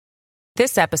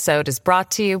This episode is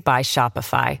brought to you by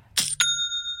Shopify.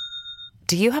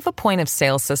 Do you have a point of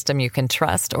sale system you can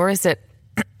trust, or is it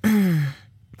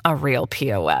a real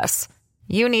POS?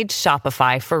 You need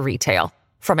Shopify for retail.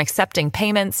 From accepting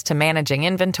payments to managing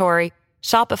inventory,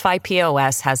 Shopify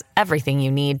POS has everything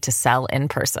you need to sell in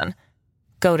person.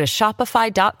 Go to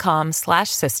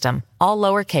shopify.com/system, all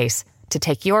lowercase, to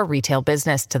take your retail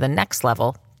business to the next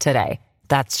level today.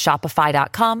 That's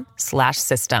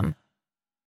shopify.com/system.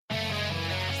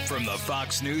 From the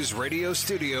Fox News radio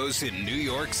studios in New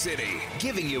York City,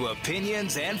 giving you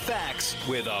opinions and facts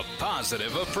with a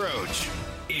positive approach.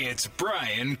 It's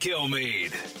Brian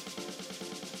Kilmeade.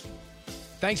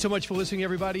 Thanks so much for listening,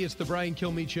 everybody. It's the Brian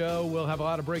Kilmeade Show. We'll have a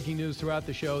lot of breaking news throughout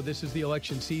the show. This is the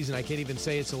election season. I can't even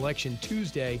say it's Election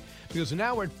Tuesday because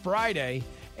now we're at Friday,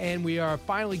 and we are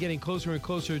finally getting closer and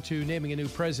closer to naming a new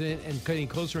president and getting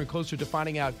closer and closer to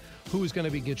finding out who is going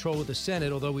to be in control of the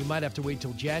Senate, although we might have to wait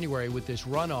till January with this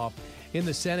runoff. In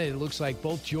the Senate, it looks like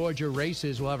both Georgia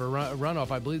races will have a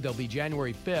runoff. I believe they'll be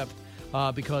January 5th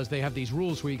because they have these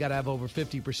rules where you got to have over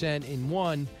 50% in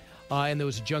one, and there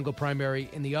was a jungle primary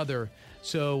in the other.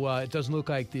 So it doesn't look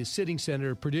like the sitting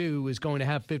senator, Perdue, is going to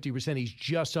have 50%. He's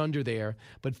just under there,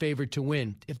 but favored to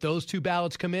win. If those two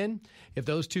ballots come in, if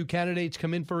those two candidates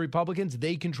come in for Republicans,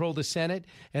 they control the Senate,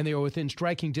 and they are within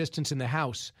striking distance in the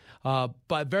House.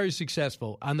 But very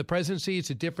successful. On the presidency, it's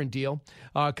a different deal.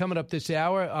 Coming up this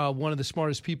hour, one of the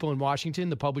smartest people in Washington,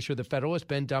 the publisher of The Federalist,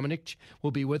 Ben Domenech, will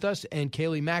be with us, and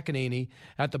Kayleigh McEnany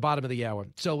at the bottom of the hour.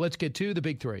 So let's get to the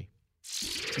big three.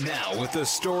 Now, with the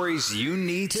stories you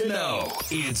need to know,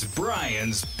 it's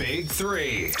Brian's Big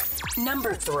Three.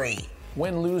 Number 3.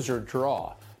 Win, lose, or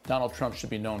draw. Donald Trump should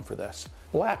be known for this.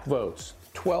 Black votes,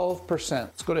 12%.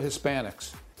 Let's go to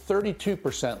Hispanics.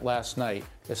 32% last night,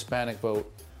 Hispanic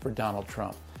vote for Donald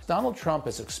Trump. Donald Trump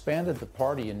has expanded the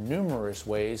party in numerous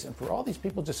ways, and for all these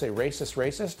people to say racist,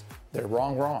 racist, they're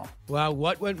wrong. Well,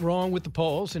 what went wrong with the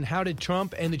polls, and how did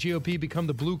Trump and the GOP become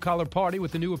the blue-collar party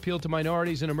with the new appeal to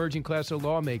minorities and emerging class of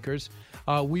lawmakers?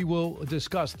 We will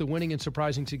discuss the winning and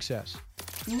surprising success.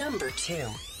 Number 2.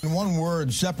 One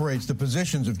word separates the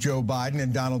positions of Joe Biden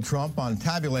and Donald Trump on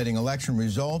tabulating election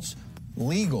results: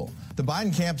 legal. The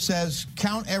Biden camp says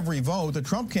count every vote. The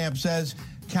Trump camp says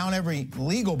count every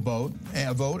legal vote,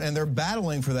 and they're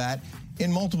battling for that in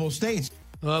multiple states.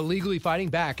 Legally fighting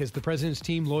back as the president's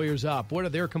team lawyers up. What are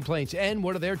their complaints, and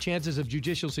what are their chances of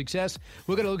judicial success?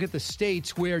 We're going to look at the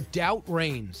states where doubt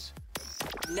reigns.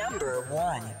 Number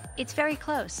 1. It's very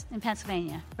close in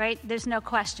Pennsylvania, right? There's no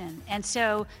question. And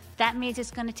so that means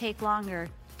it's going to take longer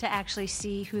to actually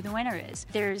see who the winner is.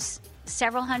 There's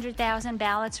several 100,000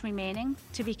 ballots remaining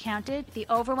to be counted. The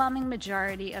overwhelming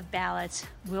majority of ballots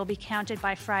will be counted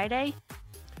by Friday.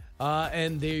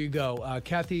 And there you go.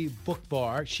 Kathy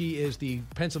Boockvar, she is the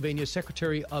Pennsylvania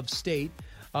Secretary of State,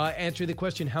 answering the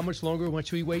question, how much longer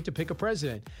must we wait to pick a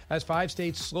president? As 5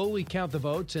 states slowly count the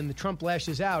votes, and the Trump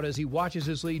lashes out as he watches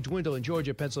his lead dwindle in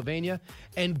Georgia, Pennsylvania,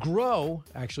 and grow,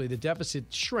 actually the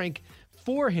deficit shrink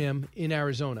for him in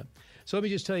Arizona. So let me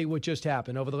just tell you what just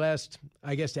happened. Over the last,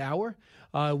 hour,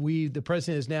 the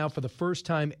president is now, for the first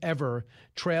time ever,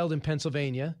 trailed in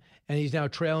Pennsylvania, and he's now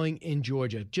trailing in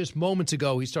Georgia. Just moments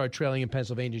ago, he started trailing in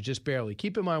Pennsylvania, just barely.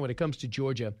 Keep in mind, when it comes to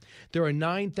Georgia, there are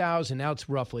 9,000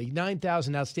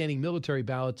 outstanding military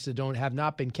ballots that have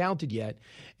not been counted yet.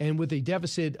 And with a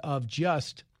deficit of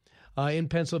just, in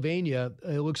Pennsylvania,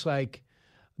 it looks like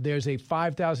there's a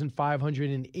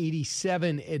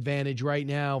 5,587 advantage right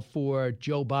now for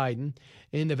Joe Biden.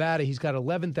 In Nevada, he's got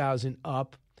 11,000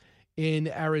 up. In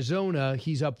Arizona,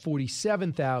 he's up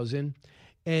 47,000.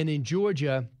 And in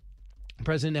Georgia, the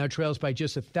president now trails by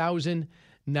just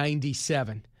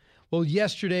 1,097. Well,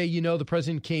 yesterday, the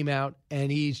president came out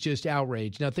and he's just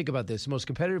outraged. Now, think about this. The most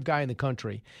competitive guy in the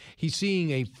country. He's seeing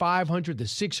a 500 to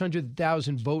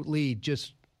 600,000 vote lead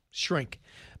just shrink.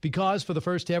 Because for the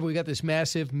first ever, we got this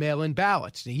massive mail-in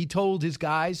ballots. He told his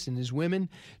guys and his women,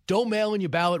 don't mail in your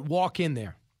ballot, walk in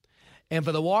there. And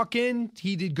for the walk-in,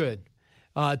 he did good.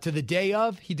 To the day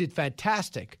of, he did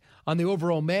fantastic. On the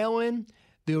overall mail-in,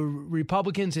 the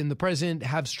Republicans and the president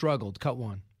have struggled. Cut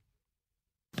one.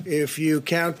 If you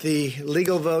count the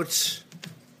legal votes,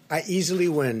 I easily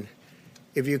win.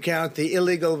 If you count the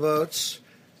illegal votes,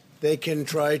 they can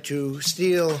try to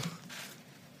steal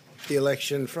the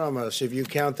election from us. If you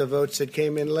count the votes that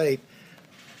came in late,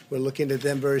 we're looking at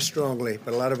them very strongly.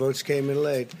 But a lot of votes came in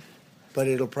late. But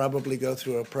it'll probably go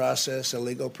through a process, a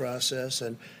legal process.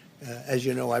 And as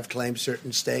you know, I've claimed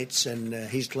certain states, and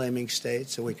he's claiming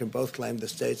states, and we can both claim the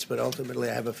states. But ultimately,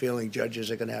 I have a feeling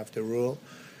judges are going to have to rule.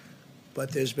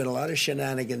 But there's been a lot of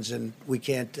shenanigans, and we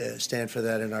can't stand for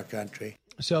that in our country.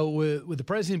 So what the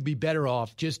president be better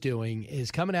off just doing is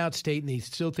coming out state, and he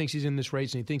still thinks he's in this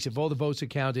race, and he thinks if all the votes are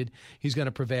counted, he's going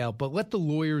to prevail. But let the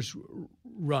lawyers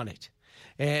run it,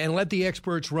 and let the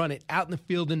experts run it out in the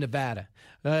field in Nevada.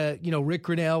 Rick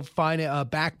Grinnell,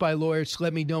 backed by lawyers,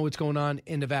 let me know what's going on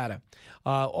in Nevada.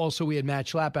 Also, we had Matt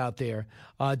Schlapp out there.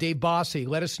 Dave Bossie,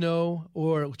 let us know,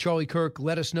 or Charlie Kirk,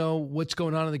 let us know what's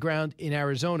going on the ground in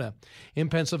Arizona. In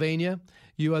Pennsylvania,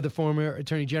 you are the former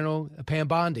Attorney General, Pam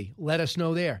Bondi. Let us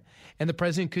know there. And the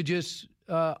president could just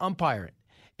umpire it.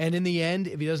 And in the end,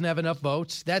 if he doesn't have enough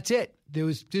votes, that's it.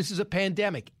 This is a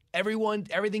pandemic.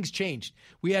 Everything's changed.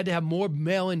 We had to have more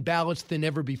mail-in ballots than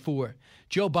ever before.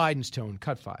 Joe Biden's tone,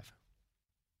 cut 5.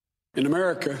 In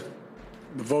America,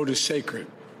 the vote is sacred.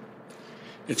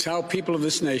 It's how people of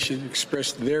this nation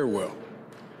express their will.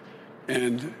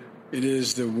 And it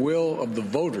is the will of the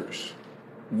voters,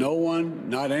 no one,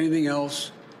 not anything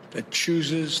else, that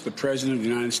chooses the President of the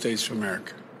United States of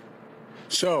America.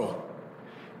 So,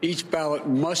 each ballot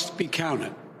must be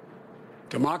counted.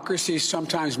 Democracy is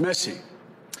sometimes messy.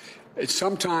 It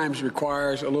sometimes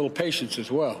requires a little patience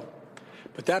as well.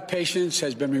 But that patience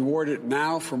has been rewarded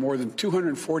now for more than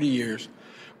 240 years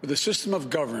with a system of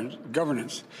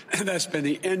governance that's been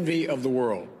the envy of the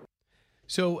world.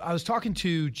 So I was talking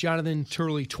to Jonathan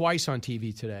Turley twice on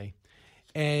TV today.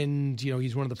 And,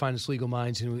 he's one of the finest legal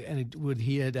minds, and what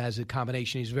he had as a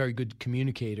combination, he's a very good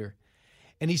communicator.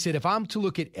 And he said, if I'm to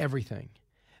look at everything,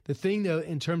 the thing, though,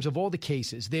 in terms of all the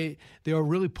cases, they are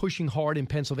really pushing hard in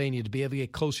Pennsylvania to be able to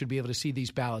get closer, to be able to see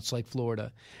these ballots like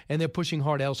Florida. And they're pushing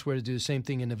hard elsewhere to do the same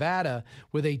thing in Nevada,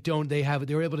 where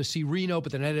they're able to see Reno,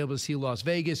 but they're not able to see Las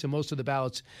Vegas, and most of the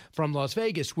ballots from Las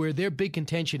Vegas, where their big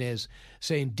contention is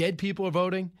saying dead people are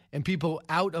voting and people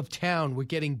out of town were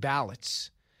getting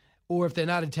ballots. Or if they're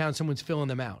not in town, someone's filling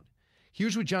them out.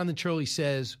 Here's what Jonathan Turley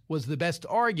says was the best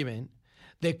argument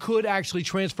that could actually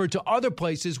transfer to other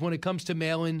places when it comes to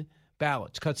mail-in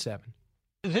ballots. Cut 7.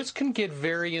 This can get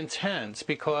very intense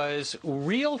because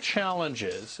real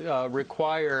challenges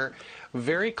require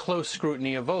very close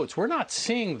scrutiny of votes. We're not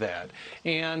seeing that.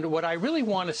 And what I really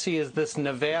want to see is this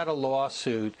Nevada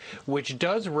lawsuit, which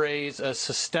does raise a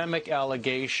systemic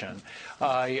allegation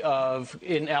of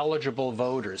ineligible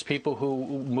voters, people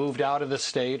who moved out of the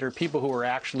state or people who are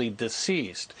actually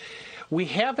deceased. We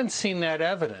haven't seen that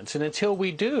evidence, and until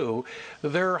we do,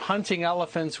 they're hunting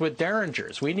elephants with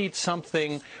derringers. We need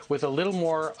something with a little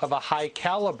more of a high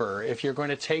caliber if you're going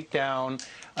to take down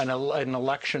an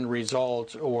election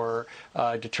result or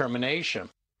determination.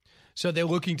 So they're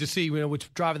looking to see, what's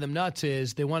driving them nuts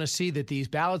is they want to see that these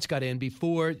ballots got in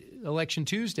before Election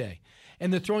Tuesday.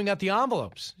 And they're throwing out the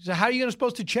envelopes. So how are you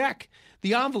supposed to check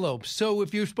the envelopes? So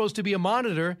if you're supposed to be a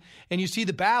monitor and you see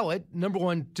the ballot, number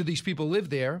one, do these people live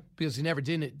there? Because they never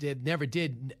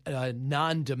did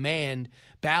non-demand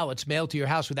ballots mailed to your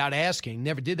house without asking.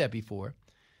 Never did that before.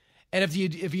 And if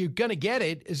you're going to get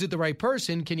it, is it the right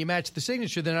person? Can you match the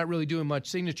signature? They're not really doing much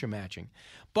signature matching.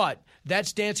 But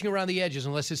that's dancing around the edges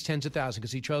unless it's tens of thousands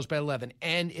because he trails by 11.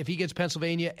 And if he gets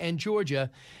Pennsylvania and Georgia,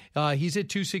 he's at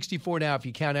 264 now if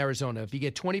you count Arizona. If you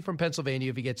get 20 from Pennsylvania,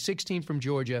 if you get 16 from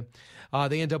Georgia,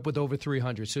 they end up with over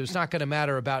 300. So it's not going to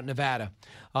matter about Nevada.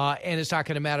 And it's not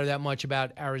going to matter that much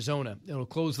about Arizona. It'll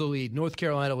close the lead. North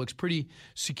Carolina looks pretty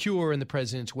secure in the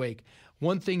president's wake.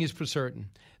 One thing is for certain.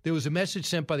 There was a message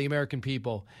sent by the American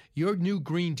people. Your new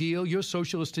Green Deal, your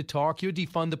socialistic talk, your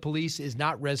defund the police is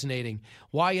not resonating.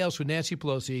 Why else would Nancy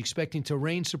Pelosi, expecting to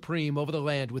reign supreme over the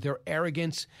land with her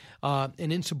arrogance and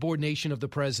insubordination of the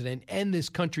president and this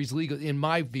country's legal, in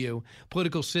my view,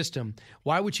 political system,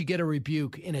 why would she get a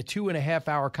rebuke in a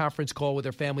 2.5-hour conference call with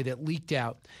her family that leaked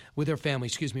out, with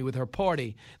her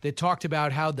party, that talked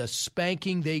about how the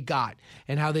spanking they got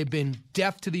and how they've been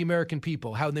deaf to the American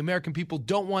people, how the American people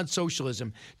don't want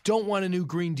socialism, don't want a new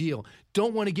Green Deal,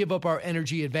 don't want to give up our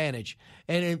energy advantage,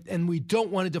 and we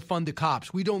don't want to defund the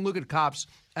cops. We don't look at cops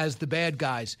as the bad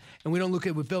guys, and we don't look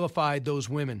at we vilified those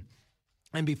women.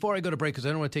 And before I go to break, because I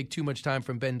don't want to take too much time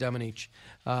from Ben Domenech,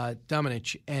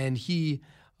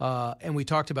 and we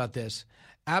talked about this,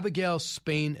 Abigail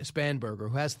Spanberger,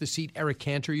 who has the seat Eric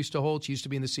Cantor used to hold, she used to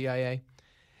be in the CIA.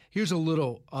 Here's a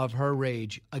little of her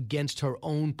rage against her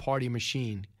own party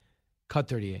machine. Cut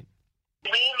 38.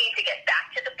 We need to get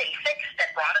back to the basics that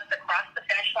brought us across the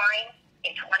finish line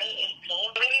in 2018.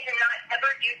 We need to not ever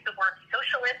use the word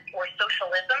socialist or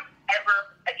socialism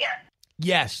ever again.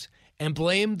 Yes, and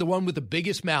blame the one with the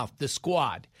biggest mouth, the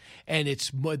Squad. And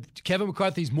it's Kevin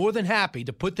McCarthy's more than happy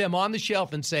to put them on the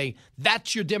shelf and say,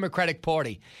 that's your Democratic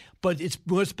Party. But it's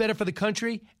what's better for the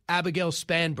country? Abigail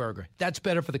Spanberger. That's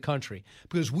better for the country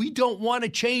because we don't want to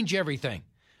change everything.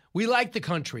 We like the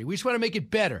country. We just want to make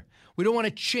it better. We don't want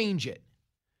to change it.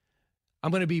 I'm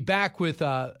going to be back with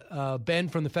Ben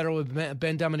from the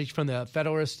Ben Domenech from the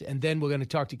Federalist, and then we're going to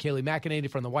talk to Kayleigh McEnany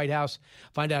from the White House,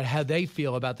 find out how they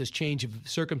feel about this change of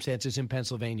circumstances in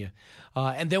Pennsylvania.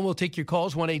 And then we'll take your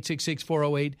calls,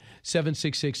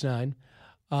 1-866-408-7669.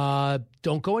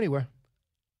 Don't go anywhere.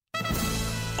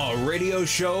 A radio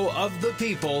show of the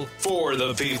people, for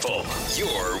the people.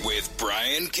 You're with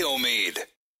Brian Kilmeade.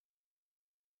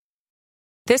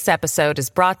 This episode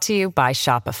is brought to you by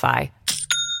Shopify.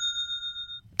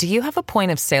 Do you have a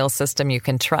point of sale system you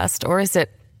can trust, or is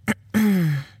it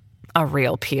a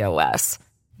real POS?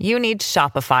 You need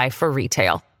Shopify for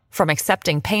retail. From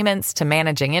accepting payments to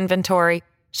managing inventory,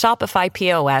 Shopify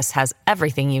POS has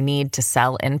everything you need to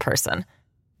sell in person.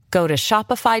 Go to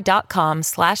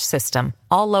shopify.com/system,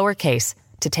 all lowercase,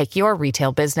 to take your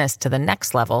retail business to the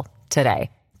next level today.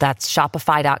 That's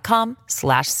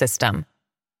shopify.com/system.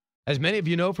 As many of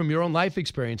you know from your own life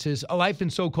experiences, a life in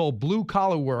so-called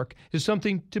blue-collar work is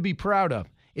something to be proud of.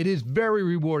 It is very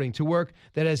rewarding to work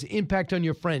that has impact on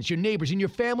your friends, your neighbors, and your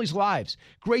family's lives.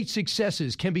 Great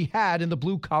successes can be had in the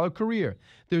blue-collar career.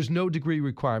 There's no degree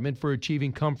requirement for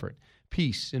achieving comfort,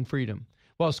 peace, and freedom.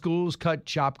 While schools cut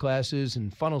shop classes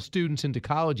and funnel students into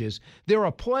colleges, there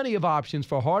are plenty of options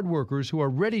for hard workers who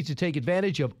are ready to take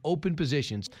advantage of open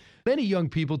positions. Many young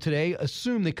people today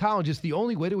assume that college is the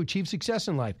only way to achieve success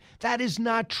in life. That is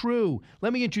not true.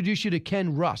 Let me introduce you to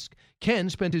Ken Rusk. Ken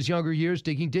spent his younger years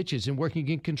digging ditches and working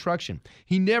in construction.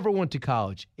 He never went to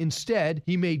college. Instead,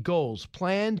 he made goals,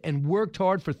 planned, and worked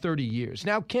hard for 30 years.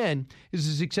 Now Ken is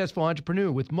a successful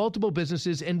entrepreneur with multiple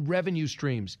businesses and revenue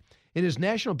streams. In his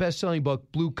national best-selling book,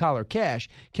 Blue Collar Cash,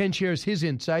 Ken shares his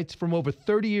insights from over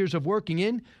 30 years of working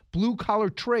in blue-collar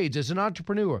trades as an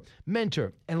entrepreneur,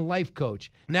 mentor, and life coach.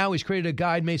 Now he's created a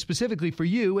guide made specifically for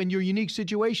you and your unique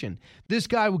situation. This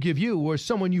guide will give you or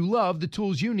someone you love the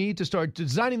tools you need to start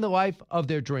designing the life of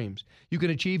their dreams. You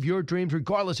can achieve your dreams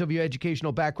regardless of your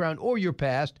educational background or your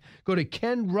past. Go to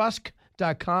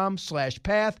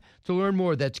kenrusk.com/path to learn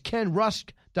more. That's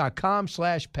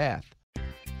kenrusk.com/path.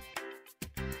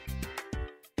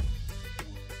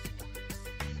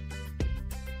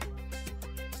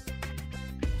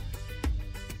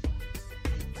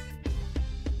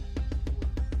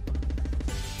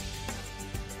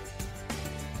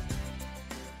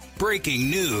 Breaking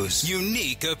news,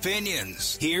 unique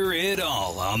opinions. Hear it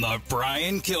all on the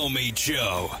Brian Kilmeade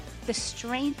Show. The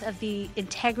strength of the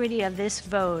integrity of this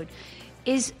vote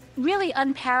is really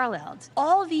unparalleled.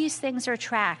 All these things are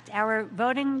tracked. Our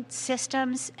voting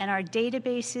systems and our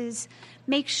databases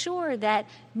make sure that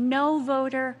no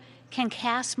voter can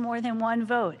cast more than one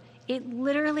vote. It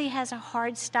literally has a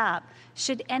hard stop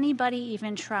should anybody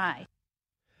even try.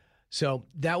 So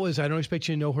that was, I don't expect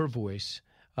you to know her voice.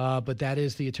 But that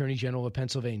is the Attorney General of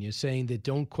Pennsylvania saying that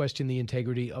don't question the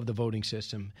integrity of the voting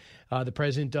system. The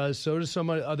president does. So do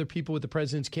some other people with the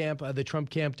president's camp, the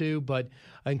Trump camp do. But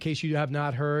in case you have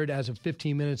not heard, as of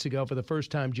 15 minutes ago, for the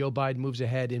first time, Joe Biden moves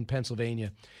ahead in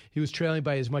Pennsylvania. He was trailing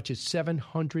by as much as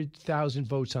 700,000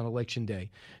 votes on Election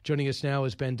Day. Joining us now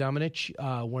is Ben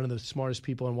Domenech, one of the smartest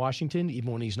people in Washington,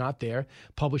 even when he's not there,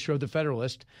 publisher of The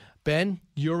Federalist. Ben,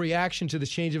 your reaction to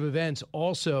this change of events.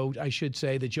 Also, I should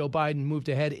say that Joe Biden moved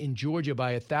ahead in Georgia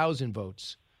by 1,000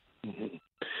 votes. Mm-hmm.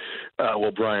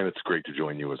 Well, Brian, it's great to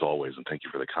join you as always, and thank you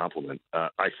for the compliment.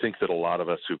 I think that a lot of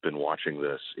us who've been watching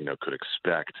this, could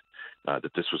expect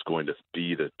that this was going to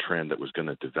be the trend that was going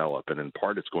to develop. And in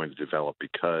part, it's going to develop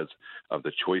because of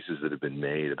the choices that have been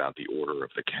made about the order of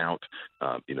the count.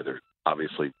 There's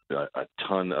obviously a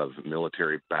ton of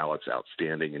military ballots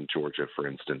outstanding in Georgia, for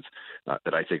instance,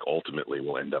 that I think ultimately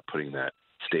will end up putting that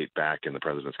state back in the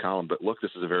president's column. But look,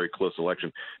 this is a very close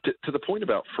election. To the point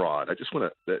about fraud, I just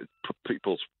want to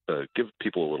give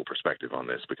people a little perspective on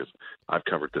this because I've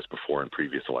covered this before in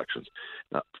previous elections.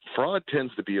 Fraud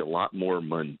tends to be a lot more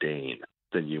mundane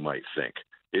than you might think.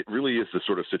 It really is the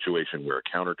sort of situation where a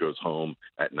counter goes home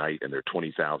at night and there are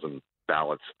 20,000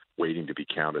 ballots waiting to be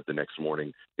counted the next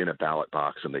morning in a ballot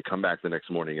box, and they come back the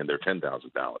next morning and there are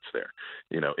 10,000 ballots there.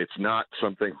 It's not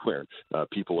something where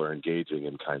people are engaging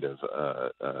in kind of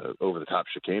over-the-top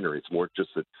chicanery. It's more just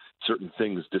that certain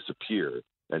things disappear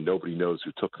and nobody knows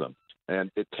who took them.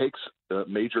 And it takes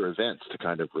major events to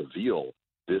kind of reveal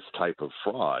this type of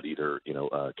fraud, either,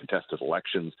 contested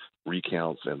elections,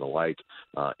 recounts and the like.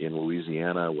 In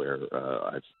Louisiana, where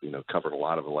I've covered a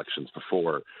lot of elections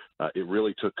before, it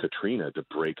really took Katrina to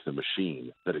break the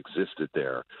machine that existed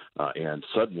there. And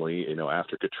suddenly,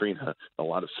 after Katrina, a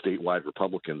lot of statewide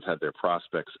Republicans had their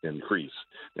prospects increase.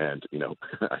 And,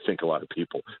 I think a lot of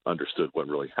people understood what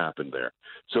really happened there.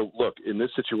 So, look, in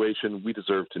this situation, we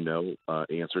deserve to know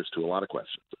answers to a lot of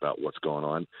questions about what's going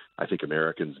on. I think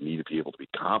Americans need to be able to be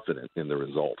confident in the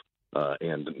result.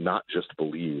 And not just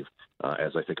believe,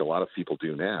 as I think a lot of people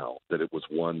do now, that it was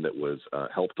one that was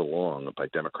helped along by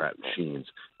Democrat machines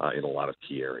in a lot of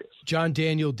key areas. John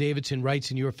Daniel Davidson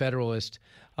writes in Your Federalist,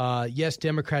 yes,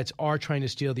 Democrats are trying to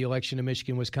steal the election in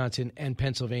Michigan, Wisconsin, and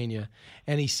Pennsylvania.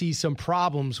 And he sees some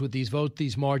problems with these votes,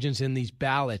 these margins, and these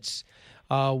ballots.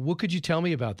 What could you tell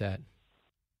me about that?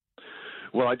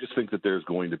 Well, I just think that there's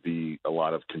going to be a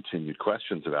lot of continued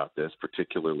questions about this,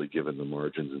 particularly given the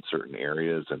margins in certain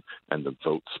areas and the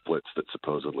vote splits that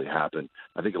supposedly happen.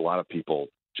 I think a lot of people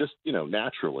just,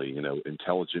 naturally,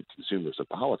 intelligent consumers of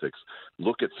politics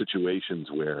look at situations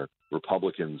where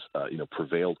Republicans,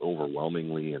 prevailed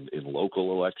overwhelmingly in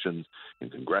local elections, in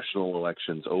congressional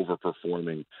elections,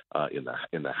 overperforming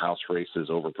in the House races,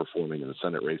 overperforming in the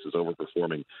Senate races,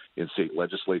 overperforming in state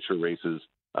legislature races,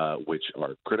 which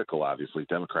are critical, obviously.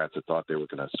 Democrats had thought they were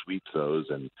going to sweep those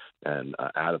and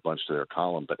add a bunch to their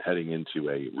column, but heading into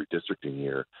a redistricting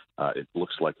year, it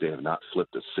looks like they have not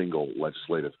flipped a single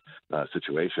legislative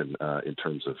situation in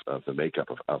terms of the makeup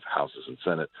of Houses and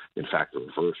Senate. In fact, the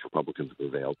reverse, Republicans have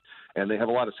prevailed. And they have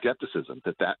a lot of skepticism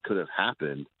that could have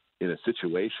happened in a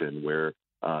situation where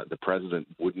the president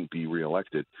wouldn't be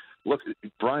reelected. Look,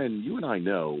 Brian, you and I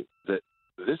know that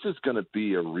this is going to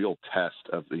be a real test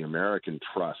of the American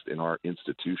trust in our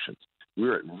institutions.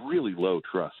 We're at really low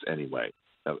trust anyway,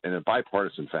 in a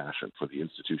bipartisan fashion for the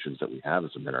institutions that we have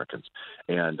as Americans.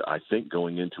 And I think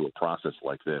going into a process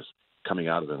like this, coming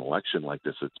out of an election like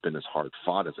this, it's been as hard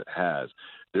fought as it has,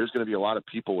 there's going to be a lot of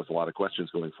people with a lot of questions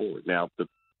going forward. Now,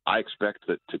 I expect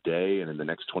that today and in the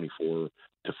next 24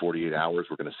 to 48 hours,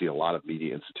 we're going to see a lot of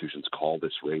media institutions call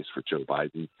this race for Joe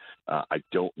Biden. I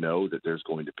don't know that there's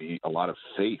going to be a lot of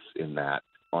faith in that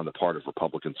on the part of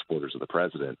Republican supporters of the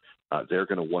president. They're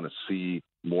going to want to see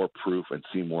more proof and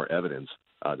see more evidence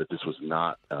that this was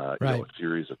not a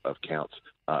series of counts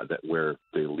where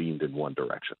they leaned in one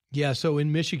direction. Yeah, so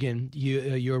in Michigan,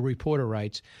 your reporter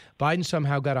writes, Biden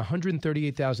somehow got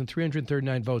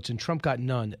 138,339 votes and Trump got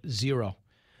none, zero.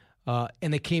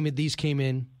 And these came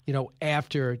in,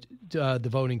 after the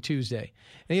voting Tuesday.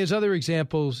 And he has other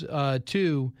examples,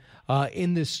 too,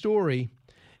 in this story.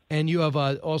 And you have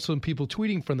also people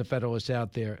tweeting from the Federalist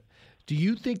out there. Do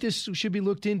you think this should be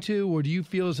looked into, or do you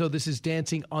feel as though this is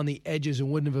dancing on the edges and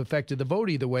wouldn't have affected the vote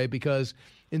either way? Because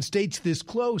in states this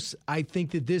close, I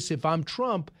think that if I'm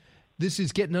Trump, this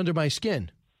is getting under my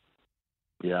skin.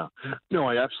 Yeah. No,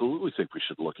 I absolutely think we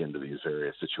should look into these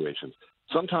various situations.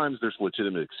 Sometimes there's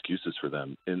legitimate excuses for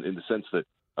them in the sense that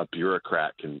a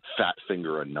bureaucrat can fat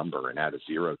finger a number and add a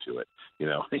zero to it.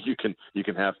 You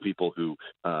can have people who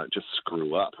just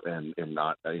screw up and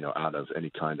not, out of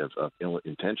any kind of ill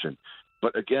intention.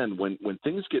 But again, when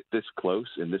things get this close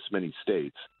in this many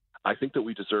states, I think that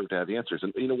we deserve to have answers.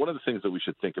 And, one of the things that we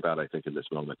should think about, I think, in this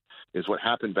moment is what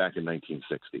happened back in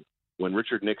 1960. When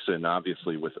Richard Nixon,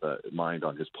 obviously with a mind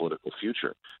on his political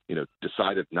future,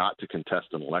 decided not to contest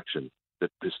an election that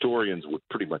historians would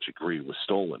pretty much agree was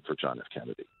stolen for John F.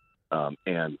 Kennedy,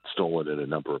 and stolen in a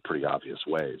number of pretty obvious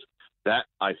ways. That,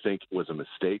 I think, was a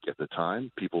mistake at the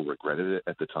time. People regretted it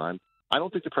at the time. I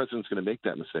don't think the president's going to make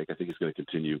that mistake. I think he's going to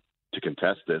continue to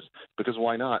contest this because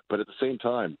why not? But at the same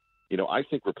time, I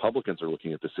think Republicans are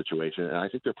looking at this situation, and I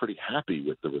think they're pretty happy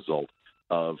with the result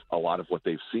of a lot of what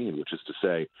they've seen, which is to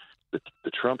say that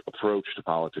the Trump approach to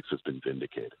politics has been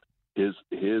vindicated.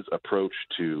 His approach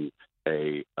to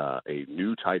a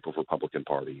new type of Republican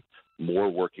Party, more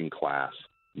working class,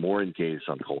 more engaged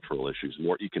on cultural issues,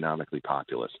 more economically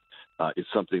populist, is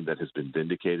something that has been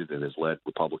vindicated and has led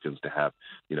Republicans to have,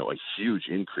 a huge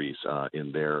increase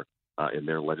in their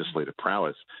legislative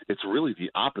prowess. It's really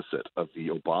the opposite of the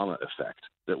Obama effect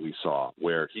that we saw,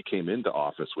 where he came into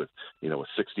office with, a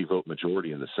 60-vote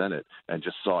majority in the Senate and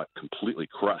just saw it completely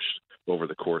crushed over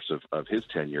the course of his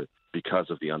tenure because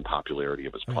of the unpopularity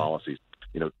of his policies.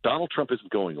 Donald Trump isn't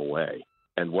going away.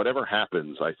 And whatever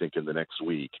happens, I think, in the next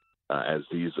week, as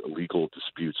these legal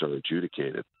disputes are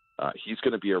adjudicated, he's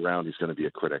going to be around. He's going to be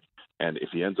a critic. And if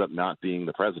he ends up not being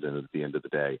the president at the end of the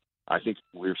day, I think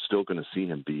we're still going to see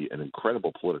him be an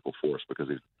incredible political force because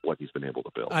of what he's been able to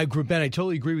build. Ben, I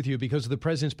totally agree with you because of the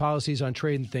president's policies on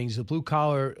trade and things. The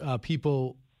blue-collar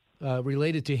people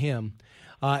related to him.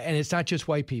 And it's not just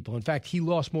white people. In fact, he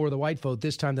lost more of the white vote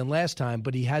this time than last time,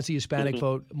 but he has the Hispanic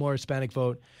vote, more Hispanic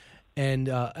vote, and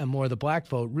more of the black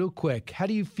vote. Real quick, how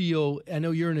do you feel? I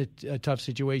know you're in a tough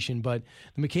situation, but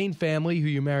the McCain family, who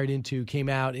you're married into, came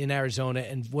out in Arizona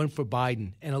and went for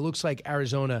Biden. And it looks like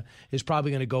Arizona is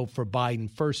probably going to go for Biden,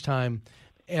 first time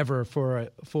ever for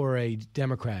a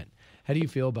Democrat. How do you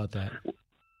feel about that?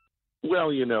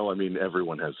 Well, you know, I mean,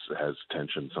 everyone has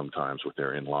tension sometimes with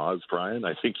their in-laws, Brian.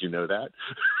 I think you know that.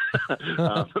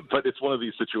 But it's one of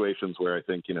these situations where I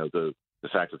think, you know, the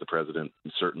fact that the president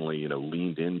certainly, you know,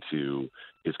 leaned into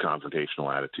his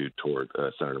confrontational attitude toward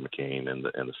Senator McCain and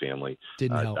the family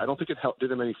didn't help. I don't think it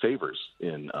did him any favors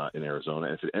in Arizona.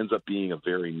 And if it ends up being a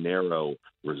very narrow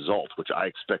result, which I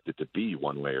expect it to be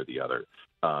one way or the other,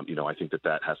 you know, I think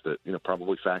that has to, you know,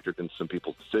 probably factored into some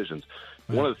people's decisions.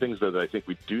 Right. One of the things, though, that I think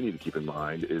we do need to keep in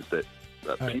mind is that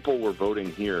people were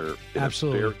voting here.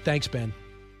 Absolutely. Thanks, Ben.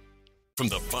 From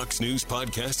the Fox News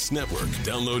Podcasts Network,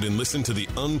 download and listen to The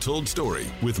Untold Story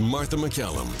with Martha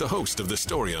McCallum. The host of The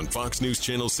Story on Fox News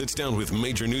Channel sits down with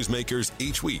major newsmakers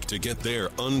each week to get their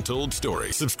untold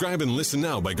story. Subscribe and listen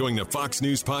now by going to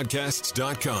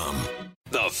foxnewspodcasts.com.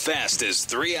 The fastest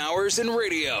 3 hours in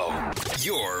radio.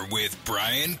 You're with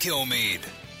Brian Kilmeade.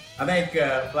 I think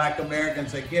black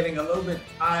Americans are getting a little bit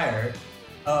tired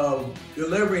of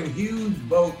delivering huge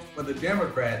votes for the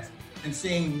Democrats and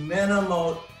seeing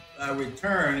minimal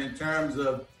return in terms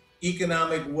of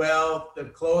economic wealth,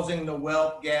 closing the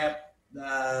wealth gap,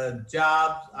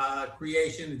 jobs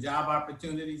creation, job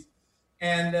opportunities.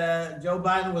 And Joe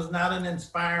Biden was not an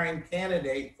inspiring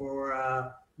candidate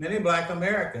for many black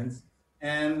Americans.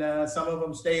 And some of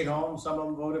them stayed home, some of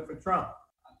them voted for Trump.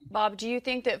 Bob, do you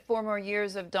think that 4 more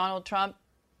years of Donald Trump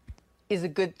is a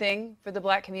good thing for the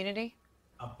black community?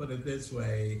 I'll put it this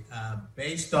way.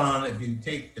 Based on if you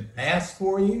take the past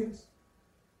 4 years,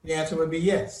 the answer would be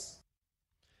yes.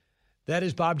 That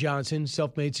is Bob Johnson,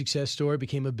 self-made success story,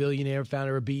 became a billionaire,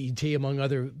 founder of BET, among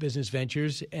other business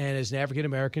ventures. And as an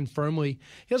African-American, he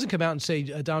doesn't come out and say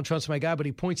Donald Trump's my guy, but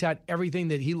he points out everything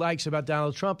that he likes about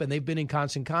Donald Trump, and they've been in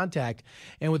constant contact.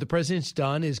 And what the president's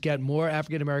done is get more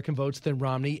African-American votes than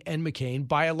Romney and McCain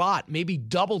by a lot, maybe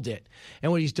doubled it.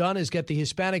 And what he's done is get the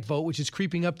Hispanic vote, which is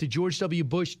creeping up to George W.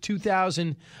 Bush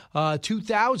 2000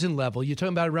 level. You're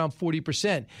talking about around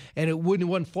 40%, and it wouldn't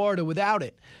have won Florida without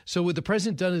it. So what the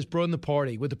president done is broaden the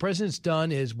party. What the president's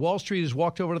done is Wall Street has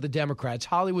walked over to the Democrats.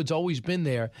 Hollywood's always been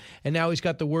there, and now he's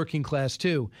got the working class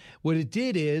too. What it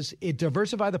did is it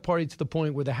diversified the party to the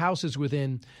point where the House is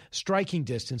within striking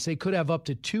distance. They could have up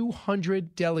to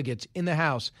 200 delegates in the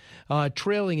House,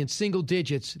 trailing in single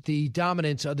digits the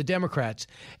dominance of the Democrats.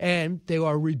 And they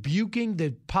are rebuking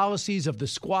the policies of the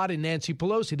Squad and Nancy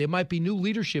Pelosi. There might be new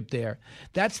leadership there.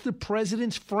 That's the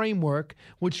president's framework,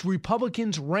 which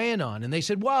Republicans ran on. And they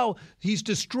said, well, he's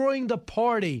destroying the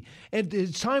party, and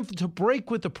it's time to break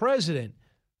with the president.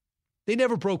 They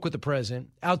never broke with the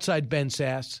president outside Ben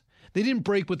Sasse. They didn't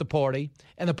break with the party,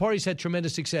 and the party's had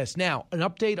tremendous success. Now, an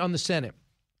update on the Senate.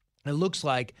 It looks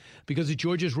like, because of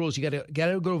Georgia's rules, you got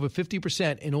to go over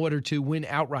 50% in order to win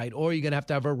outright, or you're going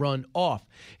to have a run off.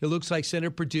 It looks like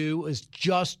Senator Perdue is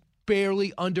just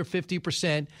barely under 50%.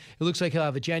 It looks like he'll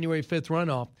have a January 5th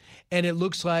runoff, and it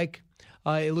looks like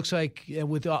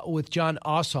with John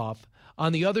Ossoff.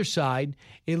 On the other side,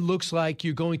 it looks like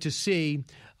you're going to see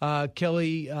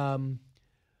Kelly.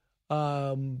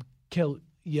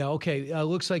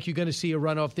 Looks like you're going to see a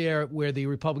runoff there where the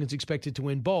Republicans expected to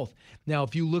win both. Now,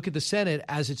 if you look at the Senate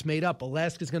as it's made up,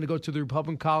 Alaska's going to go to the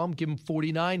Republican column, give them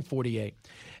 49-48.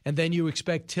 And then you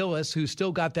expect Tillis, who's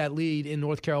still got that lead in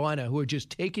North Carolina, who are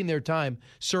just taking their time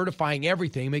certifying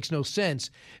everything. It makes no sense.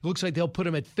 It looks like they'll put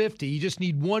him at 50. You just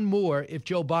need one more if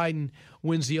Joe Biden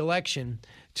wins the election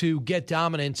to get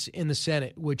dominance in the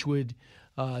Senate, which would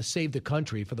save the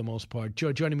country for the most part.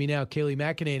 Joining me now, Kayleigh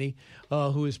McEnany,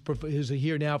 who is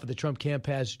here now for the Trump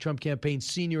campaign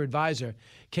senior advisor.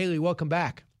 Kayleigh, welcome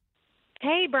back.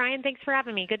 Hey, Brian. Thanks for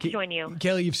having me. Good to join you.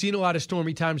 Kayleigh, you've seen a lot of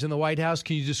stormy times in the White House.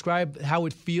 Can you describe how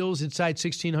it feels inside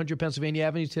 1600 Pennsylvania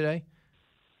Avenue today?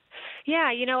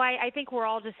 Yeah, I think we're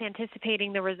all just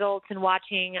anticipating the results and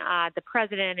watching. The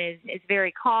president is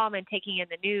very calm and taking in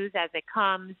the news as it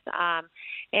comes,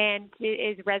 and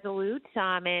is resolute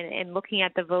and looking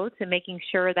at the votes and making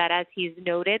sure that, as he's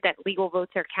noted, that legal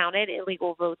votes are counted,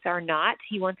 illegal votes are not.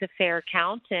 He wants a fair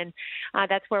count, and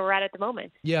that's where we're at the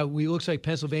moment. Yeah, it looks like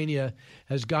Pennsylvania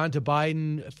has gone to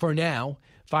Biden for now.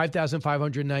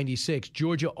 5,596.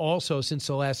 Georgia also, since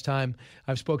the last time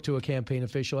I've spoke to a campaign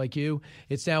official like you,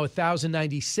 it's now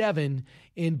 1,097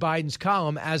 in Biden's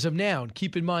column as of now. And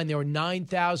keep in mind, there are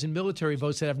 9,000 military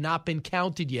votes that have not been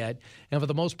counted yet. And for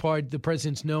the most part, the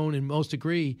president's known, and most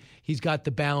agree, he's got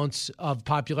the balance of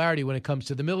popularity when it comes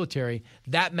to the military.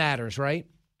 That matters, right?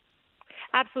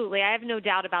 Absolutely. I have no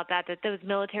doubt about that those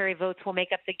military votes will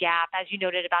make up the gap. As you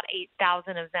noted, about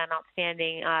 8,000 of them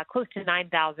outstanding, close to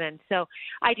 9,000. So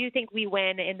I do think we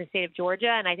win in the state of Georgia,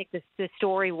 and I think the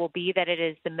story will be that it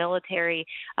is the military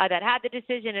that had the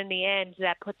decision in the end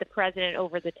that put the president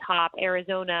over the top.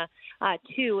 Arizona,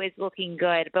 too, is looking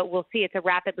good, but we'll see. It's a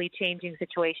rapidly changing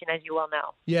situation, as you well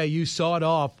know. Yeah, you saw it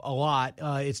off a lot.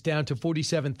 It's down to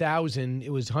 47,000.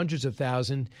 It was hundreds of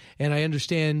thousands. And I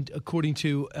understand, according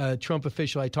to Trump official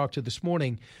I talked to this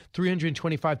morning,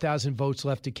 325,000 votes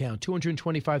left to count.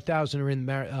 225,000 are in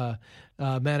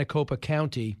Maricopa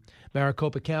County,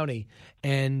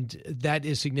 and that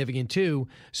is significant too.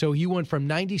 So he went from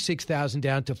 96,000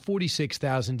 down to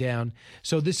 46,000 down.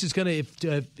 So this is going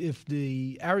to, if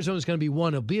the Arizona is going to be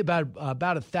won, it'll be about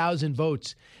 1,000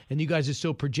 votes, and you guys are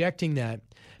still projecting that.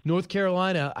 North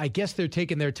Carolina, I guess they're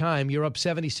taking their time. You're up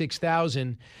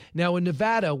 76,000. Now in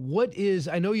Nevada,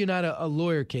 I know you're not a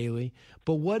lawyer, Kayleigh,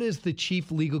 but what is the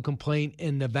chief legal complaint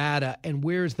in Nevada, and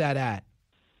where is that at?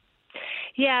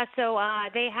 Yeah, so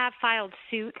they have filed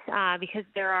suit because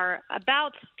there are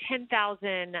about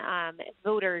 10,000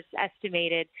 voters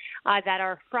estimated that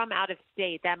are from out of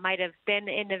state that might have been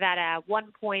in Nevada at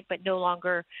one point but no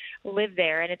longer live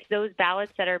there. And it's those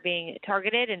ballots that are being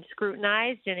targeted and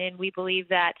scrutinized. And we believe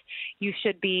that you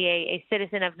should be a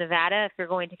citizen of Nevada if you're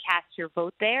going to cast your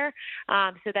vote there.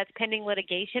 So that's pending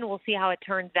litigation. We'll see how it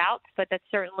turns out, but that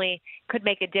certainly could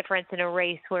make a difference in a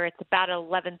race where it's about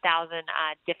 11,000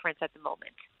 difference at the moment.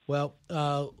 Well,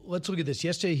 let's look at this.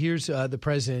 Yesterday, here's the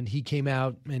president. He came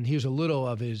out, and here's a little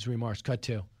of his remarks. Cut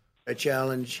to. I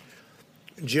challenge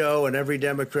Joe and every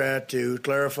Democrat to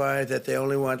clarify that they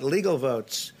only want legal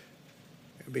votes,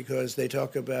 because they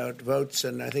talk about votes,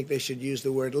 and I think they should use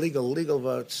the word legal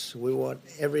votes. We want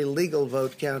every legal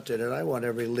vote counted, and I want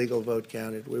every legal vote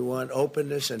counted. We want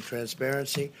openness and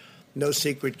transparency, no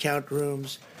secret count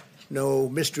rooms, no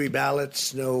mystery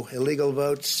ballots, no illegal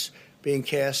votes being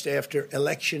cast after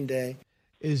Election Day.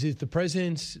 Is it the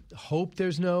president's hope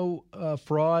there's no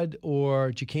fraud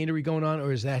or chicanery going on,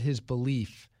 or is that his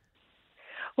belief?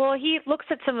 Well, he looks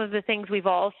at some of the things we've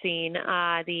all seen.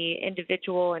 The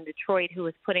individual in Detroit who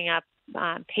was putting up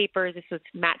papers, this was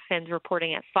Matt Fens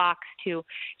reporting at Fox, to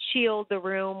shield the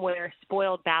room where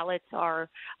spoiled ballots are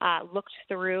looked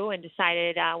through and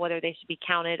decided whether they should be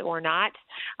counted or not.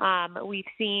 We've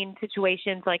seen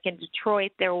situations like in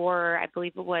Detroit, there were, I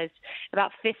believe it was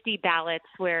about 50 ballots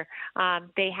where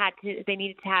they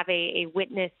needed to have a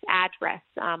witness address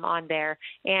on there,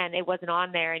 and it wasn't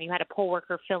on there, and you had a poll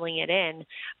worker filling it in.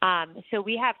 So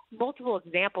we have multiple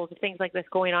examples of things like this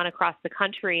going on across the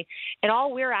country, and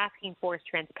all we're asking for is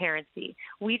transparency.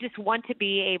 We just want to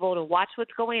be able to watch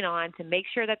what's going on, to make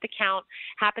sure that the count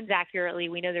happens accurately.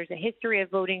 We know there's a history of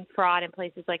voting fraud in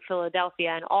places like Philadelphia,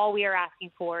 and all we are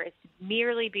asking for is to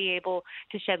merely be able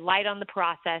to shed light on the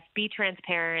process, be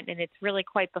transparent, and it's really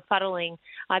quite befuddling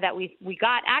that we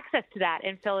got access to that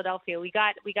in Philadelphia. We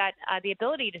got the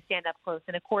ability to stand up close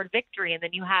and accord victory, and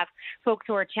then you have folks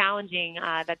who are challenging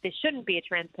that this shouldn't be a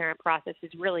transparent process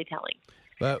is really telling.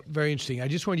 Very interesting. I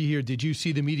just wanted to hear, did you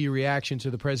see the media reaction to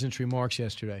the president's remarks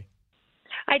yesterday?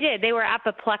 I did. They were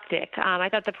apoplectic. I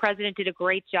thought the president did a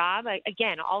great job.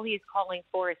 Again, all he is calling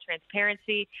for is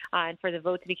transparency and for the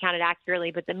vote to be counted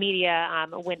accurately, but the media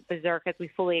went berserk, as we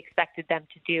fully expected them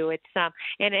to do.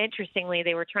 And interestingly,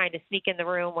 they were trying to sneak in the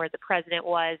room where the president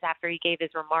was after he gave his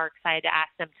remarks. I had to ask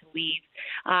them to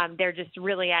leave. They're just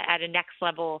really at a next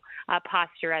level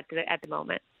posture at the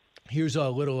moment. Here's a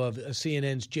little of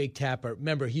CNN's Jake Tapper.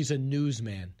 Remember, he's a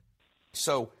newsman.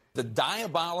 So the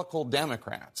diabolical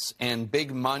Democrats and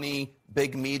big money,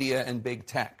 big media, and big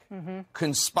tech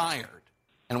conspired.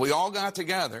 And we all got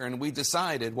together and we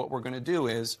decided what we're going to do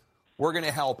is we're going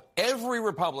to help every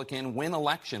Republican win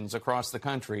elections across the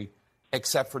country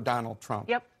except for Donald Trump.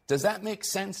 Yep. Does that make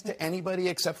sense to anybody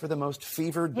except for the most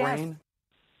fevered brain?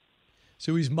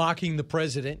 So he's mocking the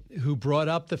president, who brought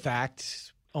up the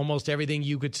fact, almost everything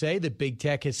you could say, that big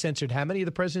tech has censored how many of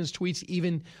the president's tweets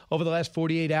even over the last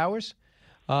 48 hours?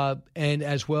 And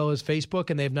as well as Facebook,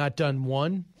 and they've not done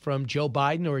one from Joe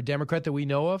Biden or a Democrat that we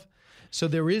know of. So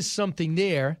there is something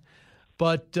there.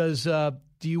 But do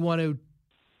you want to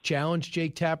challenge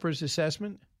Jake Tapper's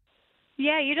assessment?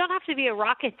 Yeah, you don't have to be a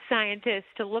rocket scientist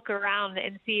to look around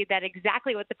and see that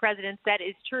exactly what the president said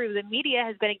is true. The media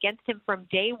has been against him from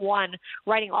day one,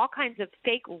 writing all kinds of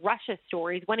fake Russia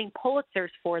stories, winning Pulitzers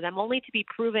for them, only to be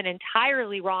proven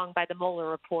entirely wrong by the Mueller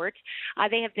report.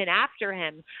 They have been after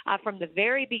him from the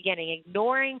very beginning,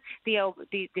 ignoring the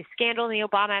scandal in the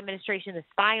Obama administration, the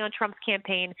spying on Trump's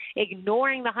campaign,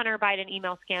 ignoring the Hunter Biden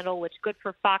email scandal, which good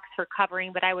for Fox for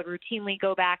covering, but I would routinely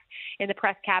go back in the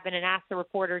press cabin and ask the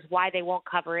reporters why they won't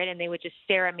cover it, and they would just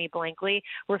stare at me blankly,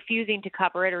 refusing to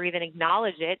cover it or even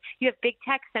acknowledge it. You have big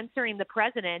tech censoring the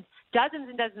president dozens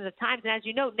and dozens of times, and as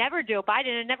you know, never Joe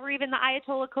Biden and never even the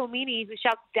Ayatollah Khomeini, who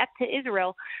shouts death to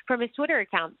Israel from his Twitter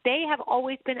account. They have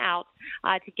always been out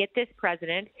to get this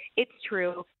president. It's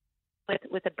true.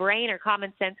 With a brain or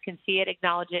common sense can see it,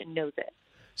 acknowledge it, and knows it.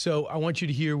 So I want you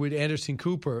to hear with Anderson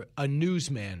Cooper, a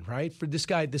newsman, right? For this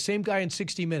guy, the same guy in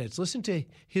 60 Minutes. Listen to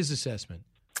his assessment.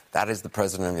 That is the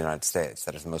president of the United States.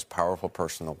 That is the most powerful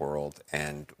person in the world.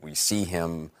 And we see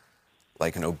him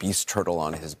like an obese turtle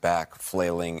on his back,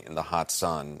 flailing in the hot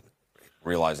sun,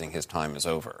 realizing his time is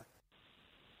over.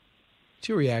 What's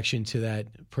your reaction to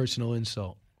that personal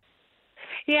insult?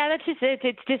 Yeah, that's just it.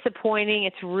 It's disappointing.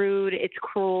 It's rude. It's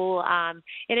cruel. And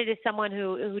it is someone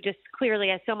who just clearly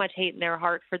has so much hate in their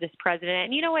heart for this president.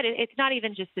 And you know what? It's not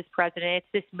even just this president. It's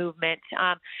this movement.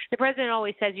 The president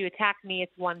always says, you attack me,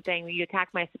 it's one thing. You attack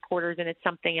my supporters, and it's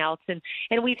something else. And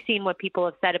we've seen what people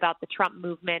have said about the Trump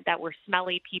movement, that we're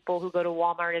smelly people who go to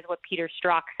Walmart, is what Peter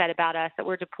Strzok said about us, that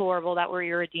we're deplorable, that we're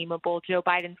irredeemable. Joe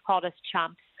Biden's called us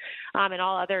chumps. And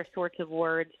all other sorts of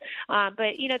words.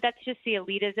 But, you know, that's just the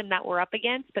elitism that we're up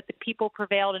against. But the people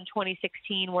prevailed in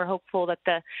 2016. We're hopeful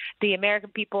that the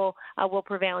American people will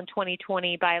prevail in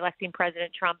 2020 by electing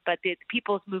President Trump. But the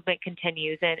people's movement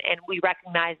continues, and we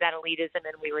recognize that elitism,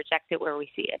 and we reject it where we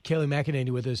see it. Kayleigh McEnany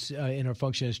with us in her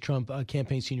function as Trump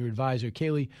campaign senior advisor.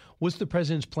 Kayleigh, what's the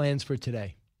president's plans for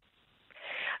today?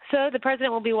 So the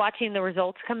president will be watching the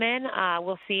results come in.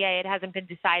 We'll see. It hasn't been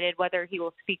decided whether he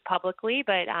will speak publicly,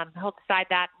 but he'll decide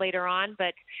that later on.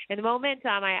 But in the moment,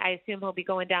 I assume he'll be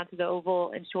going down to the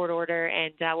Oval in short order,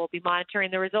 and we'll be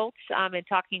monitoring the results and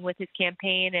talking with his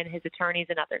campaign and his attorneys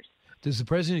and others. Does the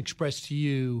president express to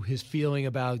you his feeling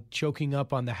about choking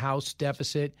up on the House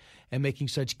deficit and making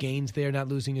such gains there, not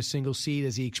losing a single seat?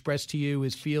 Has he expressed to you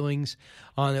his feelings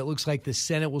on it looks like the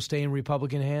Senate will stay in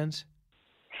Republican hands?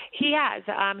 He has.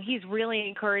 He's really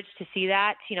encouraged to see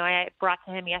that. You know, I brought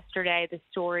to him yesterday the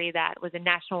story that was in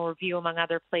National Review, among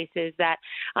other places, that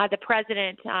the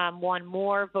president won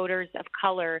more voters of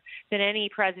color than any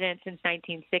president since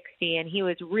 1960. And he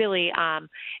was really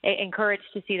encouraged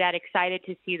to see that, excited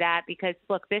to see that, because,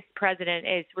 look, this president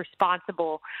is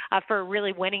responsible for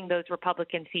really winning those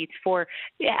Republican seats, for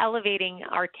elevating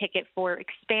our ticket, for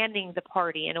expanding the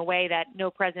party in a way that no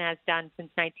president has done since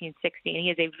 1960. And he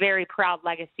has a very proud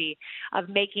legacy of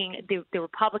making the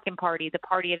Republican Party the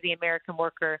party of the American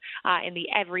worker and the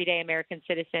everyday American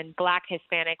citizen, black,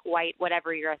 Hispanic, white,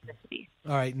 whatever your ethnicity.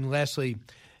 All right. And lastly,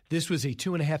 this was a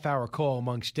 2.5-hour call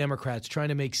amongst Democrats trying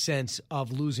to make sense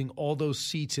of losing all those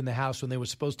seats in the House when they were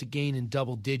supposed to gain in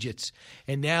double digits.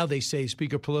 And now they say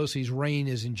Speaker Pelosi's reign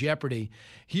is in jeopardy.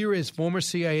 Here is former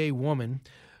CIA woman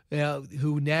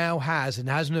who now has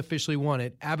and hasn't officially won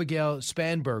it, Abigail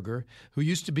Spanberger, who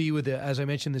used to be with, as I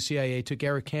mentioned, the CIA, took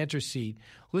Eric Cantor's seat.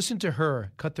 Listen to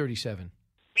her, cut 37.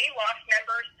 We lost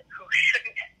members who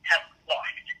shouldn't have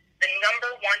lost. The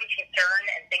number one concern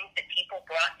and things that people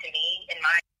brought to me in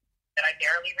my that I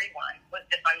barely rewon was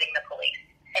defunding the police.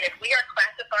 And if we are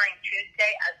classifying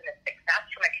Tuesday as a success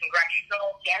from a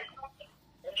congressional standpoint,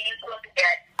 we will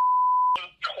get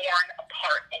torn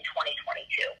apart in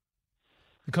 2022.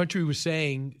 The country was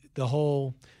saying the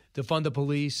whole defund the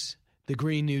police, the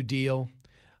Green New Deal,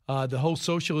 the whole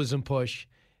socialism push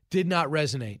did not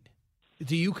resonate.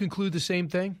 Do you conclude the same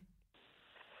thing?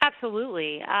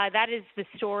 Absolutely. That is the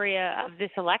story of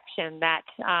this election, that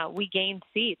we gained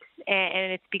seats,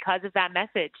 and it's because of that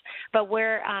message. But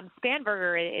where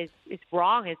Spanberger is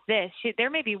wrong is this.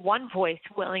 There may be one voice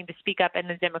willing to speak up in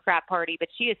the Democrat Party, but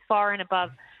she is far and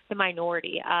above the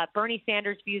minority. Bernie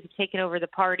Sanders' views have taken over the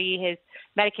party. His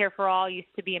Medicare for All used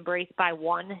to be embraced by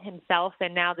one himself,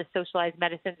 and now the socialized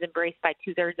medicine is embraced by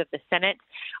 2/3 of the Senate.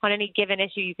 On any given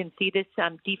issue, you can see this.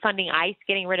 Defunding ICE,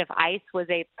 getting rid of ICE, was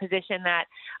a position that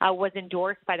was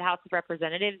endorsed by the House of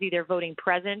Representatives, either voting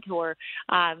present or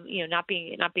not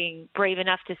being brave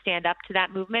enough to stand up to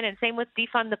that movement. And same with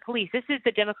defund the police. This is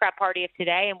the Democrat Party of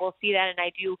today, and we'll see that. And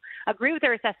I do agree with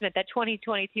their assessment that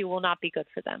 2022 will not be good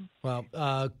for them. Well,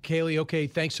 Kayleigh, okay,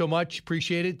 thanks so much.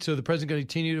 Appreciate it. So the president going to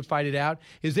continue to fight it out.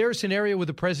 Is there a scenario where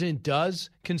the president does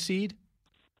concede?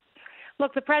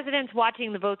 Look, the president's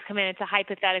watching the votes come in. It's a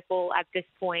hypothetical at this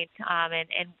point,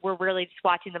 and we're really just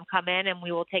watching them come in, and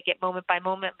we will take it moment by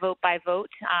moment, vote by vote,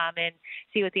 and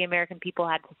see what the American people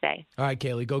had to say. All right,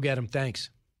 Kayleigh, go get them. Thanks.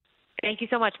 Thank you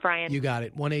so much, Brian. You got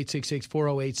it.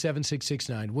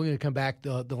 1-866-408-7669. We're going to come back.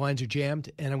 The lines are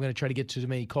jammed, and I'm going to try to get to as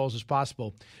many calls as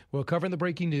possible. We're covering the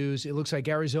breaking news. It looks like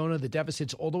Arizona, the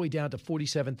deficit's all the way down to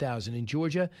 47,000. In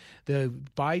Georgia,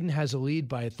 Biden has a lead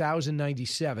by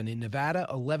 1,097. In Nevada,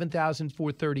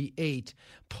 11,438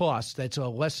 plus. That's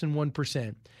less than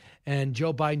 1%. And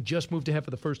Joe Biden just moved ahead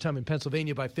for the first time in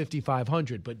Pennsylvania by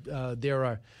 5,500. But there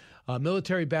are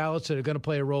military ballots that are going to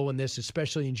play a role in this,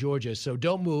 especially in Georgia. So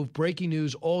don't move. Breaking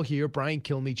news all here. Brian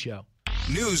Kilmeade Show.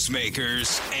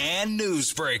 Newsmakers and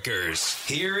newsbreakers.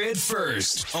 Hear it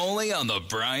first. Only on the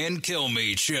Brian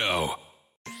Kilmeade Show.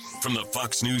 From the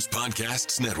Fox News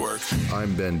Podcasts Network.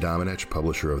 I'm Ben Domenech,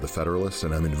 publisher of The Federalist,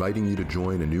 and I'm inviting you to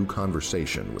join a new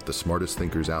conversation with the smartest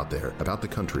thinkers out there about the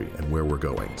country and where we're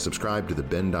going. Subscribe to the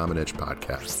Ben Domenech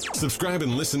Podcast. Subscribe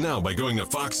and listen now by going to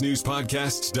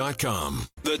foxnewspodcasts.com.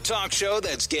 The talk show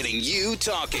that's getting you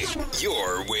talking.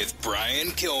 You're with Brian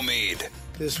Kilmeade.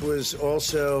 This was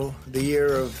also the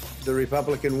year of the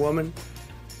Republican woman.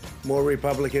 More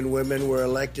Republican women were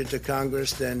elected to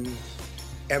Congress than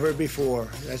ever before.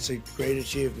 That's a great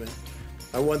achievement.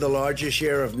 I won the largest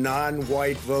share of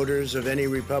non-white voters of any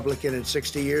Republican in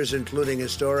 60 years, including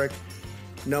historic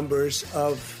numbers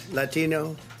of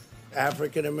Latino,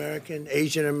 African American,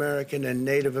 Asian American, and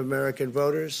Native American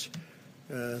voters,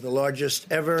 the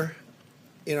largest ever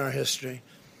in our history.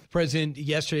 President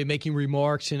yesterday making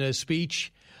remarks in a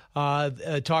speech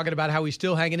talking about how he's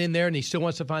still hanging in there and he still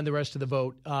wants to find the rest of the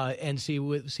vote and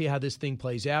see how this thing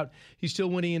plays out. He's still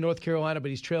winning in North Carolina, but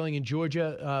he's trailing in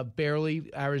Georgia,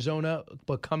 barely, Arizona,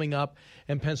 but coming up,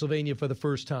 and Pennsylvania for the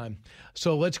first time.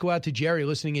 So let's go out to Jerry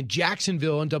listening in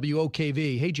Jacksonville on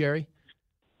WOKV. Hey, Jerry.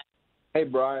 Hey,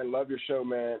 Brian. Love your show,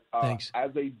 man. Thanks.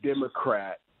 As a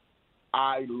Democrat,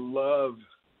 I love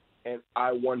and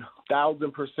I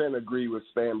 1,000% agree with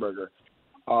Spanberger.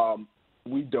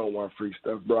 We don't want free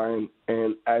stuff, Brian.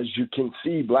 And as you can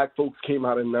see, black folks came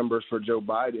out in numbers for Joe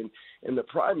Biden in the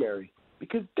primary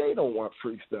because they don't want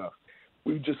free stuff.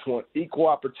 We just want equal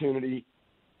opportunity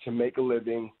to make a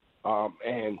living.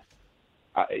 If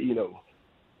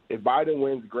Biden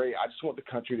wins, great. I just want the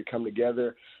country to come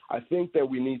together. I think that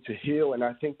we need to heal, and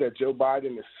I think that Joe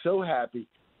Biden is so happy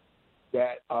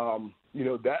that,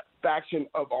 that faction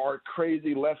of our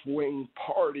crazy left-wing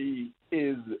party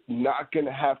is not going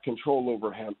to have control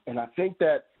over him. And I think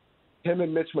that him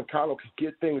and Mitch McConnell can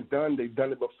get things done. They've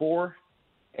done it before,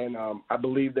 and I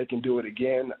believe they can do it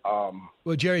again.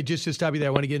 Well, Jerry, just to stop you there,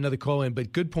 I want to get another call in,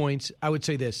 but good points. I would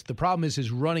say this. The problem is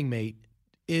his running mate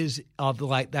is of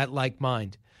that like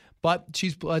mind. But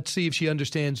let's see if she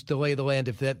understands the lay of the land,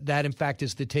 if that in fact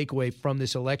is the takeaway from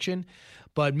this election.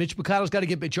 But Mitch McConnell's got to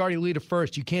get majority leader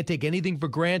first. You can't take anything for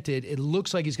granted. It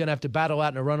looks like he's going to have to battle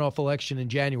out in a runoff election in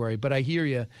January. But I hear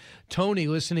you. Tony,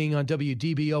 listening on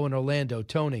WDBO in Orlando.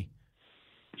 Tony.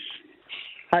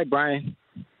 Hi, Brian.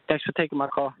 Thanks for taking my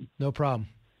call. No problem.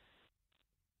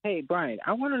 Hey, Brian,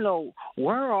 I want to know,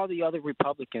 where are all the other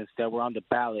Republicans that were on the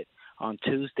ballot on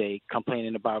Tuesday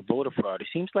complaining about voter fraud? It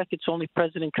seems like it's only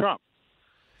President Trump.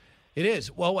 It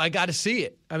is. Well, I got to see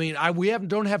it. I mean, we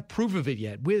don't have proof of it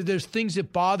yet. There's things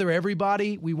that bother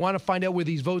everybody. We want to find out where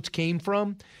these votes came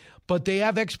from, but they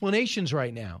have explanations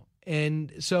right now.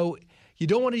 And so you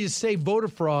don't want to just say voter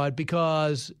fraud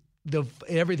because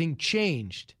everything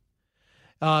changed.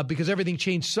 Because everything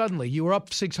changed suddenly. You were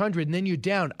up 600 and then you're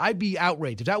down. I'd be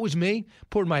outraged. If that was me,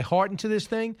 pouring my heart into this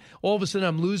thing, all of a sudden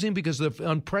I'm losing because of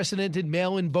the unprecedented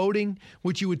mail-in voting,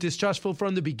 which you were distrustful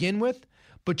from to begin with.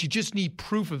 But you just need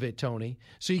proof of it, Tony.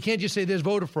 So you can't just say there's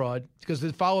voter fraud, because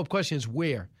the follow-up question is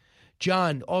where.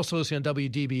 John, also listening on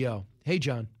WDBO. Hey,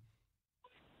 John.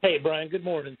 Hey, Brian. Good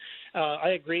morning.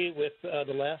 I agree with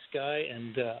the last guy.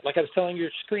 And like I was telling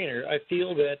your screener, I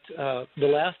feel that the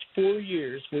last 4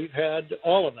 years we've had,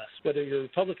 all of us, whether you're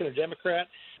Republican or Democrat,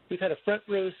 we've had a front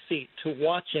row seat to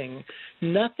watching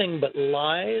nothing but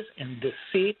lies and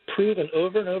deceit proven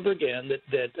over and over again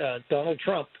that Donald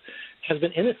Trump has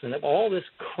been innocent of all this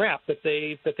crap that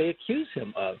they accuse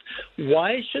him of.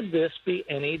 Why should this be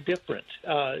any different?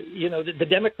 The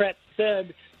Democrats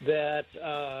said that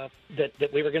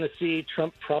we were going to see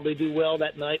Trump probably do well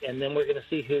that night, and then we're going to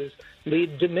see his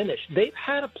lead diminish. They've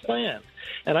had a plan,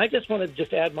 and I just want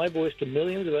to add my voice to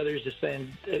millions of others just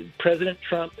saying, President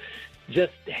Trump,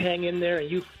 just hang in there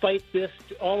and you fight this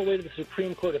all the way to the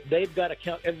Supreme Court. If they've got to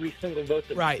count every single vote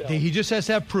that right, he just has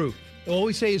to have proof. All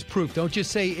we say is proof. Don't just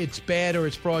say it's bad or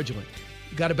it's fraudulent.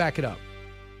 You got to back it up.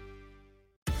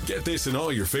 Get this and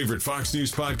all your favorite Fox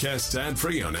News podcasts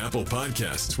ad-free on Apple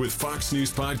Podcasts with Fox News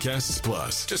Podcasts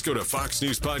Plus. Just go to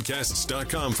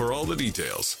foxnewspodcasts.com for all the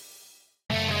details.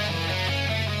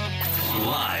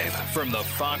 Live from the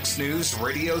Fox News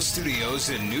radio studios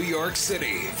in New York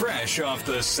City, fresh off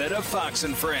the set of Fox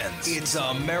and Friends, it's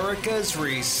America's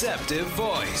receptive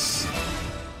voice,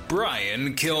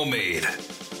 Brian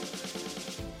Kilmeade.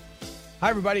 Hi,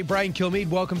 everybody. Brian Kilmeade.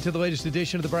 Welcome to the latest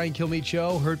edition of the Brian Kilmeade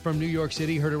Show. Heard from New York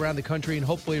City, heard around the country, and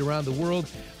hopefully around the world.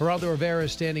 Geraldo Rivera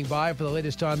is standing by for the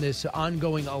latest on this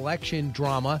ongoing election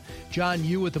drama. John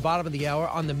Yoo at the bottom of the hour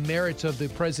on the merits of the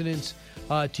president's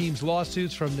team's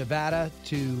lawsuits from Nevada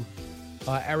to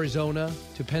Arizona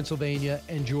to Pennsylvania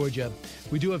and Georgia.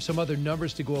 We do have some other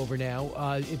numbers to go over now.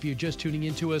 If you're just tuning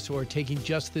into us or taking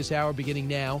just this hour beginning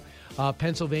now,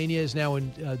 Pennsylvania is now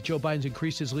in, Joe Biden's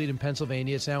increased his lead in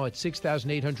Pennsylvania. It's now at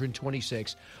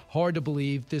 6,826. Hard to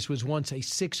believe this was once a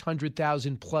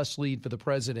 600,000-plus lead for the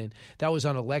president. That was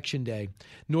on Election Day.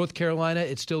 North Carolina,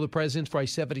 it's still the president's by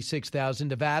 76,000.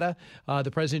 Nevada, the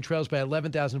president trails by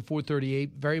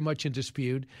 11,438, very much in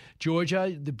dispute.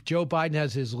 Georgia, Joe Biden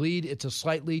has his lead. It's a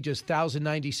slight lead, just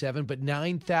 1,097, but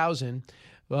 9,000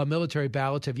 military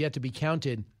ballots have yet to be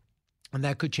counted. And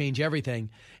that could change everything.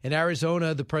 In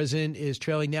Arizona, the president is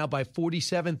trailing now by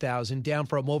 47,000, down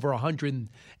from over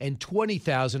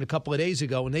 120,000 a couple of days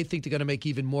ago, and they think they're going to make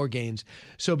even more gains.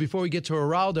 So before we get to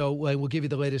Geraldo, we'll give you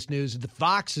the latest news. The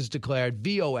Vox has declared,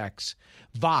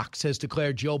 Vox has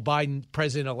declared Joe Biden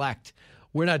president-elect.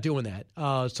 We're not doing that.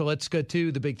 So let's go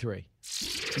to the big three.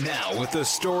 Now with the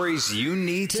stories you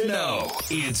need to know,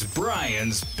 it's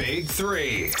Brian's Big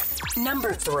Three.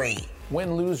 Number 3.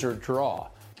 Win, lose, or draw.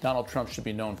 Donald Trump should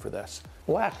be known for this.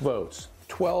 Black votes,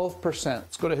 12%.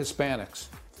 Let's go to Hispanics.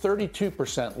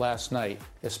 32% last night,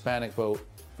 Hispanic vote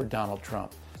for Donald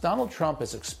Trump. Donald Trump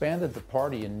has expanded the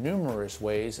party in numerous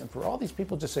ways, and for all these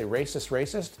people to say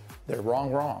racist, they're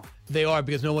wrong. They are,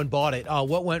 because no one bought it.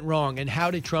 What went wrong, and how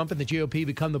did Trump and the GOP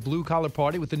become the blue-collar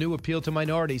party with the new appeal to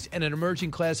minorities and an emerging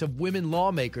class of women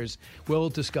lawmakers? We'll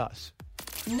discuss.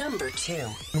 Number 2.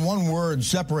 One word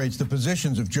separates the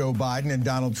positions of Joe Biden and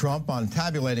Donald Trump on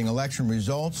tabulating election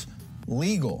results: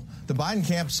 legal. The Biden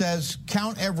camp says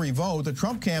count every vote. The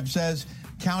Trump camp says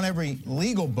count every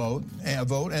legal vote,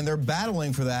 and they're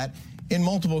battling for that in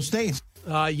multiple states.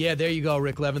 Yeah, there you go,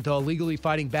 Rick Leventhal, legally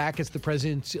fighting back as the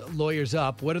president's lawyers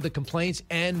up. What are the complaints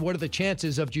and what are the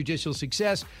chances of judicial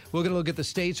success? We're going to look at the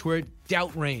states where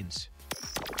doubt reigns.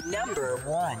 Number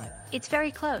 1. It's very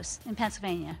close in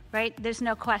Pennsylvania, right? There's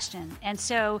no question. And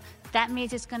so that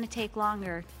means it's going to take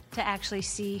longer to actually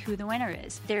see who the winner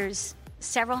is. There's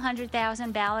several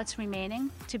 100,000 ballots remaining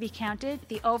to be counted.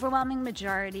 The overwhelming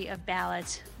majority of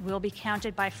ballots will be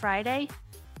counted by Friday.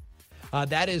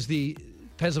 That is the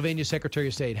Pennsylvania Secretary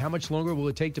of State. How much longer will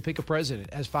it take to pick a president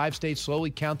as 5 states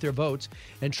slowly count their votes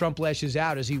and Trump lashes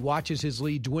out as he watches his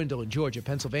lead dwindle in Georgia,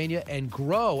 Pennsylvania, and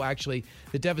grow, actually,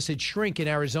 the deficit shrink in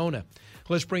Arizona?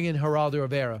 Let's bring in Geraldo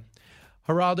Rivera.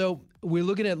 Geraldo, we're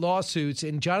looking at lawsuits,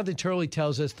 and Jonathan Turley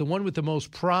tells us the one with the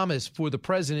most promise for the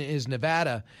president is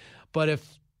Nevada. But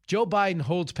if Joe Biden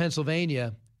holds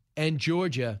Pennsylvania and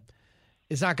Georgia,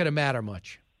 it's not going to matter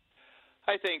much.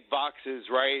 I think Vox is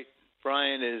right.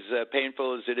 Brian, as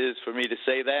painful as it is for me to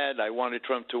say that, I wanted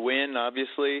Trump to win,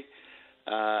 obviously.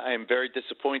 I am very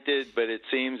disappointed, but it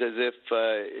seems as if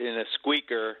in a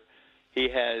squeaker he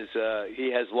has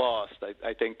lost.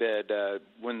 I think that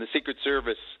when the Secret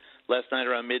Service last night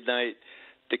around midnight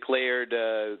declared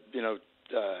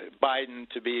Biden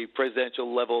to be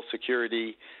presidential-level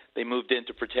security, they moved in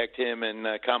to protect him and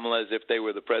Kamala as if they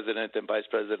were the president and vice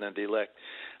president-elect.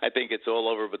 I think it's all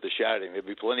over with the shouting. There'll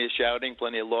be plenty of shouting,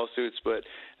 plenty of lawsuits, but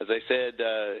as I said,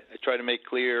 I try to make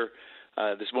clear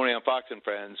this morning on Fox and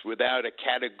Friends, without a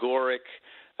categoric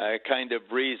kind of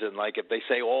reason, like if they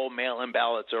say all mail-in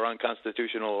ballots are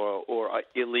unconstitutional or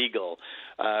illegal,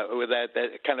 with that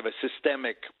kind of a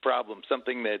systemic problem,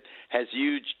 something that has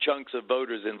huge chunks of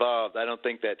voters involved, I don't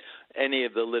think that any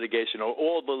of the litigation or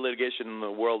all the litigation in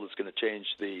the world is going to change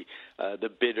the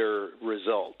bitter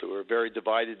result. We're a very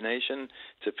divided nation.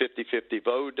 It's a 50-50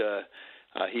 vote.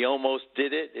 He almost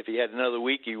did it. If he had another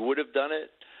week, he would have done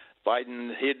it.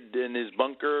 Biden hid in his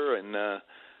bunker and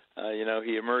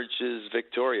he emerges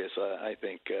victorious, I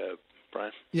think,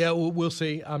 Brian. Yeah, we'll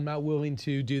see. I'm not willing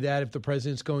to do that. If the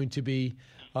president's going to be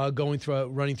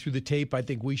running through the tape, I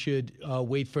think we should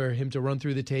wait for him to run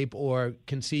through the tape or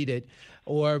concede it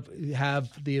or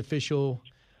have the official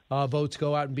votes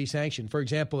go out and be sanctioned. For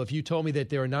example, if you told me that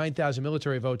there are 9,000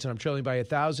 military votes and I'm trailing by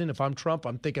 1,000, if I'm Trump,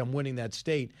 I'm thinking I'm winning that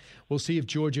state. We'll see if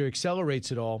Georgia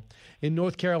accelerates it all. In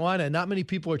North Carolina, not many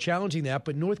people are challenging that,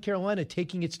 but North Carolina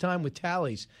taking its time with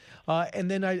tallies. And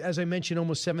then, as I mentioned,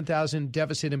 almost 7,000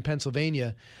 deficit in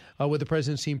Pennsylvania, where the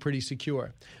president seemed pretty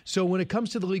secure. So when it comes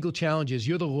to the legal challenges,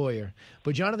 you're the lawyer.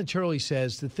 But Jonathan Turley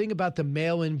says the thing about the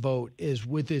mail-in vote is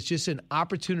with this just an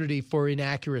opportunity for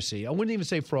inaccuracy. I wouldn't even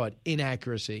say fraud,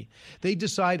 inaccuracy. They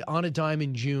decide on a dime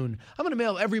in June, I'm going to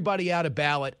mail everybody out a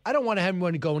ballot. I don't want to have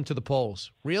anyone going to the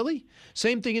polls. Really?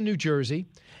 Same thing in New Jersey.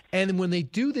 And when they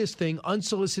do this thing,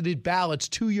 unsolicited ballots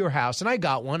to your house, and I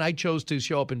got one, I chose to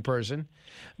show up in person,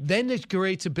 then it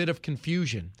creates a bit of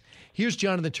confusion. Here's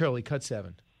Jonathan Turley, cut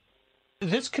 7.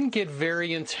 This can get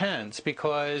very intense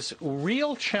because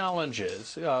real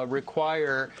challenges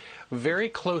require very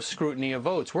close scrutiny of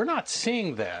votes. We're not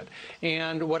seeing that.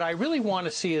 And what I really want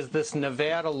to see is this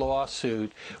Nevada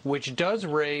lawsuit, which does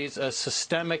raise a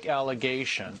systemic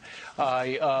allegation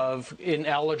of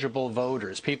ineligible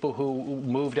voters, people who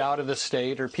moved out of the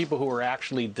state or people who are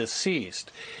actually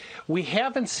deceased. We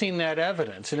haven't seen that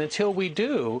evidence, and until we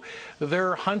do,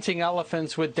 they're hunting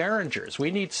elephants with derringers.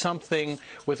 We need something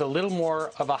with a little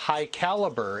more of a high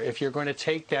caliber if you're going to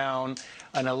take down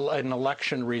an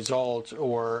election result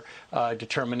or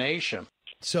determination.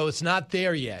 So it's not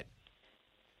there yet.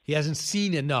 He hasn't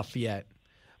seen enough yet.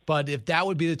 But if that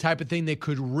would be the type of thing that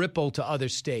could ripple to other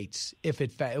states if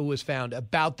it was found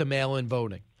about the mail-in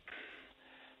voting.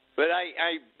 But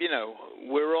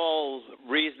we're all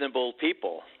reasonable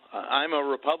people. I'm a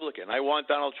Republican. I want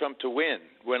Donald Trump to win.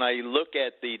 When I look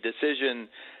at the decision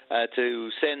to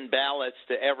send ballots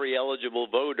to every eligible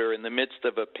voter in the midst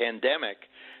of a pandemic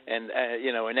and,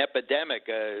 an epidemic,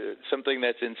 something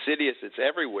that's insidious, it's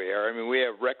everywhere. I mean, we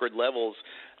have record levels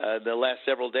the last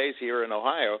several days here in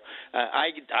Ohio.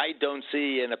 I don't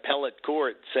see an appellate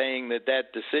court saying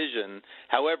that decision,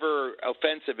 however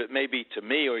offensive it may be to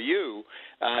me or you,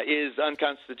 is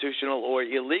unconstitutional or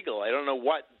illegal. I don't know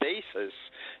what basis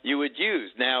you would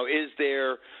use. Now, is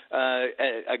there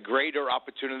a greater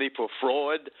opportunity for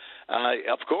fraud?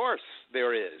 Of course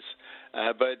there is.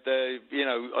 But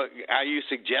are you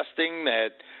suggesting that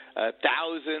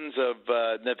thousands of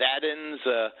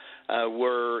Nevadans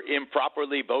were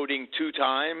improperly voting 2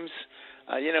 times?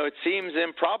 It seems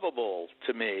improbable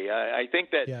to me. I think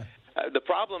that the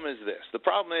problem is this. The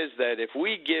problem is that if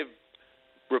we give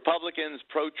Republicans,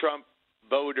 pro-Trump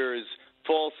voters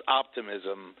false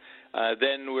optimism,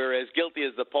 then we're as guilty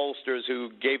as the pollsters who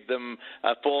gave them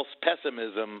false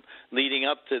pessimism leading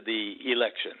up to the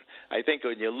election. I think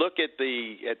when you look at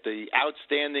the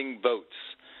outstanding votes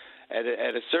at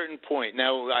a certain point,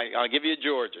 now I'll give you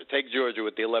Georgia. Take Georgia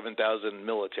with the 11,000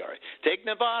 military. Take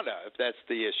Nevada if that's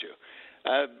the issue.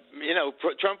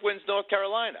 Trump wins North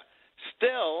Carolina.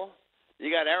 Still,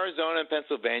 you got Arizona and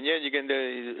Pennsylvania, and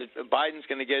Biden's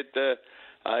going to get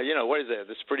what is that?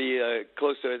 That's pretty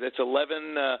close to it. That's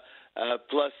 11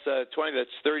 plus 20. That's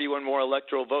 31 more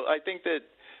electoral votes. I think that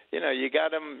you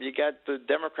got them. You got the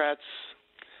Democrats.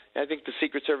 I think the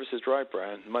Secret Service is right,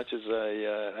 Brian. Much as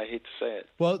I hate to say it.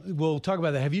 Well, we'll talk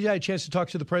about that. Have you had a chance to talk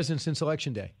to the president since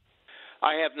Election Day?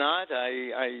 I have not.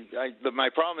 But my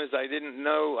problem is I didn't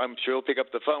know. I'm sure he'll pick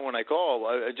up the phone when I call.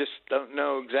 I just don't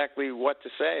know exactly what to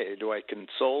say. Do I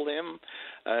console him?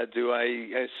 Do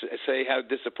I say how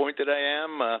disappointed I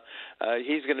am?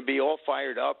 He's going to be all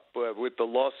fired up with the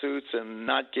lawsuits and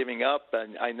not giving up.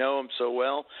 And I know him so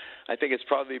well. I think it's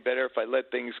probably better if I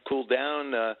let things cool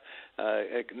down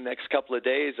next couple of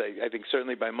days. I think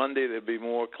certainly by Monday there'll be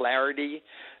more clarity.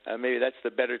 Maybe that's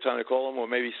the better time to call him, or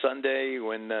maybe Sunday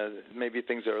when maybe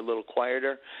things are a little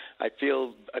quieter. I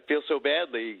feel so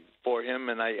badly for him,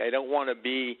 and I don't want to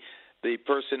be the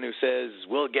person who says,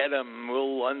 we'll get him,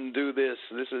 we'll undo this,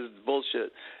 this is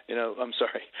bullshit. I'm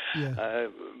sorry. Yeah.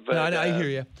 But, I hear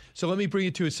you. So let me bring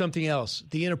it to something else,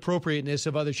 the inappropriateness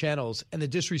of other channels and the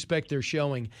disrespect they're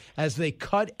showing as they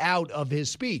cut out of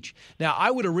his speech. Now, I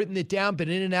would have written it down, been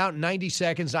in and out in 90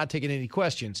 seconds, not taking any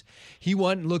questions. He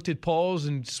went and looked at polls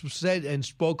and said and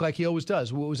spoke like he always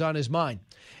does, what was on his mind.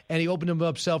 And he opened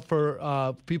himself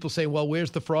for people saying, well,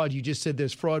 where's the fraud? You just said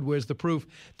there's fraud. Where's the proof?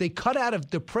 They cut out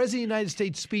of the President of the United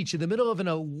States speech in the middle of an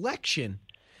election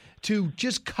to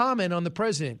just comment on the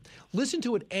president. Listen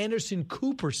to what Anderson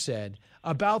Cooper said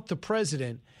about the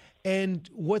president and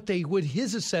what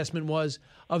his assessment was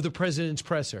of the president's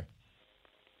presser.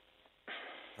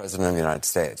 President of the United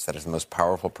States, that is the most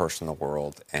powerful person in the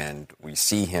world, and we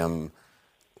see him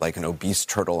like an obese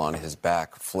turtle on his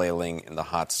back flailing in the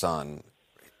hot sun,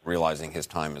 realizing his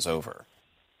time is over.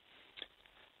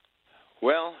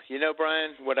 Well,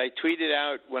 Brian, what I tweeted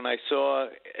out when I saw,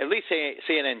 at least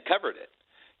CNN covered it,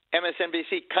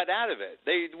 MSNBC cut out of it.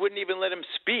 They wouldn't even let him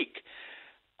speak.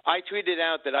 I tweeted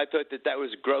out that I thought that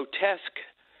was grotesque.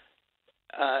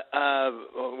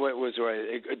 What was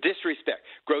right? Disrespect.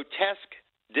 Grotesque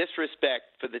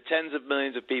disrespect for the tens of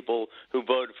millions of people who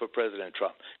voted for President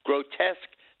Trump.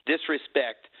 Grotesque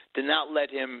disrespect to not let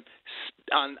him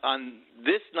on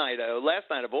this night, last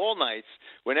night of all nights,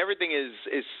 when everything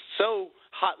is so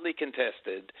hotly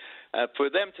contested, for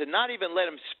them to not even let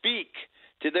him speak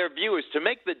to their viewers, to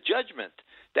make the judgment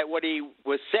that what he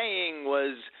was saying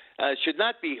was should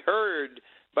not be heard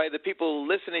by the people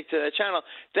listening to the channel.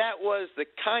 That was the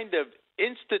kind of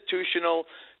institutional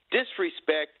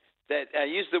disrespect that I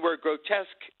used the word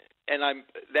grotesque, and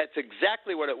that's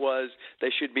exactly what it was.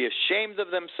 They should be ashamed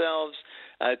of themselves.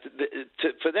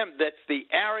 For them, that's the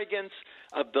arrogance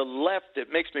of the left.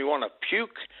 It makes me want to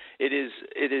puke. It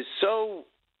is so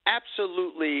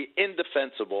absolutely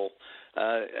indefensible.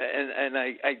 And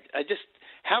I just,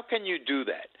 how can you do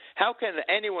that? How can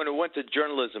anyone who went to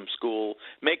journalism school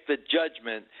make the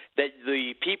judgment that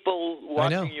the people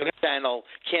watching your channel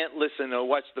can't listen or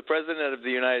watch the President of the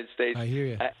United States? I hear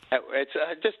you. It's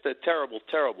just a terrible,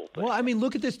 terrible thing. Well, I mean,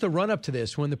 look at this, the run-up to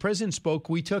this. When the president spoke,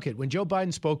 we took it. When Joe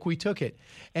Biden spoke, we took it.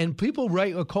 And people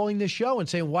are calling this show and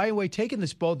saying, why are we taking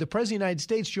this vote? The President of the United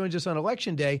States joins us on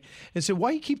Election Day and said,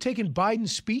 why do you keep taking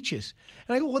Biden's speeches?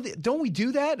 And I go, well, don't we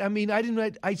do that? I mean, I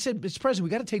said, Mr. President, we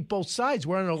got to take both sides.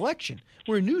 We're on an election.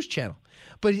 We're a news channel.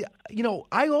 But,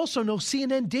 I also know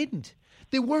CNN didn't.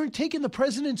 They weren't taking the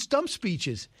president's stump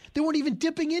speeches. They weren't even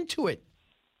dipping into it.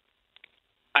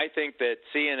 I think that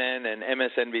CNN and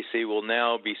MSNBC will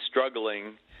now be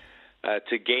struggling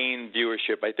to gain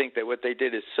viewership. I think that what they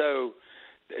did is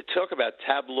talk about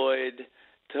tabloid,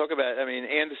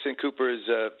 Anderson Cooper's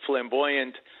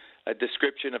flamboyant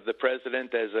description of the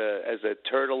president as a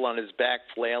turtle on his back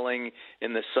flailing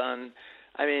in the sun.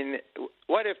 I mean,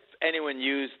 what if anyone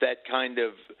used that kind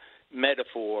of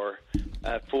metaphor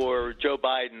for Joe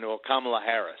Biden or Kamala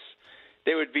Harris?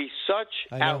 There would be such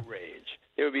outrage.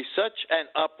 There would be such an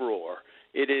uproar.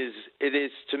 It is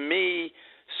to me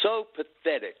so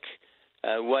pathetic.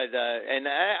 And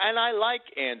I like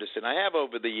Anderson. I have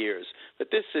over the years,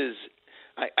 but this is.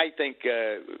 I think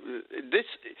this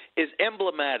is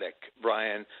emblematic,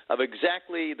 Brian, of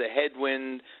exactly the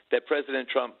headwind that President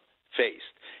Trump faced.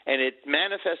 And it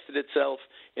manifested itself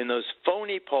in those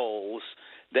phony polls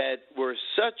that were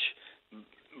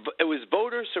it was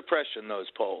voter suppression, those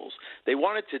polls. They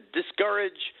wanted to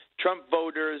discourage Trump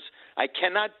voters. I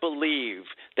cannot believe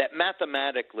that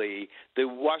mathematically the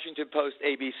Washington Post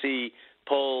ABC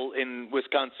poll in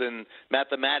Wisconsin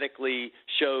mathematically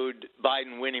showed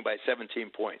Biden winning by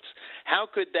 17 points. How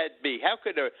could that be?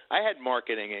 I had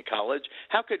marketing in college.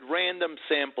 How could random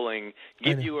sampling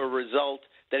give you a result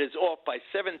that is off by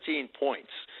 17 points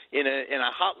in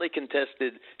a hotly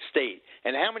contested state?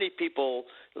 And how many people,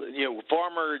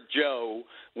 Farmer Joe,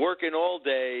 working all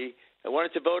day,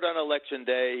 wanted to vote on Election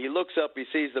Day. He looks up, he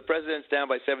sees the president's down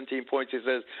by 17 points. He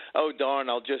says, "Oh darn,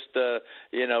 I'll just hoe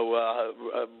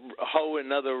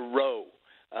another row."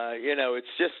 It's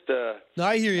just. No,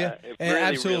 I hear you. Really,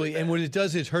 absolutely. really and what it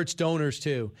does is hurts donors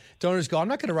too. Donors go, "I'm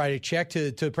not going to write a check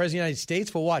to the president of the United States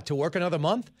for what? To work another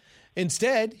month?"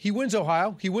 Instead, he wins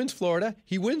Ohio, he wins Florida,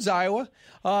 he wins Iowa.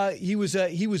 He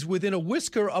was within a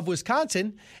whisker of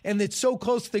Wisconsin, and it's so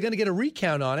close they're going to get a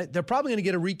recount on it. They're probably going to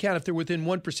get a recount if they're within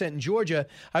 1% in Georgia.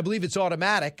 I believe it's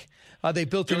automatic. They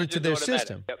built it into their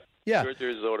system. Yep. Yeah. Georgia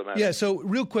is automatic. Yeah, so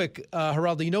real quick,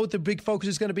 Geraldo, you know what the big focus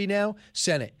is going to be now?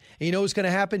 Senate. And you know what's going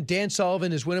to happen? Dan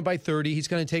Sullivan is winning by 30. He's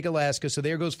going to take Alaska, so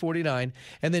there goes 49.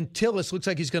 And then Tillis looks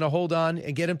like he's going to hold on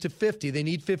and get him to 50. They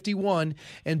need 51,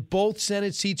 and both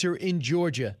Senate seats are in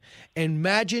Georgia. And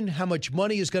imagine how much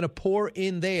money is going to pour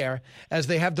in there as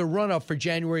they have the run-up for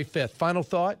January 5th. Final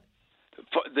thought?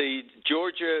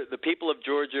 The people of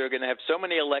Georgia are going to have so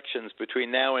many elections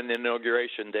between now and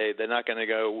Inauguration Day. They're not going to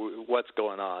go, what's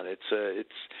going on? It's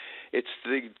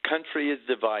the country is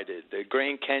divided. The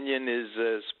Grand Canyon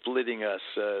is splitting us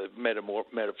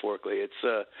metaphorically.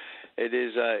 It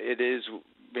is.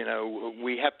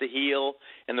 We have to heal,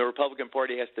 and the Republican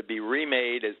Party has to be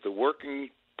remade as the working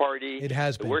party, it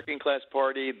has the been. working class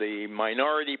party, the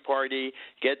minority party,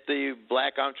 get the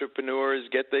black entrepreneurs,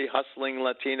 get the hustling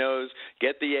Latinos,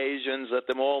 get the Asians, let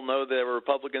them all know they're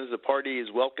Republicans. The party is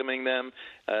welcoming them.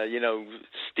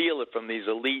 Steal it from these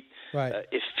elite,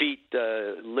 effete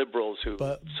liberals who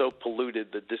so polluted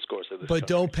the discourse of this But country.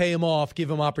 don't pay them off. Give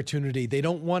them opportunity. They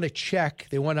don't want a check.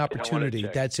 They want opportunity.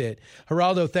 That's it.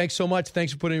 Geraldo, thanks so much.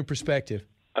 Thanks for putting it in perspective.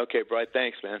 Okay, Brian.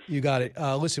 Thanks, man. You got it.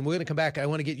 Listen, we're going to come back. I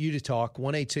want to get you to talk.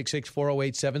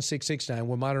 1-866-408-7669.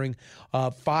 We're monitoring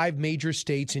 5 major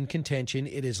states in contention.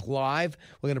 It is live.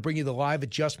 We're going to bring you the live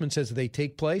adjustments as they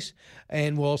take place.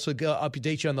 And we'll also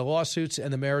update you on the lawsuits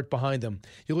and the merit behind them.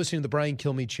 You're listening to The Brian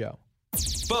Kilmeade Show.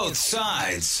 Both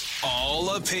sides,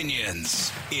 all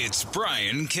opinions. It's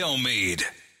Brian Kilmeade.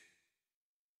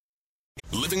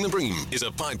 Living the Bream is a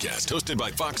podcast hosted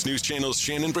by Fox News Channel's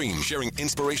Shannon Bream, sharing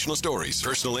inspirational stories,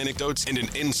 personal anecdotes, and an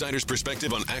insider's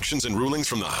perspective on actions and rulings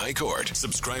from the High Court.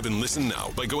 Subscribe and listen now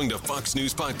by going to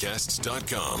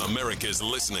foxnewspodcasts.com. America's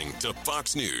listening to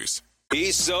Fox News.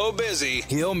 He's so busy,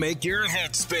 he'll make your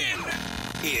head spin.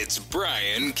 It's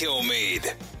Brian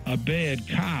Kilmeade. A bad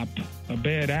cop, a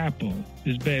bad apple,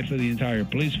 is bad for the entire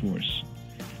police force.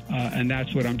 And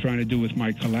that's what I'm trying to do with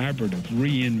my collaborative,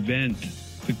 reinvent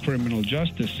the criminal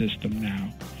justice system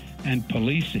now and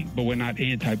policing, but we're not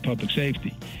anti-public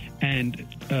safety. And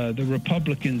the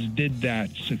Republicans did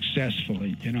that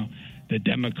successfully. You know, the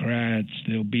Democrats,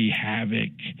 there'll be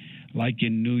havoc, like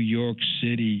in New York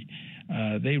City.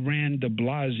 They ran de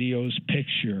Blasio's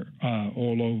picture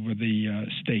all over the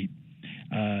state.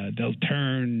 They'll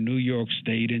turn New York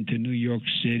State into New York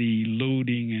City,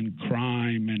 looting and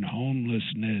crime and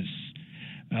homelessness,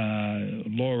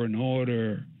 law and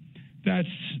order.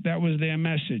 That was their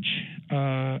message,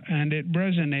 and it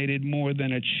resonated more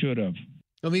than it should have.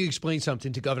 Let me explain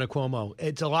something to Governor Cuomo.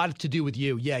 It's a lot to do with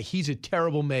you. Yeah, he's a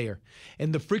terrible mayor.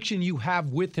 And the friction you have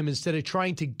with him instead of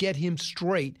trying to get him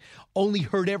straight only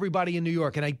hurt everybody in New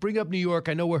York. And I bring up New York.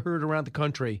 I know we're heard around the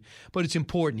country, but it's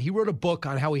important. He wrote a book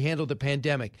on how he handled the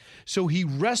pandemic. So he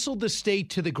wrestled the state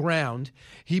to the ground.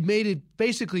 He made it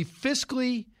basically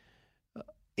fiscally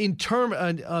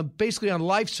basically on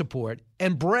life support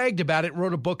and bragged about it and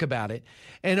wrote a book about it.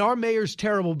 And our mayor's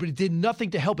terrible, but it did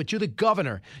nothing to help it. You're the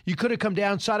governor. You could have come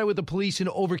down, sided with the police, and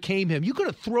overcame him. You could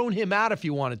have thrown him out if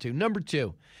you wanted to. Number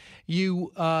 2,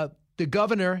 the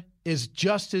governor is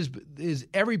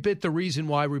every bit the reason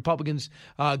why Republicans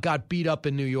got beat up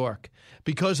in New York,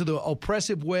 because of the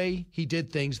oppressive way he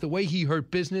did things, the way he hurt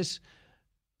business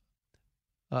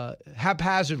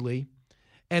haphazardly,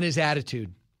 and his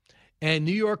attitude. And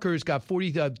New Yorkers got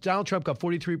Donald Trump got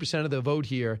 43% of the vote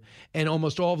here, and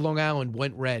almost all of Long Island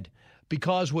went red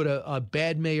because what a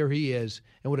bad mayor he is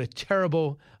and what a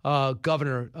terrible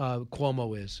governor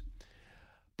Cuomo is.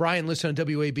 Brian, listen on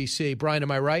WABC. Brian,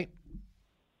 am I right?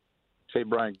 Hey,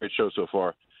 Brian, great show so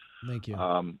far. Thank you.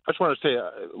 I just wanted to say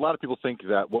a lot of people think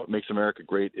that what makes America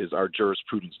great is our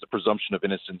jurisprudence, the presumption of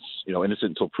innocence,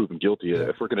 innocent until proven guilty. Yeah.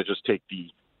 If we're going to just take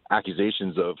the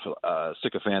accusations of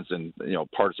sycophants and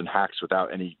partisan hacks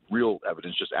without any real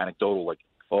evidence, just anecdotal, like,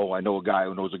 oh, I know a guy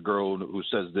who knows a girl who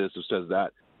says this, who says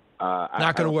that.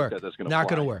 Not going to work. Not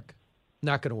going to work.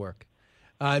 Not going to work.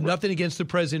 Nothing against the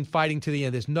president fighting to the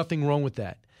end. There's nothing wrong with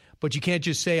that. But you can't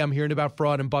just say I'm hearing about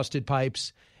fraud and busted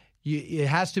pipes. It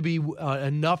has to be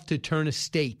enough to turn a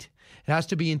state. It has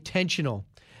to be intentional.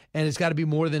 And it's got to be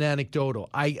more than anecdotal.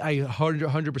 I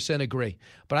 100% agree.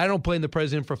 But I don't blame the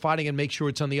president for fighting and make sure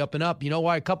it's on the up and up. You know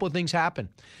why? A couple of things happen.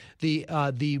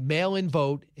 The mail-in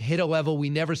vote hit a level we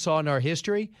never saw in our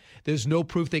history. There's no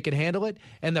proof they can handle it.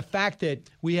 And the fact that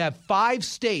we have 5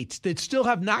 states that still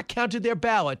have not counted their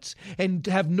ballots and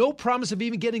have no promise of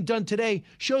even getting done today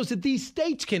shows that these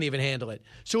states can't even handle it.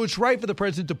 So it's right for the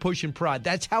president to push and prod.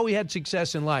 That's how he had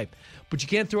success in life. But you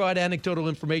can't throw out anecdotal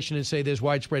information and say there's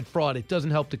widespread fraud. It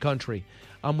doesn't help the country.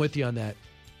 I'm with you on that.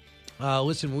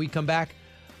 Listen, when we come back,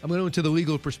 I'm going to go into the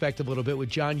legal perspective a little bit with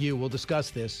John Yoo. We'll discuss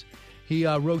this. He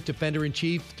wrote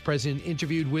Defender-in-Chief. The president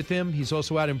interviewed with him. He's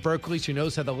also out in Berkeley, so he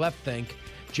knows how the left think.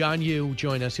 John Yoo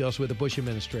joined us. He also with the Bush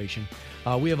administration.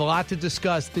 We have a lot to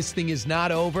discuss. This thing is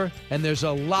not over, and there's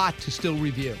a lot to still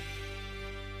review.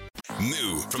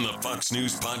 New from the Fox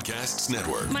News Podcasts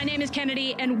Network. My name is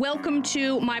Kennedy, and welcome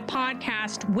to my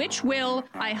podcast, which will,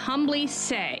 I humbly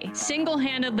say,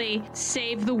 single-handedly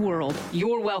save the world.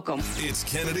 You're welcome. It's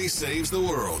Kennedy Saves the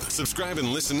World. Subscribe and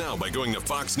listen now by going to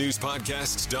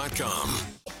foxnewspodcasts.com.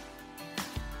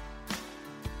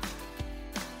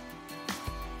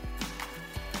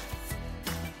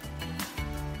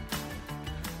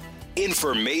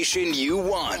 Information you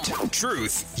want.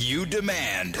 Truth you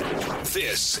demand.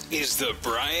 This is the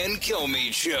Brian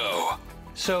Kilmeade Show.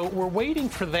 So we're waiting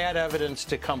for that evidence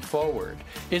to come forward.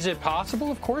 Is it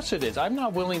possible? Of course it is. I'm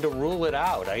not willing to rule it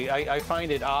out. I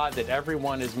find it odd that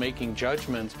everyone is making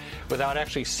judgments without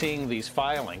actually seeing these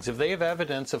filings. If they have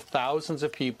evidence of thousands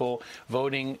of people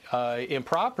voting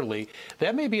improperly,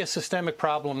 that may be a systemic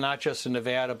problem, not just in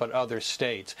Nevada, but other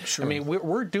states. Sure. I mean,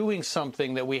 we're doing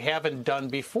something that we haven't done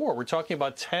before. We're talking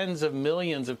about tens of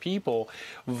millions of people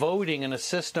voting in a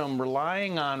system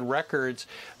relying on records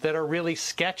that are really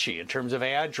sketchy in terms of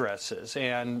addresses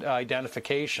and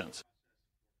identifications.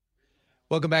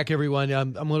 Welcome back, everyone.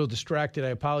 I'm a little distracted. I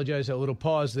apologize. A little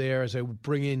pause there as I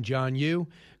bring in John Yoo,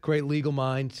 great legal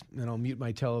mind, and I'll mute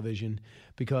my television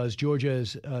because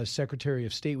Georgia's Secretary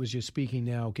of State was just speaking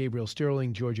now. Gabriel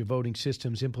Sterling, Georgia Voting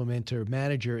Systems Implementer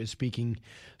Manager, is speaking.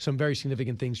 Some very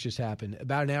significant things just happened.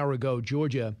 About an hour ago,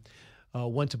 Georgia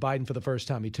went to Biden for the first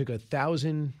time. He took a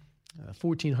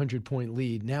 1,400-point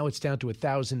lead. Now it's down to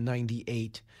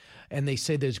 1,098. And they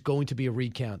say there's going to be a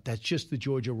recount. That's just the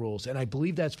Georgia rules. And I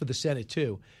believe that's for the Senate,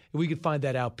 too. If we could find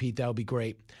that out, Pete, that would be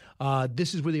great.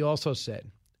 This is what he also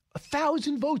said.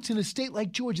 1,000 votes in a state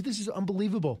like Georgia. This is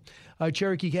unbelievable.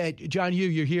 Cherokee, John Yoo,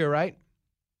 you're here, right?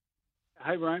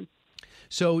 Hi, Brian.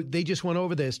 So they just went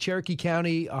over this. Cherokee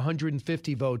County,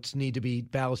 150 votes need to be,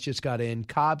 ballots just got in.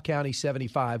 Cobb County,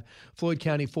 75. Floyd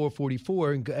County,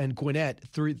 444. And Gwinnett,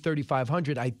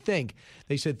 3,500. I think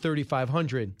they said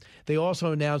 3,500. They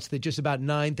also announced that just about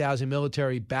 9,000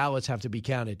 military ballots have to be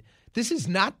counted. This is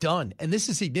not done, and this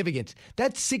is significant.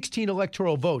 That's 16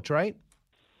 electoral votes, right?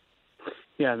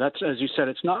 Yeah, that's, as you said,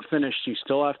 it's not finished. You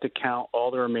still have to count all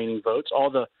the remaining votes, all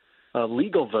the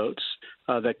legal votes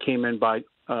that came in by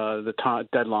the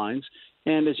deadlines.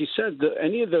 And as you said,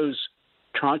 any of those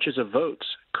tranches of votes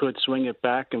could swing it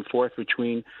back and forth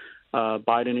between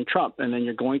Biden and Trump. And then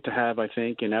you're going to have, I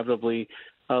think, inevitably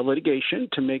litigation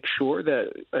to make sure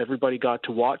that everybody got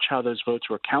to watch how those votes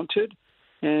were counted.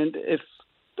 And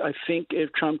I think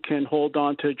if Trump can hold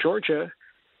on to Georgia,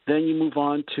 then you move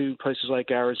on to places like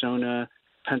Arizona,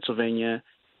 Pennsylvania,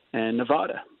 and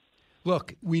Nevada.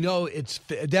 Look, we know it's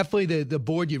definitely the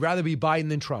board. You'd rather be Biden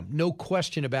than Trump. No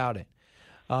question about it.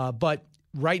 But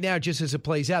right now, just as it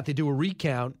plays out, they do a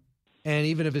recount. And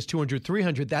even if it's 200,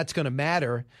 300, that's going to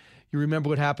matter. You remember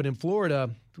what happened in Florida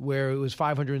where it was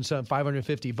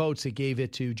 550 votes that gave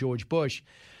it to George Bush.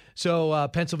 So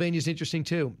Pennsylvania is interesting,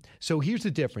 too. So here's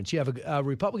the difference. You have a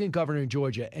Republican governor in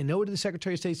Georgia. And know what the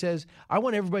Secretary of State says? I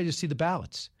want everybody to see the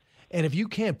ballots. And if you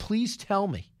can, please tell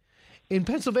me. In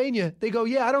Pennsylvania, they go,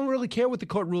 yeah, I don't really care what the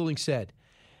court ruling said.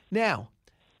 Now,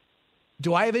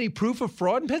 do I have any proof of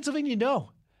fraud in Pennsylvania?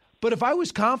 No. But if I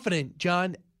was confident,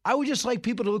 John, I would just like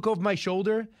people to look over my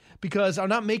shoulder because I'm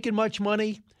not making much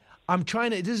money.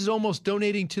 This is almost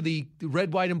donating to the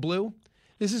red, white, and blue.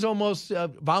 This is almost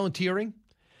volunteering.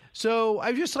 So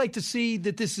I'd just like to see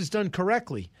that this is done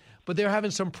correctly. But they're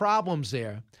having some problems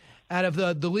there. Out of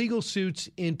the legal suits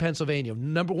in Pennsylvania,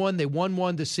 number one, they won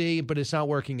one to see, but it's not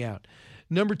working out.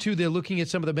 Number two, they're looking at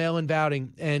some of the mail-in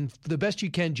voting. And the best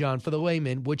you can, John, for the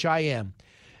layman, which I am,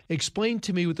 explain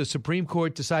to me what the Supreme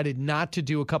Court decided not to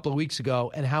do a couple of weeks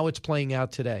ago and how it's playing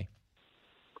out today.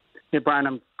 Yeah, Brian,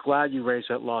 I'm glad you raised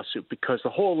that lawsuit because the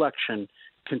whole election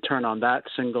can turn on that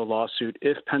single lawsuit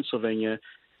if Pennsylvania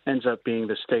ends up being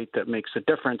the state that makes the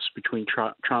difference between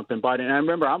Trump and Biden. And I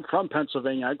remember, I'm from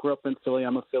Pennsylvania. I grew up in Philly.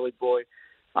 I'm a Philly boy.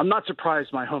 I'm not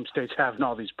surprised my home state's having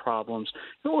all these problems.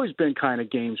 There's always been kind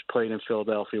of games played in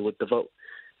Philadelphia with the vote.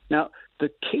 Now, the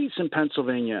case in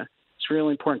Pennsylvania is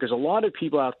really important because a lot of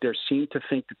people out there seem to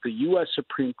think that the U.S.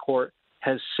 Supreme Court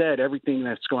has said everything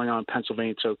that's going on in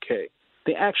Pennsylvania is okay.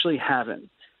 They actually haven't.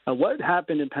 What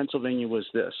happened in Pennsylvania was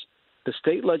this. The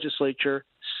state legislature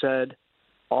said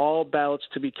all ballots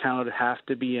to be counted have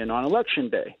to be in on Election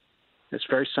Day. It's a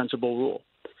very sensible rule.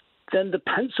 Then the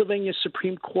Pennsylvania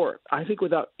Supreme Court, I think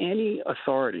without any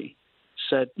authority,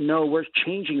 said, no, we're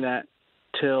changing that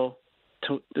till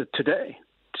today,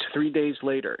 3 days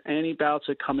later. Any ballots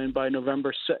that come in by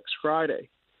November 6th, Friday,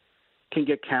 can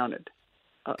get counted.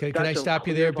 Okay, can I stop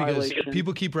you there? Because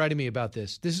people keep writing me about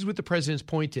this. This is what the president's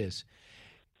point is.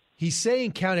 He's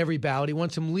saying count every ballot. He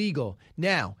wants them legal.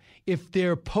 Now, if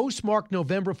they're postmarked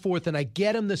November 4th and I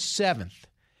get them the 7th,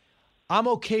 I'm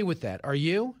okay with that. Are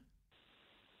you?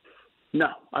 No,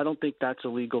 I don't think that's a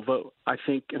legal vote. I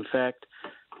think, in fact,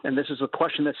 and this is a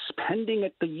question that's pending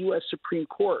at the U.S. Supreme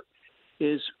Court,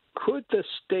 is could the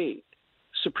state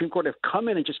Supreme Court have come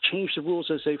in and just changed the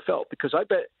rules as they felt? Because I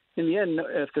bet in the end,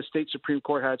 if the state Supreme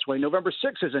Court had its way, November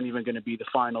 6th isn't even going to be the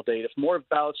final date. If more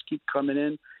ballots keep coming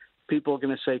in, people are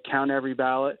going to say count every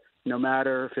ballot, no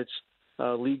matter if it's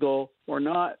legal or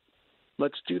not.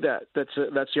 Let's do that. That's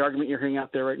the argument you're hearing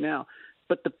out there right now.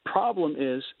 But the problem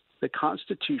is the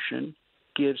Constitution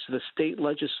gives the state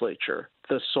legislature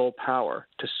the sole power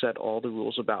to set all the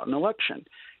rules about an election.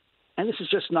 And this is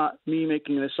just not me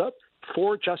making this up.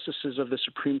 4 justices of the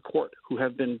Supreme Court who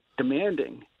have been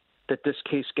demanding that this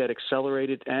case get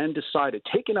accelerated and decided,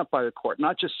 taken up by the court,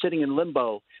 not just sitting in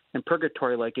limbo and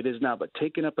purgatory like it is now, but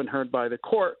taken up and heard by the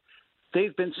court.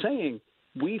 They've been saying,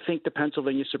 we think the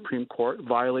Pennsylvania Supreme Court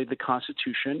violated the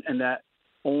Constitution and that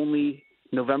only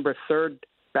November 3rd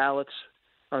ballots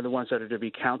are the ones that are to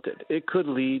be counted. It could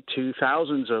lead to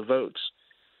thousands of votes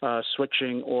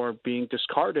switching or being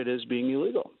discarded as being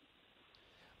illegal.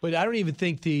 But I don't even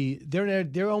think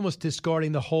they're almost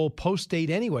discarding the whole post date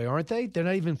anyway, aren't they? They're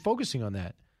not even focusing on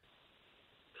that.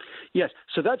 Yes,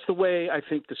 so that's the way I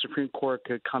think the Supreme Court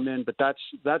could come in, but that's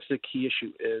the key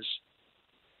issue is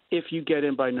if you get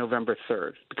in by November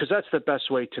 3rd, because that's the best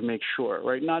way to make sure,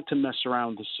 right? Not to mess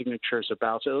around with the signatures of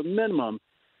ballots. At a minimum,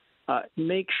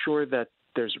 make sure that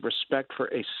there's respect for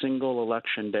a single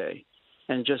election day.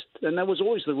 And that was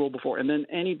always the rule before. And then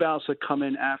any ballots that come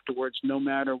in afterwards, no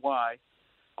matter why,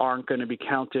 aren't going to be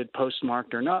counted,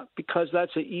 postmarked or not, because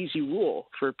that's an easy rule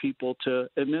for people to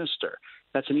administer.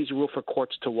 That's an easy rule for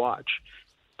courts to watch.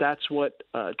 That's what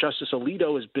Justice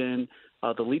Alito has been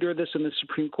the leader of this in the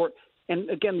Supreme Court. And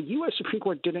again, the U.S. Supreme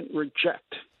Court didn't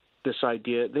reject this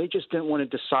idea. They just didn't want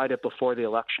to decide it before the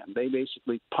election. They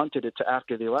basically punted it to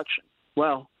after the election.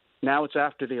 Well, now it's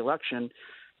after the election,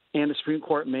 and the Supreme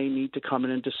Court may need to come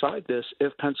in and decide this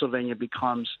if Pennsylvania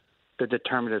becomes the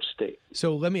determinative state.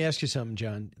 So let me ask you something,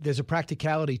 John. There's a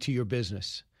practicality to your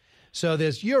business. So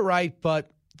you're right,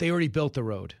 but they already built the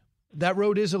road. That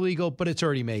road is illegal, but it's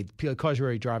already made. Cars are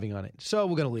already driving on it. So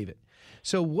we're going to leave it.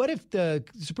 So what if the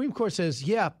Supreme Court says,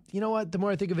 yeah, you know what? The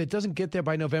more I think of it, it doesn't get there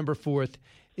by November 4th.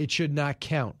 It should not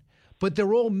count. But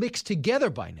they're all mixed together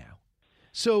by now.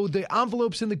 So the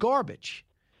envelope's in the garbage.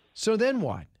 So then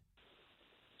what?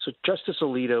 So Justice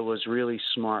Alito was really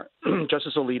smart.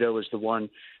 Justice Alito is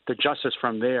the justice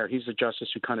from there. He's the justice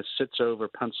who kind of sits over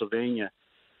Pennsylvania.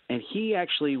 And he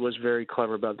actually was very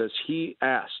clever about this. He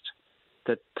asked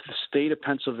that the state of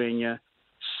Pennsylvania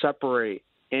separate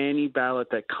any ballot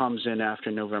that comes in after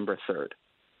November 3rd.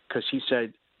 Because he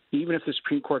said, even if the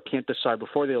Supreme Court can't decide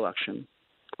before the election,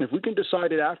 if we can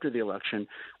decide it after the election,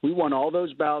 we want all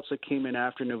those ballots that came in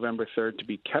after November 3rd to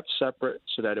be kept separate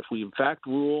so that if we in fact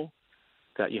rule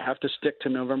that you have to stick to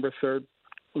November 3rd,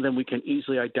 then we can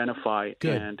easily identify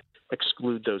and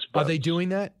exclude those votes. Are they doing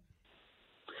that?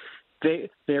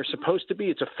 They're supposed to be.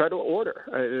 It's a federal order.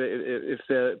 If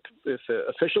the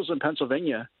officials in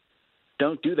Pennsylvania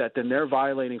don't do that, then they're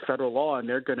violating federal law, and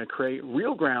they're going to create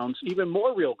real grounds, even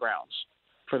more real grounds,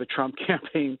 for the Trump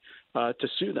campaign to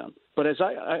sue them. But as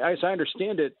I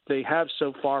understand it, they have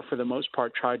so far, for the most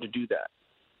part, tried to do that.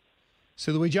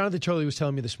 So the way Jonathan Turley was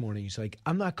telling me this morning, he's like,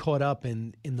 I'm not caught up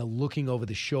in the looking over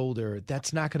the shoulder.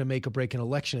 That's not going to make or break an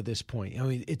election at this point. I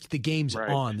mean, the game's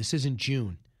on. This isn't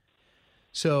June.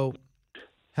 So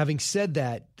having said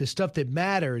that, the stuff that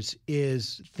matters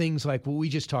is things like what we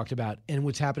just talked about and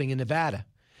what's happening in Nevada.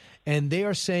 And they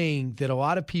are saying that a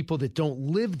lot of people that don't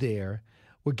live there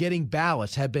were getting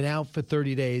ballots, have been out for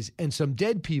 30 days, and some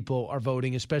dead people are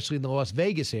voting, especially in the Las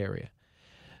Vegas area.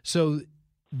 So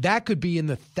that could be in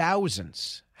the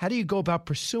thousands. How do you go about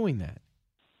pursuing that?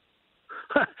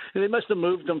 They must have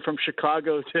moved them from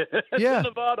Chicago to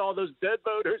Nevada, all those dead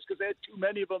voters, because they had too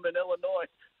many of them in Illinois.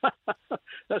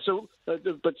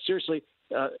 But seriously,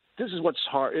 this is what's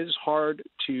hard. It is hard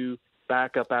to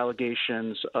back up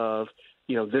allegations of,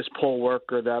 this poll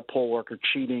worker, that poll worker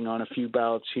cheating on a few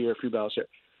ballots here, a few ballots there.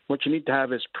 What you need to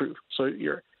have is proof. So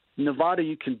Nevada,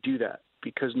 you can do that,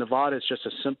 because Nevada is just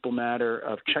a simple matter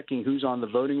of checking who's on the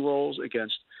voting rolls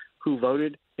against who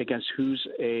voted, against who's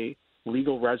a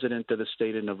legal resident of the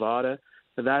state of Nevada.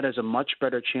 That has a much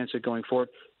better chance of going forward.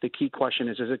 The key question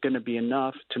is it going to be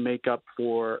enough to make up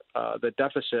for the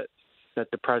deficit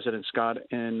that the president's got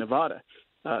in Nevada?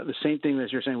 The same thing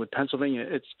as you're saying with Pennsylvania.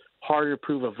 It's harder to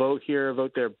prove a vote here, a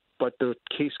vote there, but the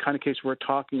case we're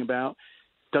talking about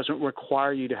doesn't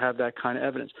require you to have that kind of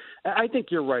evidence. I think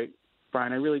you're right,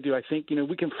 Brian. I really do. I think,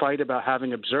 we can fight about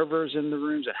having observers in the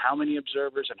rooms and how many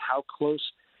observers and how close.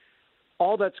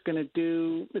 All that's going to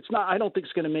do, I don't think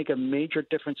it's going to make a major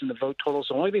difference in the vote totals.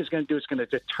 The only thing it's going to do is going to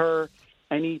deter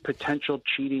any potential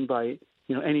cheating by,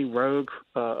 any rogue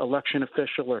election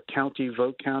official or county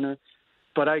vote counter.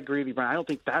 But I agree with you, Brian. I don't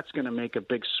think that's going to make a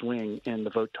big swing in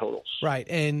the vote totals. Right.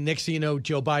 And next thing you know,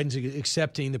 Joe Biden's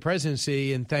accepting the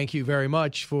presidency, and thank you very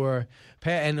much for –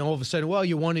 and all of a sudden, well,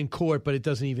 you won in court, but it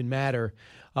doesn't even matter.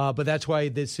 But that's why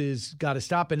this has got to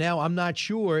stop. And now I'm not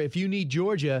sure if you need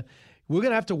Georgia – we're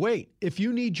going to have to wait. If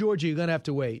you need Georgia, you're going to have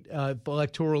to wait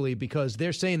electorally because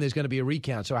they're saying there's going to be a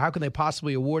recount. So how can they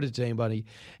possibly award it to anybody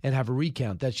and have a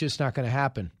recount? That's just not going to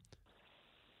happen.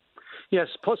 Yes,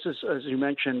 plus, as you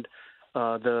mentioned,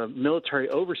 the military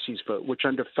overseas vote, which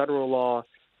under federal law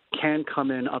can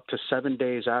come in up to 7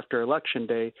 days after Election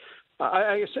Day.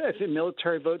 I think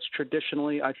military votes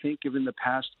traditionally, I think, given the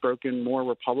past, broken more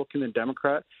Republican than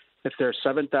Democrat. If there are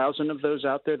 7,000 of those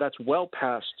out there, that's well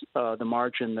past the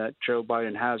margin that Joe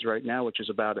Biden has right now, which is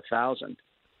about 1,000.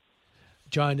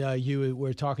 John,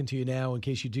 we're talking to you now. In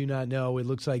case you do not know, it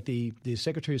looks like the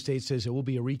Secretary of State says it will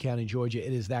be a recount in Georgia.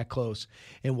 It is that close.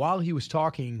 And while he was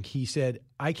talking, he said,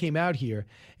 I came out here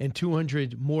and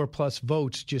 200 more plus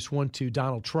votes just went to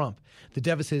Donald Trump. The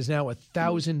deficit is now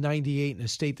 1,098 in a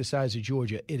state the size of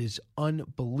Georgia. It is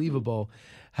unbelievable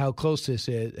how close this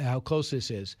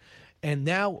is. And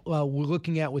now we're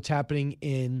looking at what's happening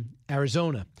in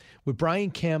Arizona with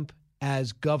Brian Kemp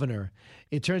as governor.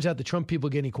 It turns out the Trump people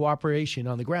are getting cooperation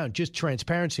on the ground, just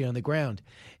transparency on the ground.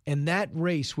 And that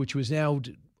race, which was now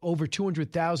over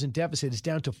 200,000 deficit, is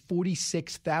down to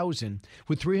 46,000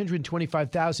 with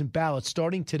 325,000 ballots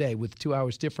starting today. With 2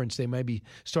 hours difference, they might be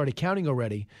started counting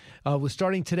already. With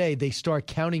starting today, they start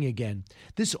counting again.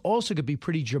 This also could be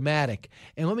pretty dramatic.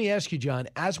 And let me ask you, John,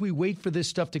 as we wait for this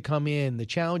stuff to come in, the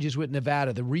challenges with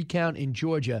Nevada, the recount in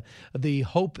Georgia, the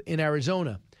hope in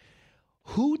Arizona,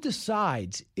 who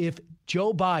decides if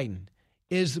Joe Biden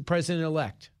is the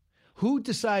president-elect? Who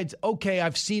decides, okay,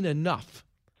 I've seen enough?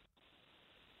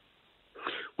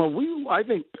 Well, I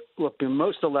think, look, in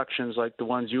most elections, like the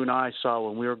ones you and I saw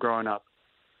when we were growing up,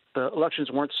 the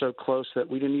elections weren't so close that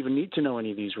we didn't even need to know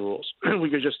any of these rules. We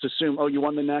could just assume, oh, you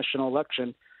won the national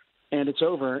election, and it's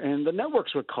over. And the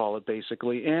networks would call it,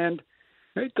 basically. And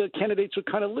right, the candidates would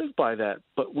kind of live by that.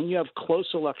 But when you have close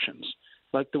elections,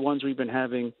 like the ones we've been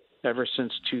having ever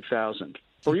since 2000,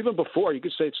 or even before, you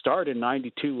could say it started in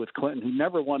 92 with Clinton, who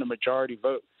never won a majority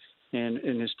vote in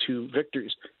his two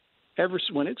victories.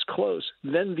 When it's close,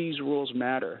 then these rules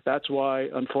matter. That's why,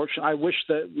 unfortunately, I wish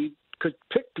that we could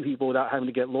pick people without having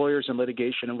to get lawyers and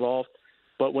litigation involved.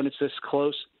 But when it's this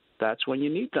close, that's when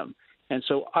you need them. And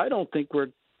so I don't think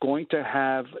we're going to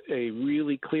have a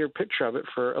really clear picture of it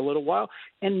for a little while.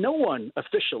 And no one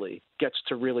officially gets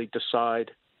to really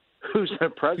decide who's the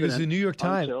president. Because the New York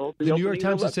Times,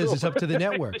 it says it's up to the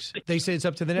networks. They say it's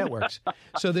up to the networks.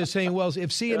 So they're saying, well, if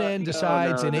CNN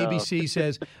decides and ABC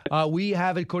says, we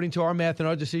have it according to our math and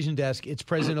our decision desk, it's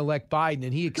President-elect Biden,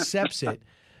 and he accepts it,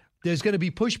 there's going to be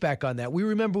pushback on that. We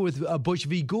remember with Bush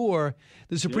v. Gore,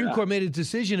 the Supreme Court made a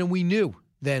decision, and we knew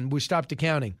then we stopped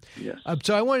accounting. Yes.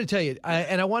 So I want to tell you,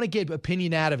 and I want to get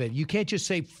opinion out of it. You can't just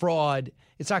say fraud.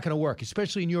 It's not going to work,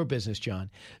 especially in your business,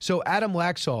 John. So Adam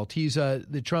Laxalt, he's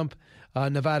the Trump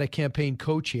Nevada campaign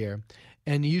co-chair,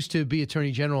 and he used to be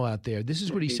attorney general out there. This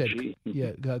is what he said.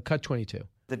 Yeah, cut 22.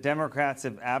 The Democrats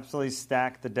have absolutely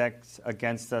stacked the decks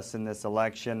against us in this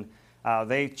election.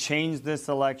 They changed this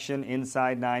election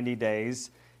inside 90 days.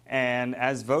 And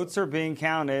as votes are being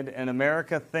counted, and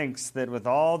America thinks that with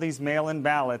all these mail-in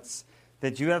ballots,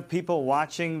 that you have people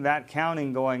watching that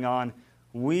counting going on,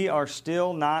 we are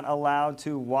still not allowed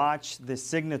to watch the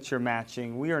signature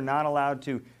matching. We are not allowed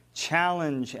to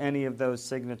challenge any of those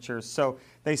signatures. So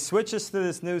they switch us to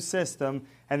this new system,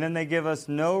 and then they give us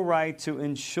no right to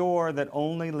ensure that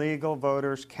only legal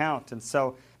voters count. And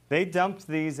so they dumped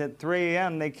these at 3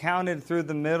 a.m. They counted through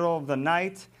the middle of the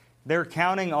night. They're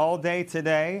counting all day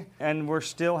today, and we're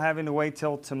still having to wait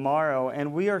till tomorrow.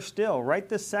 And we are still, right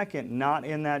this second, not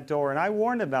in that door. And I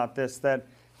warned about this, that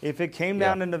if it came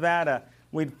down to Nevada,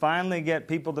 we'd finally get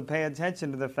people to pay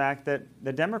attention to the fact that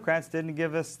the Democrats didn't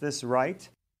give us this right.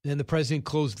 Then the president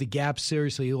closed the gap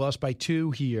seriously. He lost by 2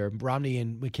 here. Romney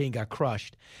and McCain got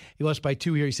crushed. He lost by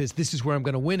 2 here. He says, this is where I'm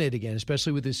going to win it again,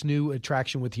 especially with this new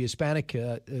attraction with the Hispanic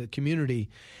community.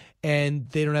 And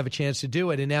they don't have a chance to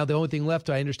do it. And now the only thing left,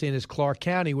 I understand, is Clark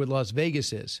County, where Las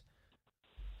Vegas is.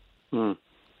 That's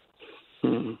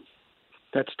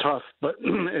tough, but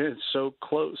it's so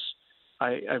close.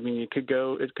 I mean, it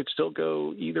could still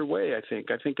go either way, I think.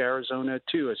 I think Arizona,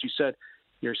 too. As you said,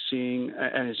 you're seeing,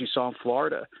 and as you saw in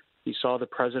Florida, you saw the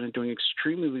president doing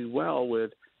extremely well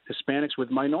with Hispanics,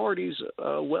 with minorities,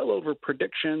 well over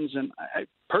predictions. And I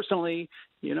personally,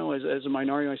 as a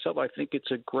minority myself, I think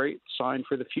it's a great sign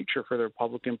for the future for the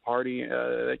Republican Party.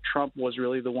 Trump was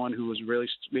really the one who was really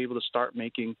able to start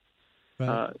making,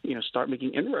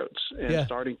 inroads and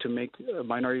starting to make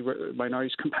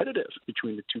minorities competitive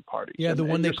between the two parties. Yeah, the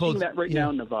one they called that right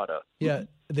now in Nevada. Yeah,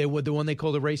 they were the one they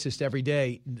called a racist every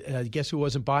day. Guess who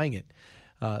wasn't buying it?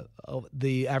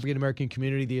 the African-American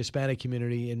community, the Hispanic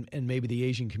community, and maybe the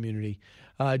Asian community.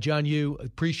 John Yoo,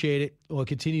 appreciate it. We'll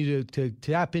continue to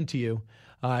tap into you.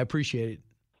 I appreciate it.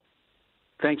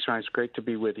 Thanks, Ryan. It's great to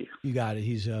be with you. You got it.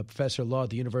 He's a professor of law at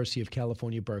the University of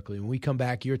California, Berkeley. When we come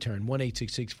back, your turn,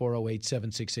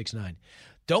 1-866-408-7669.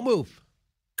 Don't move.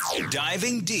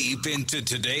 Diving deep into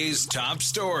today's top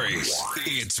stories,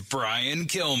 it's Brian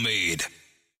Kilmeade.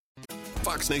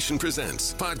 Fox Nation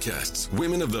presents podcasts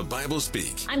Women of the Bible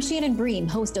Speak. I'm Shannon Bream,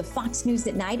 host of Fox News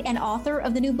at Night and author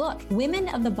of the new book, Women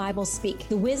of the Bible Speak,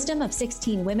 the wisdom of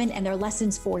 16 women and their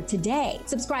lessons for today.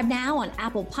 Subscribe now on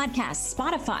Apple Podcasts,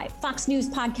 Spotify,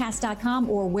 foxnewspodcast.com,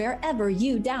 or wherever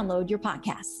you download your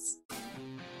podcasts.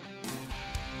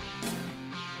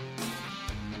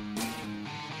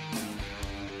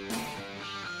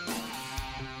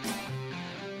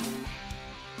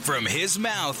 From his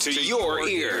mouth to your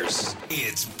ears,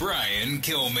 it's Brian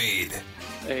Kilmeade.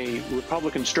 A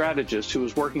Republican strategist who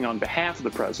was working on behalf of the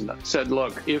president said,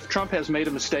 look, if Trump has made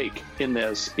a mistake in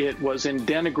this, it was in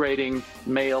denigrating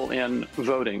mail-in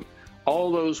voting.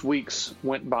 All those weeks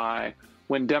went by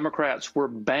when Democrats were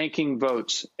banking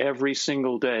votes every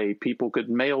single day. People could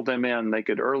mail them in. They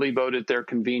could early vote at their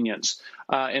convenience.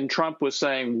 And Trump was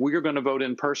saying, we're going to vote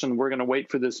in person. We're going to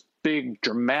wait for this big,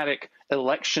 dramatic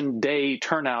election day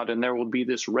turnout, and there will be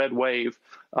this red wave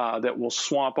that will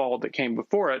swamp all that came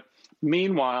before it.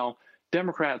 Meanwhile,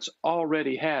 Democrats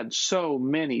already had so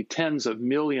many tens of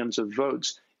millions of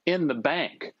votes in the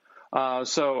bank.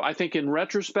 So I think in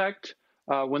retrospect,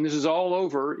 when this is all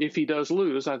over, if he does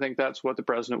lose, I think that's what the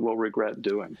president will regret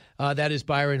doing. That is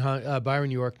Byron Hunt,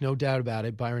 Byron York, no doubt about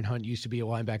it. Byron Hunt used to be a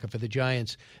linebacker for the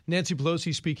Giants. Nancy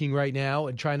Pelosi speaking right now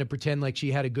and trying to pretend like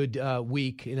she had a good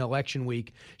week, in election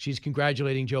week. She's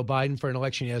congratulating Joe Biden for an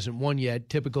election he hasn't won yet.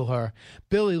 Typical her.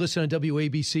 Billy, listen on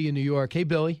WABC in New York. Hey,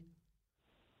 Billy.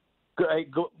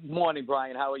 Good morning,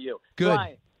 Brian. How are you? Good.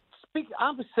 Brian,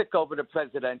 I'm sick over the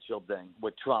presidential thing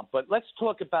with Trump, but let's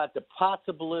talk about the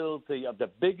possibility of the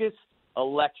biggest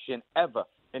election ever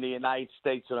in the United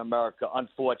States of America,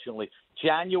 unfortunately.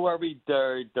 January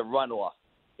 3rd, the runoff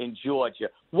in Georgia.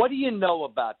 What do you know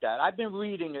about that? I've been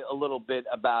reading a little bit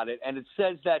about it, and it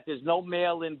says that there's no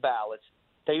mail-in ballots.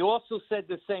 They also said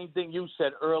the same thing you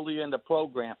said earlier in the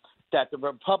program, that the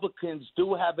Republicans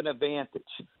do have an advantage.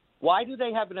 Why do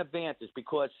they have an advantage?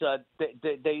 Because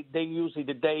they usually,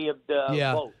 the day of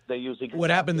the vote, they usually.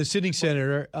 What happened, the sitting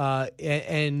senator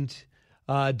and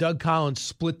Doug Collins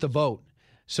split the vote.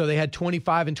 So they had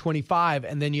 25 and 25,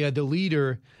 and then you had the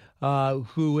leader,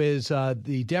 who is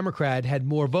the Democrat, had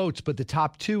more votes, but the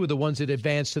top two are the ones that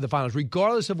advanced to the finals.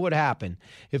 Regardless of what happened,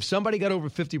 if somebody got over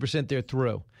 50%, they're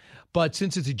through. But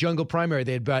since it's a jungle primary,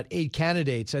 they had about 8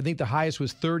 candidates. I think the highest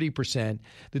was 30%.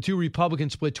 The two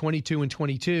Republicans split 22 and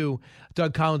 22.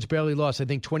 Doug Collins barely lost, I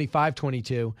think,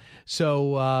 25-22.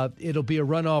 So it'll be a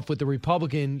runoff with the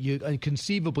Republican,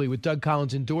 conceivably with Doug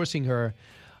Collins endorsing her.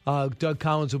 Doug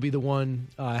Collins will be the one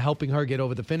helping her get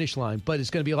over the finish line. But it's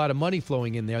going to be a lot of money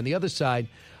flowing in there. On the other side,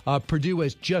 Purdue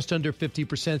has just under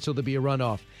 50%, so there'll be a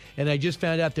runoff. And I just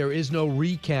found out there is no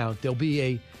recount. There'll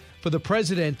be for the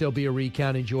president, there'll be a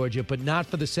recount in Georgia, but not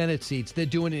for the Senate seats. They're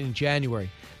doing it in January.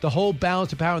 The whole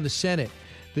balance of power in the Senate.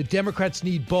 The Democrats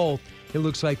need both. It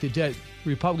looks like the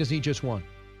Republicans need just one.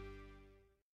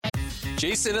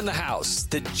 Jason in the House,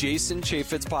 the Jason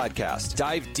Chaffetz podcast.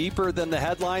 Dive deeper than the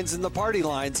headlines and the party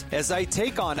lines as I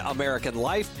take on American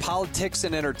life, politics,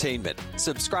 and entertainment.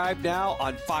 Subscribe now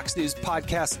on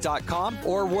foxnewspodcast.com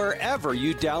or wherever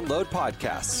you download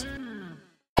podcasts.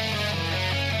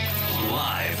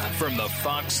 Live from the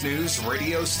Fox News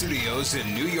radio studios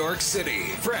in New York City,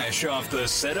 fresh off the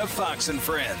set of Fox and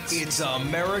Friends, it's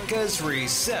America's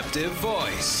receptive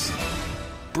voice,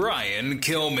 Brian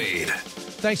Kilmeade.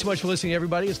 Thanks so much for listening,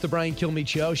 everybody. It's the Brian Kilmeade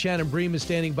Show. Shannon Bream is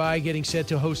standing by, getting set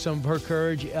to host some of her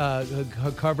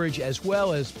coverage, as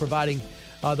well as providing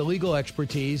the legal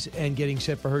expertise and getting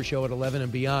set for her show at 11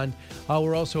 and beyond.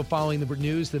 We're also following the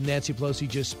news that Nancy Pelosi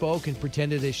just spoke and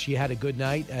pretended that she had a good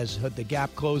night as the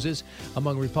gap closes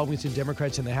among Republicans and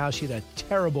Democrats in the House. She had a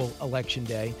terrible election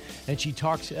day, and she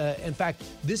talks. In fact,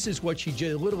 this is what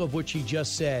a little of what she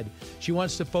just said. She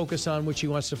wants to focus on what she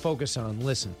wants to focus on.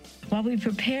 Listen. While we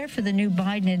prepare for the new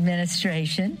Biden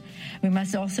administration, we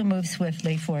must also move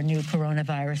swiftly for a new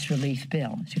coronavirus relief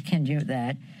bill. To continue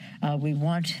that, we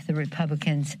want the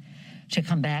Republicans to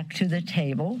come back to the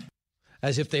table.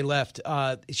 As if they left.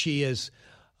 She is.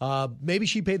 Maybe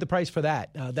she paid the price for that.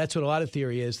 That's what a lot of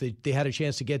theory is. They had a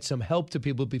chance to get some help to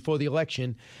people before the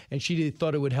election, and she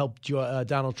thought it would help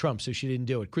Donald Trump, so she didn't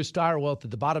do it. Chris Stirewalt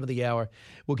at the bottom of the hour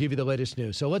will give you the latest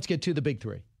news. So let's get to the big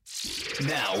three.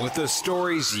 Now with the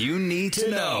stories you need to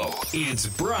know, it's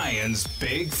Brian's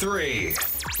Big Three.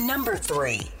 Number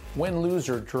 3. Win, lose,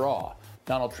 or draw.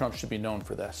 Donald Trump should be known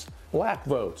for this. Black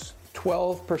votes,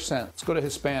 12%. Let's go to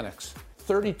Hispanics.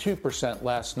 32%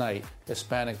 last night,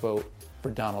 Hispanic vote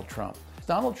for Donald Trump.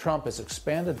 Donald Trump has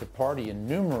expanded the party in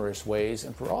numerous ways,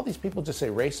 and for all these people to say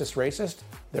racist,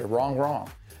 they're wrong.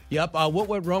 Yep. What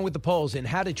went wrong with the polls, and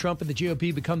how did Trump and the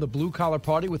GOP become the blue-collar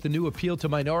party with the new appeal to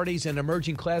minorities and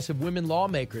emerging class of women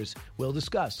lawmakers? We'll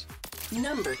discuss.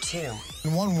 Number 2.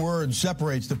 And one word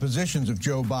separates the positions of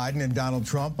Joe Biden and Donald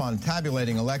Trump on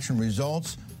tabulating election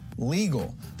results: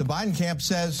 legal. The Biden camp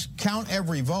says count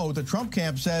every vote. The Trump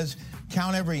camp says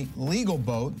count every legal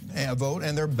vote,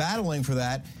 and they're battling for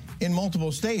that in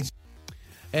multiple states.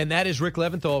 And that is Rick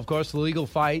Leventhal, of course, the legal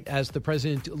fight as the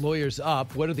president lawyers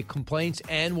up. What are the complaints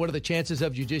and what are the chances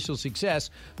of judicial success?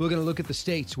 We're going to look at the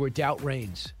states where doubt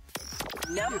reigns.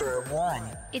 Number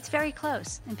 1. It's very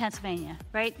close in Pennsylvania,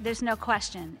 right? There's no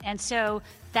question. And so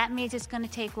that means it's going to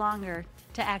take longer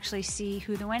to actually see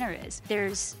who the winner is.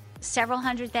 There's several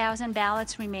 100,000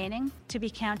 ballots remaining to be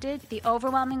counted. The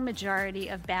overwhelming majority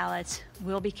of ballots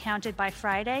will be counted by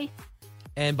Friday.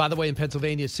 And by the way, in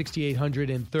Pennsylvania,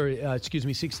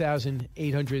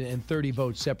 6,830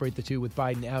 votes separate the two, with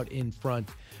Biden out in front.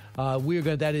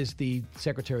 That is the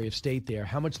Secretary of State there.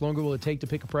 How much longer will it take to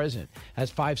pick a president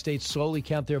as 5 states slowly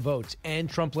count their votes? And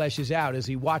Trump lashes out as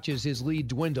he watches his lead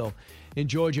dwindle in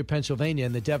Georgia, Pennsylvania,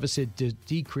 and the deficit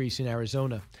decrease in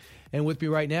Arizona. And with me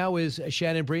right now is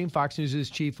Shannon Bream, Fox News'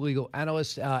 chief legal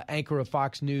analyst, anchor of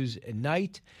Fox News at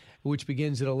Night, which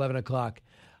begins at 11 o'clock.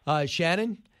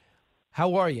 Shannon,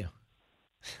 how are you?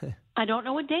 I don't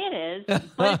know what day it is,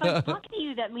 but if I'm talking to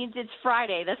you, that means it's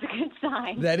Friday. That's a good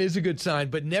sign. That is a good sign,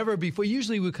 but never before.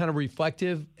 Usually we're kind of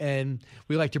reflective, and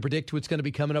we like to predict what's going to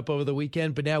be coming up over the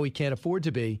weekend, but now we can't afford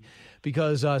to be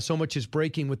because so much is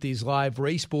breaking with these live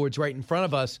race boards right in front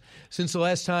of us. Since the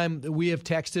last time we have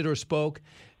texted or spoke,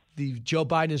 Joe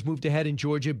Biden has moved ahead in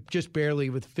Georgia just barely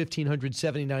with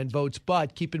 1,579 votes.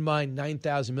 But keep in mind,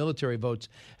 9,000 military votes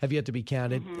have yet to be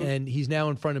counted. Mm-hmm. And he's now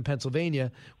in front in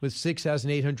Pennsylvania with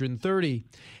 6,830.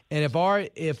 And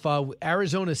if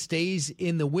Arizona stays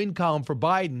in the win column for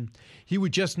Biden, he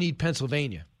would just need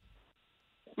Pennsylvania.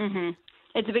 Mm-hmm.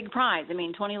 It's a big prize. I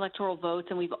mean, 20 electoral votes.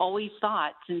 And we've always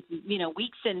thought since,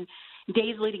 weeks and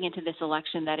days leading into this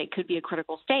election that it could be a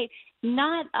critical state,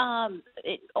 not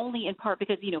only in part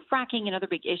because, fracking and other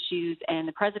big issues and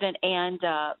the president and,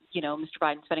 Mr.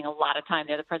 Biden spending a lot of time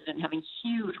there, the president having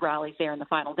huge rallies there in the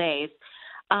final days.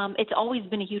 It's always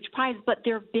been a huge prize, but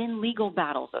there have been legal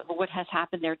battles over what has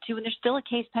happened there, too. And there's still a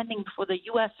case pending before the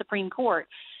U.S. Supreme Court.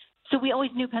 So we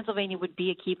always knew Pennsylvania would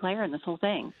be a key player in this whole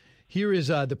thing. Here is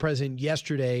the president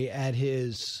yesterday at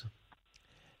his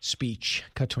speech.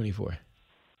 Cut 24.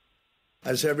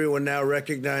 As everyone now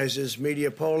recognizes, media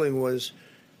polling was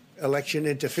election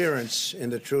interference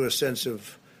in the truest sense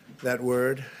of that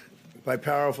word by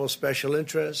powerful special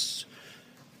interests.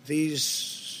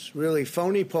 These really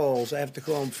phony polls, I have to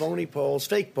call them phony polls,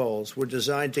 fake polls, were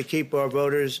designed to keep our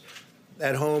voters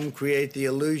at home, create the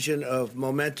illusion of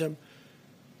momentum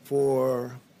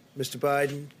for Mr.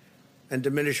 Biden, and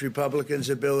diminish Republicans'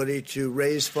 ability to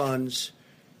raise funds.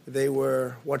 They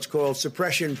were what's called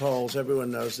suppression polls.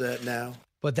 Everyone knows that now.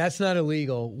 But that's not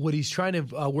illegal. What he's trying to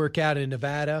work out in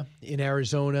Nevada, in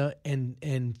Arizona,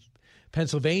 and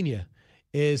Pennsylvania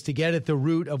is to get at the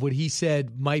root of what he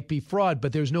said might be fraud.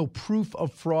 But there's no proof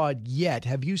of fraud yet.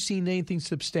 Have you seen anything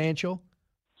substantial?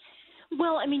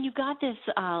 Well, I mean, you got this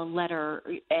letter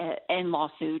and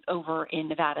lawsuit over in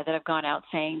Nevada that have gone out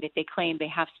saying that they claim they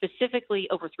have specifically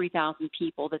over 3,000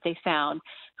 people that they found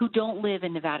who don't live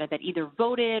in Nevada that either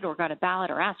voted or got a ballot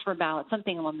or asked for a ballot,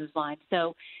 something along those lines.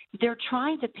 So they're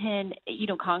trying to pin,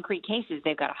 concrete cases.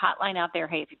 They've got a hotline out there.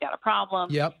 Hey, if you've got a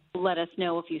problem, let us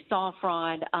know if you saw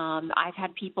fraud. I've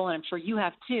had people, and I'm sure you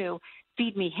have too,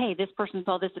 feed me, hey, this person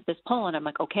saw this at this poll. And I'm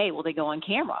like, okay, well, they go on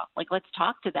camera. Like, let's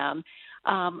talk to them.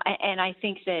 And I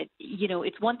think that,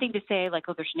 it's one thing to say, like,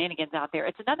 oh, there's shenanigans out there.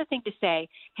 It's another thing to say,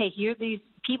 hey, here are these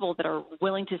people that are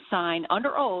willing to sign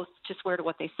under oath to swear to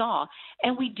what they saw.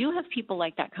 And we do have people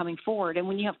like that coming forward. And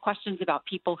when you have questions about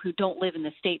people who don't live in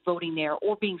the state voting there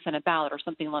or being sent a ballot or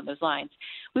something along those lines,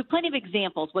 we have plenty of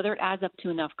examples, whether it adds up to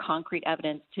enough concrete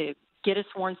evidence to get a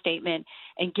sworn statement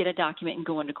and get a document and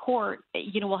go into court,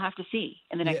 we'll have to see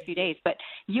in the next few days. But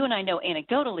you and I know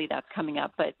anecdotally that's coming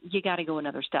up, but you got to go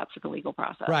another step for the legal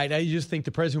process. Right. I just think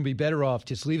the president would be better off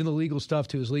just leaving the legal stuff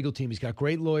to his legal team. He's got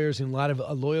great lawyers and a lot of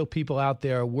loyal people out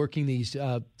there working these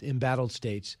embattled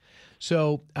states.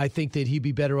 So I think that he'd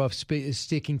be better off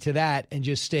sticking to that and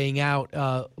just staying out,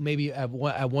 maybe at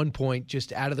one point,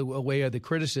 just out of the way of the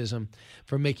criticism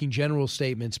for making general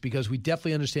statements, because we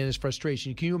definitely understand his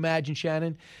frustration. Can you imagine,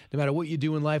 Shannon, no matter what you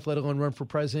do in life, let alone run for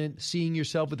president, seeing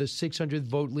yourself with a 600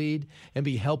 vote lead and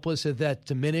be helpless at that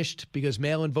diminished because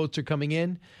mail-in votes are coming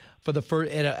in for the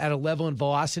first, at a level and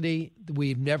velocity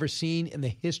we've never seen in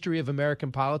the history of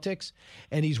American politics.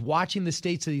 And he's watching the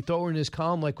states that he thought were in his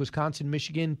column, like Wisconsin,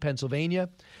 Michigan, Pennsylvania,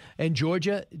 and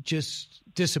Georgia, just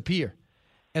disappear.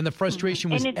 And the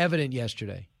frustration was evident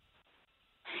yesterday.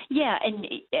 Yeah, and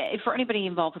for anybody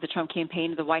involved with the Trump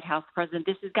campaign, the White House, the president,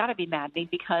 this has got to be maddening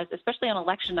because, especially on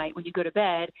election night, when you go to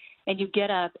bed and you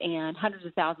get up and hundreds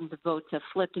of thousands of votes have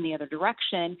flipped in the other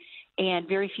direction, and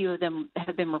very few of them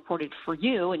have been reported for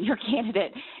you and your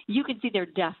candidate, you can see they're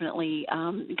definitely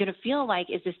going to feel like,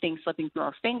 is this thing slipping through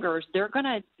our fingers? They're going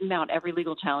to mount every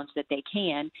legal challenge that they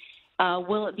can.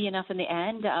 Will it be enough in the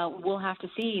end? We'll have to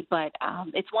see. But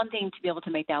it's one thing to be able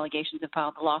to make the allegations and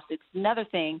file the lawsuits. It's another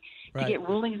thing to get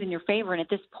rulings in your favor. And at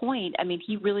this point, I mean,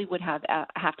 he really would have to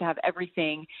have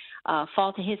everything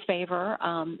fall to his favor.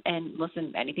 And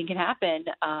listen, anything can happen.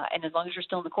 And as long as you're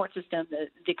still in the court system,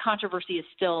 the controversy is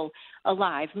still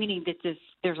alive, meaning that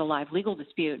there's a live legal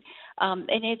dispute. And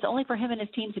it's only for him and his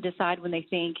team to decide when they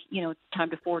think, it's time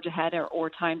to forge ahead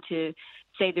or time to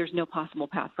say there's no possible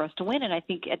path for us to win. And I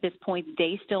think at this point,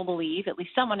 they still believe, at least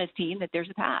some on his team, that there's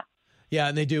a path. Yeah,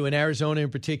 and they do. In Arizona in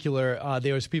particular,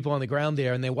 there was people on the ground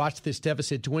there, and they watched this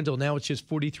deficit dwindle. Now it's just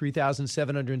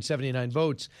 43,779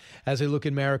 votes as they look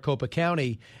in Maricopa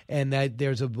County, and that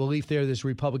there's a belief there's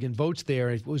Republican votes there.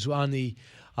 It was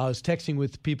I was texting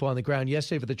with people on the ground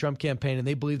yesterday for the Trump campaign, and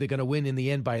they believe they're going to win in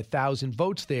the end by 1,000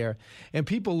 votes there. And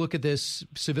people look at this,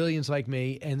 civilians like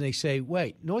me, and they say,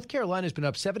 wait, North Carolina's been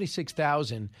up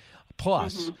 76,000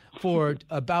 plus for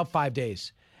about 5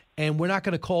 days, and we're not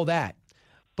going to call that.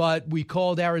 But we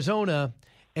called Arizona,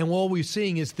 and all we're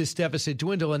seeing is this deficit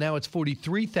dwindle, and now it's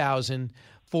 43,000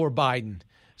 for Biden.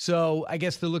 So I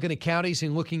guess they're looking at counties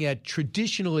and looking at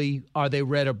traditionally, are they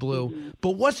red or blue?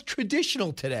 But what's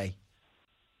traditional today?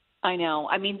 I know.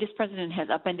 I mean, this president has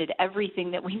upended everything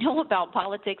that we know about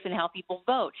politics and how people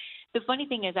vote. The funny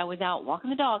thing is I was out walking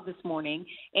the dog this morning,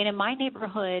 and in my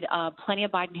neighborhood, plenty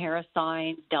of Biden-Harris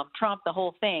signs, dump Trump, the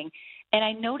whole thing. And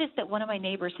I noticed that one of my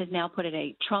neighbors has now put in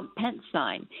a Trump-Pence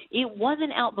sign. It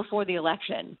wasn't out before the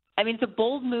election. I mean, it's a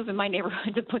bold move in my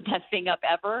neighborhood to put that thing up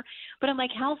ever. But I'm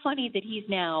like, how funny that he's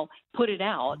now put it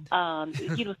out.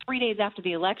 3 days after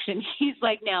the election, he's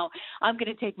like, now I'm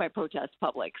going to take my protest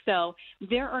public. So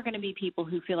there are going to be people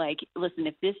who feel like, listen,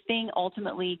 if this thing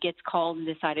ultimately gets called and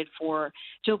decided for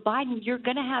Joe Biden, you're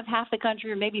going to have half the country,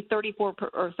 or maybe 30 or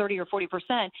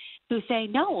 40%, who say,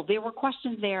 no, there were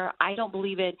questions there. I don't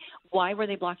believe it. Why were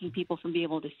they blocking people from being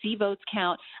able to see votes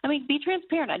count? I mean, be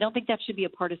transparent. I don't think that should be a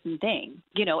partisan thing.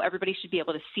 Everybody should be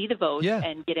able to see the votes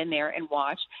and get in there and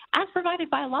watch as provided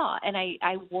by law. And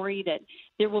I worry that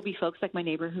there will be folks like my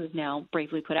neighbor who has now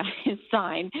bravely put out his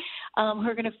sign who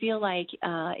are going to feel like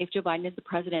if Joe Biden is the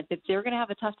president, that they're going to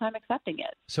have a tough time accepting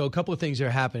it. So a couple of things are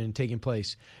happening, taking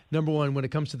place. Number one, when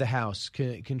it comes to the House,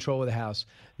 control of the House,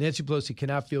 Nancy Pelosi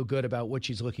cannot feel good about what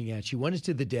she's looking at. She went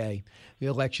into the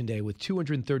election day, with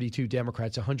 232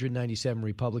 Democrats, 197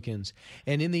 Republicans.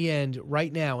 And in the end,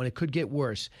 right now, and it could get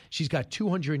worse, she's got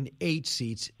 208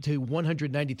 seats to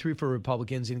 193 for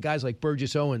Republicans, and guys like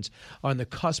Burgess Owens are on the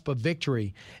cusp of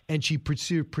victory. And she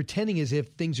pretending as if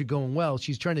things are going well.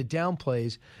 She's trying to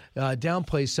downplay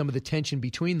some of the tension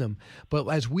between them. But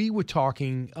as we were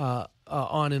talking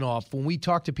on and off, when we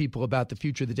talk to people about the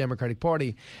future of the Democratic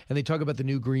Party, and they talk about the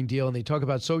new Green Deal and they talk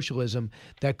about socialism,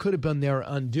 that could have been their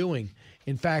undoing.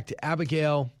 In fact,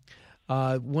 Abigail,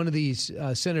 one of these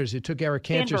senators who took Eric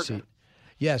Cantor's seat,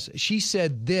 yes, she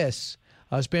said this.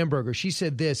 Spanberger, she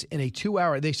said this in a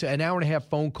 2-hour, they said an hour and a half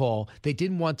phone call. They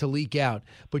didn't want to leak out,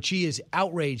 but she is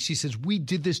outraged. She says, we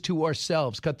did this to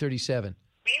ourselves. Cut 37.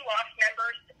 We lost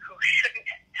members who shouldn't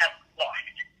have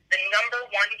lost. The number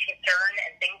one concern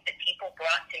and things that people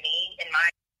brought to me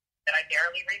that I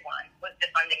barely rewon was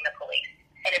defunding the police.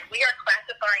 And if we are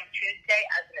classifying Tuesday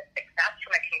as a success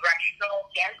from a congressional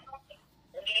standpoint,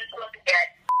 we will get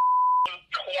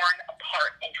torn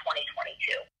apart in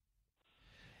 2022.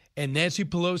 And Nancy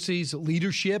Pelosi's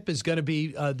leadership is going to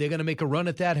be, they're going to make a run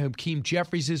at that. Hakeem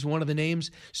Jeffries is one of the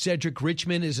names. Cedric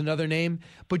Richmond is another name.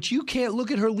 But you can't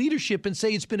look at her leadership and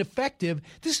say it's been effective.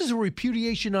 This is a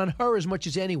repudiation on her as much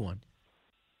as anyone.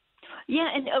 Yeah,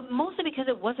 and mostly because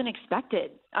it wasn't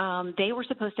expected. They were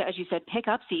supposed to, as you said, pick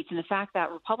up seats. And the fact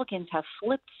that Republicans have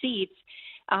flipped seats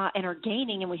and are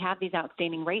gaining, and we have these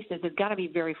outstanding races, it's got to be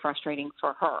very frustrating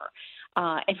for her.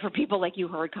 and for people like you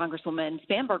heard, Congresswoman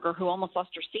Spanberger, who almost lost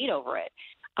her seat over it.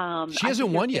 She hasn't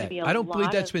won yet. I don't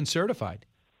believe that's been certified.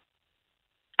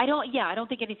 I don't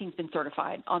think anything's been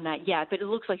certified on that yet, but it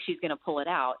looks like she's going to pull it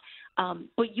out.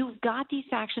 But you've got these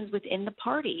factions within the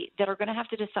party that are going to have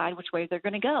to decide which way they're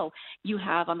going to go. You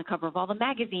have on the cover of all the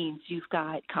magazines, you've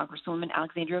got Congresswoman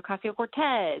Alexandria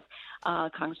Ocasio-Cortez,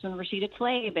 Congressman Rashida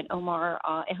Tlaib, and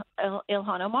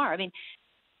Ilhan Omar. I mean,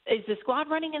 is the squad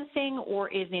running the thing, or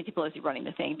is Nancy Pelosi running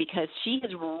the thing? Because she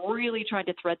has really tried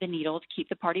to thread the needle to keep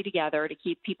the party together, to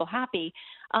keep people happy.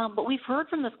 But we've heard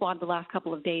from the squad the last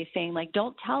couple of days saying, like,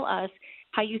 don't tell us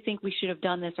how you think we should have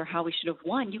done this or how we should have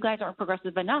won. You guys aren't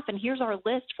progressive enough. And here's our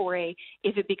list for if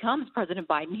it becomes President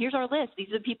Biden, here's our list. These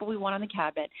are the people we want on the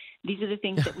cabinet. These are the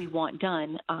things that we want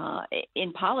done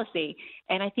in policy.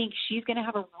 And I think she's going to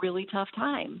have a really tough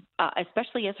time,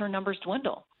 especially as her numbers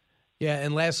dwindle. Yeah,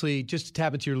 and lastly, just to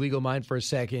tap into your legal mind for a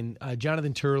second,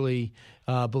 Jonathan Turley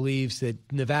believes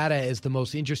that Nevada is the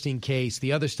most interesting case.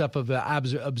 The other stuff of the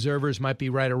observers might be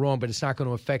right or wrong, but it's not going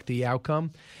to affect the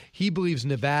outcome. He believes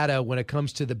Nevada, when it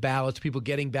comes to the ballots, people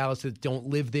getting ballots that don't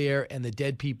live there, and the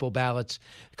dead people ballots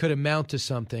could amount to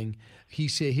something. He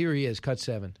said, here he is, cut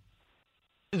 7.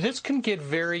 This can get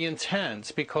very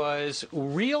intense because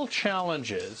real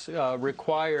challenges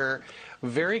require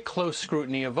very close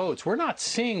scrutiny of votes. We're not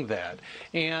seeing that.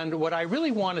 And what I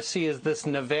really want to see is this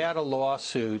Nevada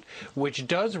lawsuit, which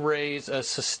does raise a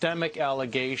systemic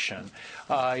allegation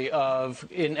of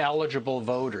ineligible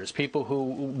voters, people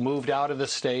who moved out of the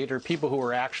state or people who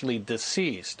are actually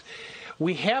deceased.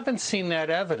 We haven't seen that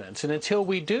evidence, and until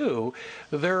we do,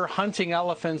 they're hunting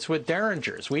elephants with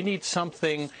derringers. We need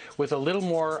something with a little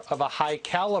more of a high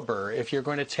caliber if you're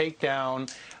going to take down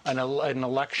an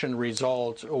election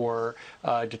result or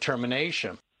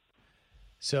determination.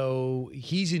 So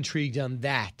he's intrigued on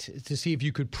that to see if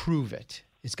you could prove it.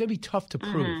 It's going to be tough to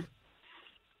prove. Mm-hmm.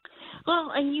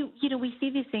 Well, and you know, we see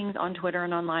these things on Twitter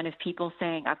and online of people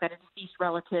saying, I've got a deceased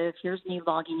relative, here's me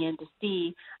logging in to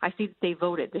see, I see that they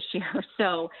voted this year.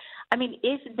 So, I mean,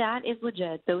 if that is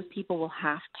legit, those people will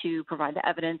have to provide the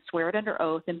evidence, swear it under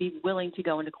oath, and be willing to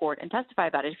go into court and testify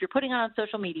about it. If you're putting it on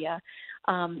social media,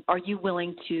 are you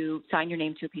willing to sign your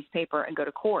name to a piece of paper and go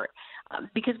to court?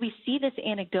 Because we see this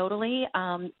anecdotally,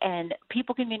 and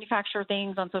people can manufacture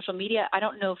things on social media. I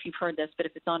don't know if you've heard this, but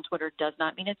if it's on Twitter, it does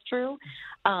not mean it's true.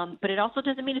 But it also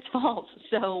doesn't mean it's false.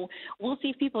 So we'll see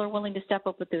if people are willing to step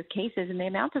up with those cases and they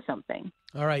amount to something.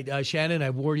 All right, Shannon,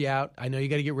 I wore you out. I know you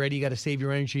got to get ready. You got to save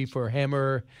your energy for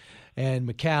Hammer and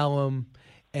McCallum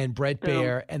and Brett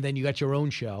Baer, and then you got your own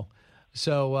show.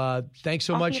 So thanks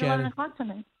so much, Shannon. 11 o'clock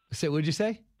tonight. What did you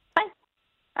say?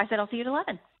 I said I'll see you at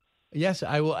 11. Yes,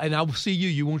 I will, and I will see you.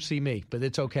 You won't see me, but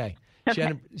it's okay.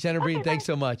 Okay. Shannon Bream, thanks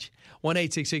so much.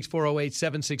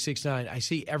 1-866-408-7669. I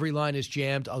see every line is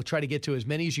jammed. I'll try to get to as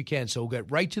many as you can. So we'll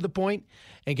get right to the point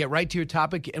and get right to your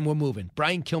topic, and we're moving.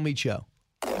 Brian Kilmeade Show.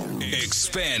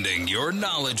 Expanding your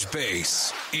knowledge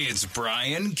base. It's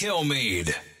Brian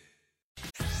Kilmeade.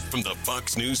 From the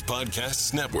Fox News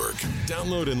Podcasts Network.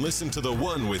 Download and listen to The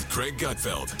One with Craig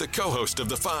Gutfeld, the co-host of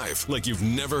The Five, like you've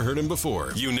never heard him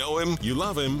before. You know him, you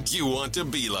love him, you want to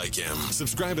be like him.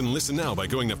 Subscribe and listen now by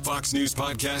going to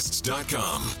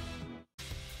foxnewspodcasts.com.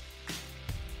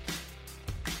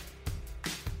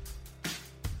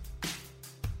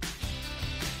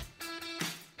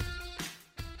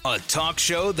 A talk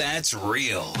show that's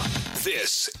real.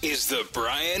 This is the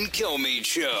Brian Kilmeade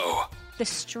Show. The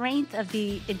strength of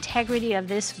the integrity of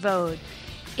this vote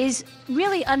is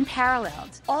really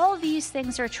unparalleled. All these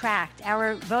things are tracked.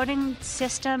 Our voting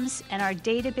systems and our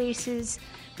databases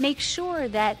make sure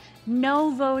that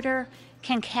no voter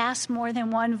can cast more than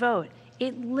one vote.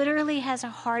 It literally has a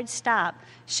hard stop,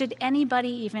 should anybody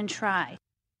even try.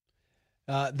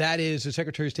 That is the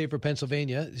Secretary of State for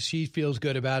Pennsylvania. She feels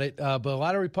good about it. But a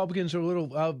lot of Republicans are a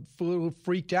little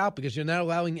freaked out because you're not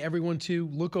allowing everyone to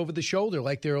look over the shoulder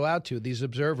like they're allowed to, these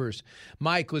observers.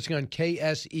 Mike, listening on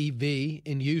KSEV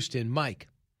in Houston. Mike.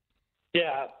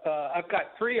 Yeah, I've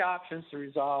got 3 options to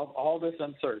resolve all this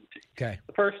uncertainty. Okay.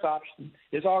 The first option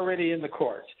is already in the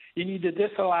courts. You need to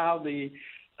disallow the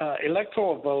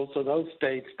electoral votes of those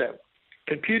states that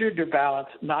computed their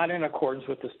ballots not in accordance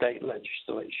with the state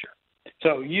legislature.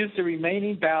 So use the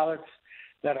remaining ballots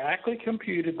that are actually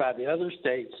computed by the other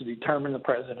states to determine the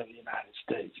president of the United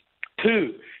States.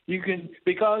 2, you can,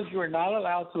 because you are not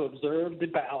allowed to observe the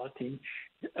balloting,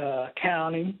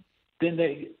 counting, then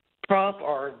Trump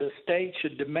or the state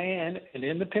should demand an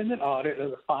independent audit of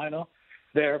the final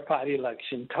verified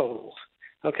election totals.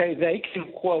 Okay, they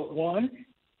can, quote, 1,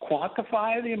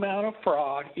 quantify the amount of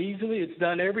fraud easily. It's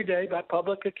done every day by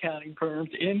public accounting firms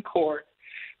in court.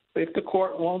 if the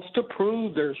court wants to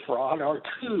prove there's fraud, or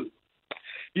 2,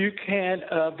 you can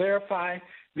verify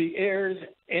the errors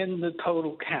in the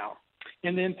total count.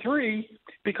 And then 3,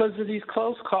 because of these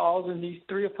close calls in these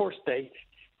 3 or 4 states,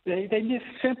 they just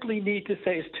simply need to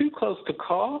say it's too close to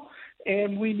call,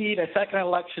 and we need a second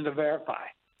election to verify.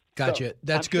 Gotcha. So,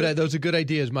 That's good. Those are good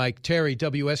ideas, Mike. Terry,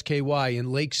 WSKY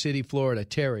in Lake City, Florida.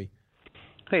 Terry.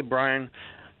 Hey, Brian.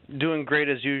 Doing great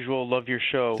as usual. Love your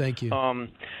show. Thank you.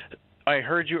 I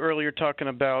heard you earlier talking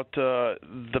about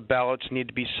the ballots need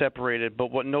to be separated,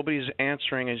 but what nobody's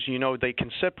answering is, they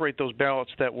can separate those ballots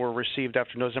that were received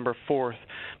after November 4th,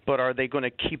 but are they going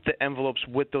to keep the envelopes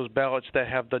with those ballots that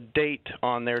have the date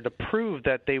on there to prove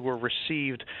that they were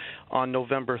received on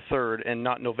November 3rd and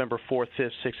not November 4th,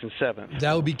 5th, 6th, and 7th?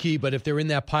 That would be key, but if they're in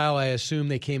that pile, I assume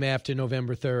they came after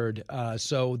November 3rd.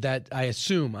 So that I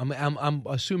assume, I'm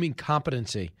assuming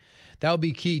competency. That would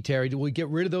be key, Terry. Do we get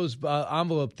rid of those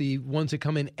envelope, the ones that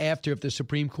come in after if the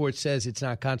Supreme Court says it's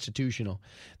not constitutional?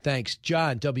 Thanks.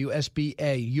 John,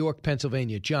 WSBA, York,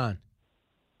 Pennsylvania. John.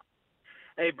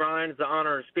 Hey, Brian, it's an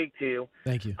honor to speak to you.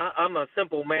 Thank you. I'm a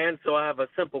simple man, so I have a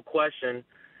simple question.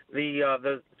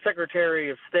 The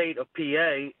Secretary of State of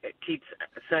PA keeps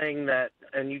saying that,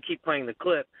 and you keep playing the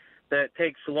clip, that it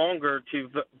takes longer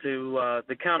to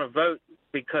the count of vote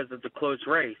because of the close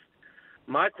race.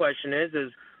 My question is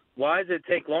why does it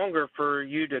take longer for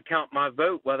you to count my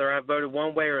vote, whether I voted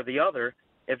one way or the other?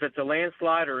 If it's a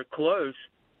landslide or close,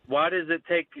 why does it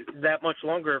take that much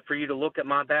longer for you to look at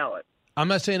my ballot? I'm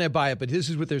not saying I buy it, but this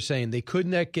is what they're saying. They could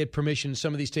not get permission,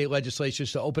 some of these state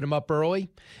legislatures, to open them up early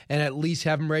and at least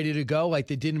have them ready to go like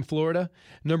they did in Florida.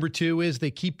 Number 2 is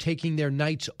they keep taking their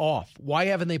nights off. Why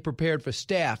haven't they prepared for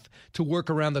staff to work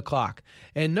around the clock?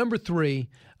 And number 3,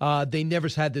 they never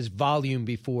had this volume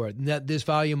before, this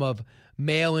volume of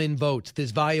mail-in votes,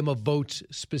 this volume of votes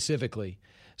specifically.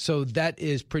 So that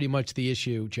is pretty much the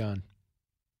issue, John.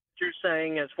 You're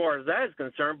saying as far as that is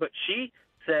concerned, but she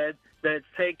said that it's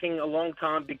taking a long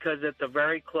time because it's a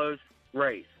very close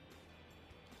race.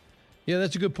 Yeah,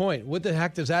 that's a good point. What the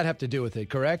heck does that have to do with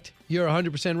it, correct? You're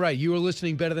 100% right. You were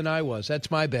listening better than I was. That's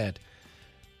my bad.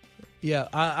 Yeah,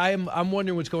 I'm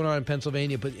wondering what's going on in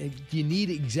Pennsylvania, but you need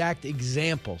exact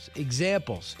examples,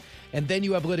 and then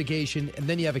you have litigation, and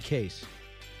then you have a case.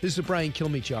 This is the Brian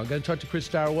Kilmeade Show. I'm going to talk to Chris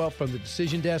Starwell from the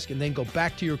Decision Desk and then go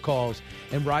back to your calls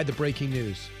and ride the breaking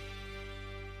news.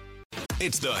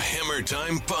 It's the Hammer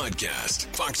Time Podcast.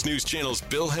 Fox News Channel's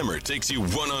Bill Hemmer takes you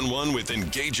one-on-one with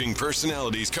engaging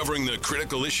personalities covering the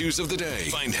critical issues of the day.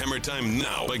 Find Hammer Time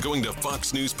now by going to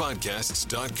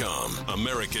foxnewspodcasts.com.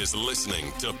 America's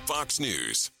listening to Fox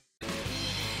News.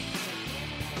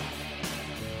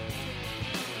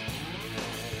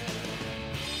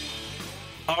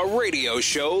 A radio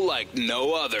show like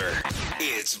no other.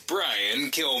 It's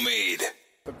Brian Kilmeade.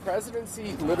 The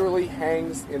presidency literally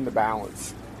hangs in the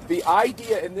balance. The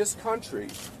idea in this country,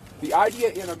 the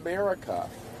idea in America,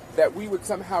 that we would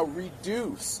somehow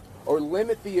reduce or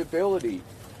limit the ability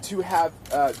to have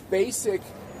basic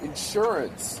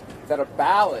insurance that a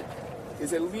ballot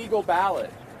is a legal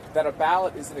ballot, that a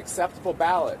ballot is an acceptable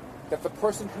ballot, that the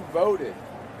person who voted,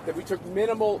 that we took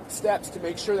minimal steps to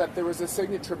make sure that there was a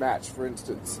signature match, for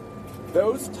instance.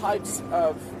 Those types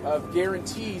of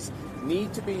guarantees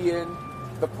need to be in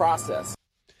the process.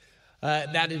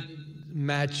 That is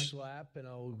Match Slap, and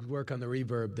I'll work on the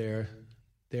reverb there.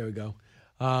 There we go.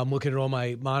 I'm looking at all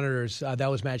my monitors. That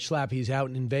was Match Slap. He's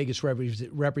out in Vegas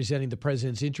representing the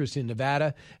president's interest in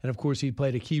Nevada, and of course he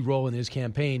played a key role in his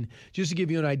campaign. Just to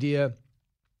give you an idea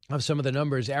of some of the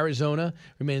numbers, Arizona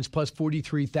remains plus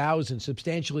 43,000,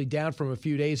 substantially down from a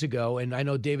few days ago. And I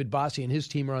know David Bossie and his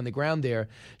team are on the ground there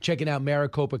checking out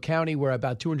Maricopa County, where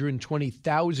about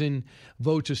 220,000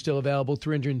 votes are still available,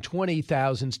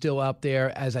 320,000 still out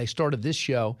there as I started this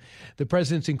show. The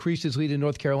president's increased his lead in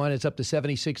North Carolina. It's up to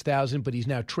 76,000, but he's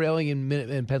now trailing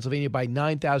in Pennsylvania by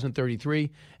 9,033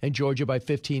 and Georgia by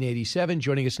 1,587.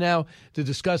 Joining us now to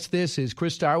discuss this is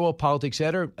Chris Starwell, politics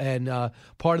editor and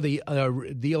part of the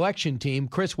election team.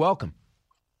 Chris, welcome.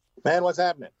 Man, what's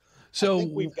happening? So I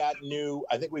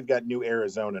think we've got new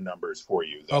Arizona numbers for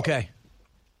you, though. Okay.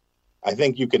 I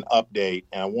think you can update,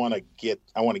 and I want to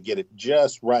get it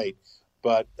just right.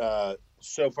 But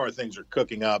so far, things are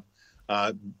cooking up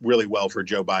really well for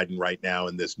Joe Biden right now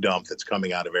in this dump that's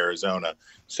coming out of Arizona.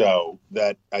 So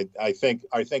that I think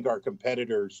our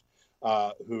competitors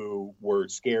who were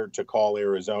scared to call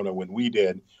Arizona when we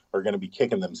did are going to be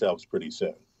kicking themselves pretty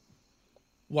soon.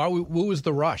 What was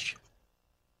the rush?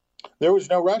 There was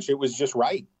no rush. It was just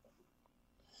right.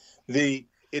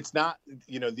 It's not,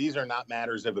 these are not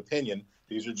matters of opinion.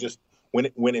 These are just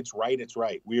when it's right, it's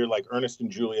right. We are like Ernest and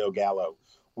Julio Gallo.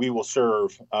 we will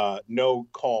serve no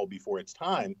call before it's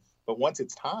time. But once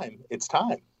it's time, it's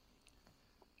time.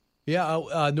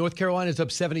 Yeah, North Carolina's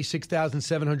up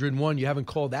 76,701. You haven't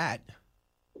called that.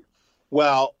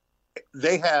 Well,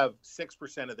 they have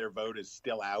 6% of their vote is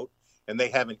still out, and they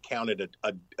haven't counted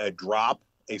a drop,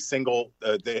 a single.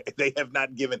 They have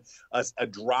not given us a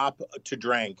drop to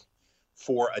drink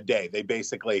for a day. They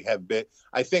basically have been.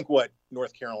 I think what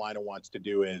North Carolina wants to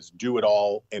do is do it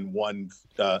all in one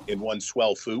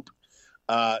swell foop.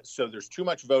 So there's too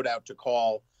much vote out to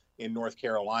call in North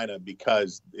Carolina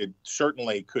because it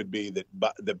certainly could be that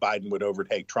Biden would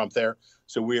overtake Trump there.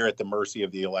 So we are at the mercy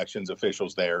of the elections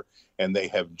officials there, and they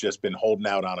have just been holding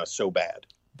out on us so bad.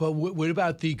 But what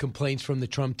about the complaints from the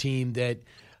Trump team that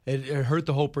it hurt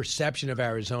the whole perception of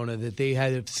Arizona, that they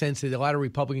had a sense that a lot of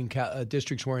Republican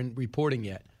districts weren't reporting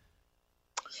yet?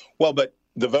 Well, but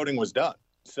the voting was done,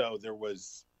 so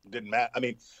didn't matter. I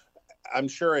mean, I'm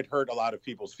sure it hurt a lot of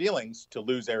people's feelings to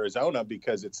lose Arizona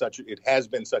because it has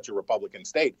been such a Republican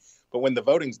state. But when the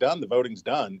voting's done, the voting's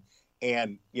done.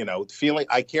 And,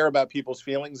 I care about people's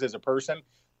feelings as a person,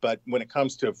 but when it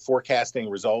comes to forecasting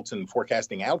results and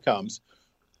forecasting outcomes,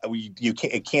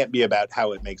 it can't be about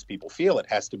how it makes people feel. It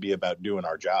has to be about doing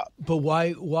our job. But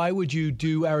why would you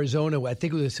do Arizona? I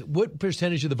think it was, what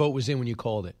percentage of the vote was in when you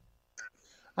called it?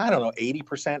 I don't know,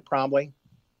 80% probably.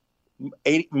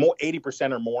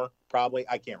 80% or more, probably.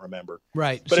 I can't remember.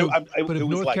 Right. But, but if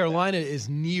North Carolina is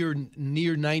near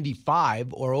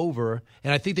 95 or over,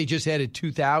 and I think they just added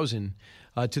 2,000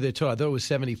 to their total. I thought it was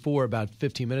 74 about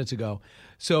 15 minutes ago.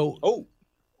 So,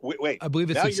 wait. I believe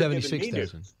it's at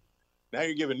 76,000. Now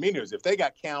you're giving me news. If they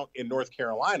got count in North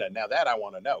Carolina, now that I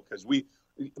want to know, because we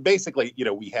basically,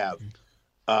 we have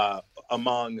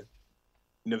among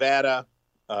Nevada,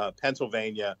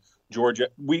 Pennsylvania, Georgia,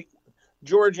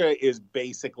 Georgia is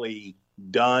basically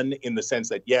done in the sense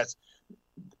that, yes,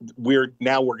 we're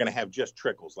going to have just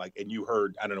trickles. And you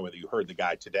heard, I don't know whether you heard the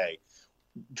guy today.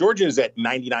 Georgia is at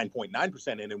 99.9%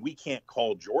 in, and we can't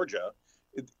call Georgia.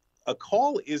 A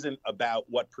call isn't about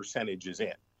what percentage is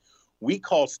in. We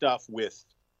call stuff with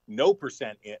no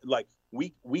percent in.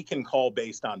 We can call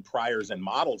based on priors and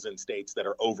models in states that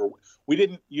are over.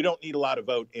 You don't need a lot of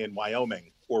vote in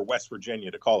Wyoming or West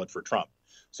Virginia to call it for Trump.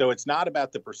 So it's not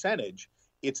about the percentage.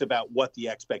 It's about what the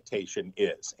expectation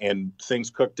is. And things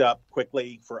cooked up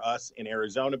quickly for us in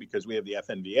Arizona because we have the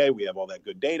FNVA. We have all that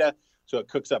good data. So it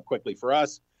cooks up quickly for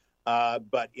us.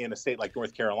 But in a state like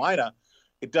North Carolina,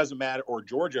 it doesn't matter, or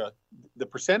Georgia, the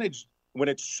percentage, when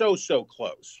it's so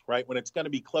close, right? When it's going to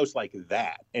be close like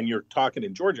that, and you're talking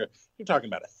in Georgia, you're talking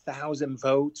about 1,000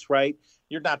 votes, right?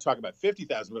 You're not talking about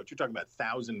 50,000 votes. You're talking about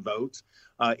 1,000 votes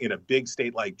in a big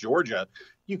state like Georgia.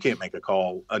 You can't make a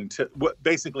call until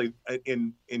basically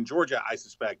in Georgia. I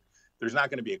suspect there's not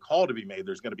going to be a call to be made.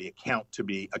 There's going to be a count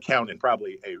and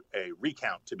probably a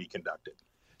recount to be conducted.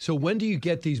 So when do you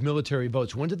get these military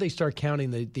votes? When did they start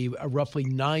counting the roughly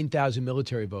 9,000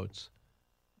 military votes?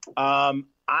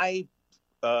 I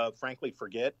frankly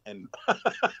forget. And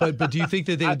but do you think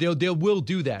that they will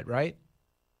do that, right?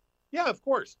 Yeah, of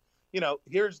course.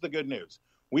 Here's the good news.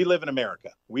 We live in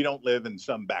America. We don't live in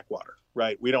some backwater,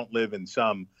 right? We don't live in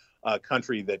some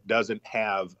country that doesn't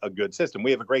have a good system.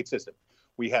 We have a great system.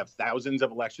 We have thousands of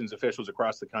elections officials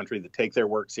across the country that take their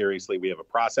work seriously. We have a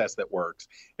process that works,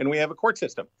 and we have a court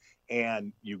system.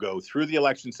 And you go through the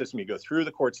election system, you go through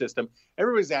the court system.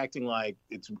 Everybody's acting like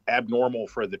it's abnormal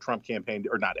for the Trump campaign,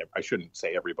 or not, I shouldn't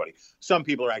say everybody. Some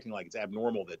people are acting like it's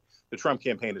abnormal that the Trump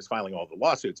campaign is filing all the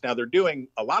lawsuits. Now, they're doing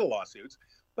a lot of lawsuits,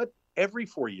 but every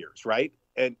 4 years, right?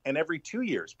 And every 2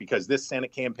 years, because this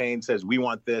Senate campaign says we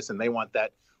want this and they want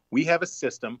that. We have a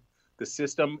system. The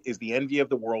system is the envy of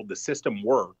the world. The system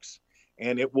works,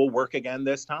 and it will work again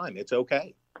this time. It's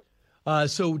okay.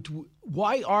 So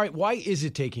why is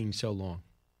it taking so long?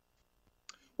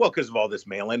 Well, because of all this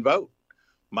mail-in vote.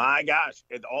 My gosh,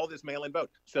 all this mail-in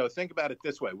vote. So think about it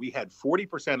this way. We had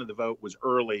 40% of the vote was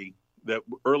early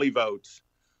votes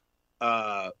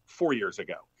 4 years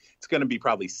ago. It's going to be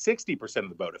probably 60% of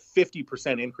the vote, a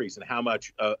 50% increase in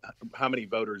how many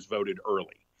voters voted early.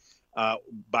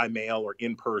 By mail or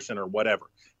in person or whatever.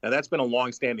 Now, that's been a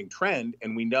longstanding trend,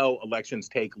 and we know elections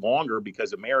take longer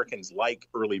because Americans like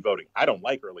early voting. I don't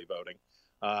like early voting.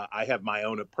 I have my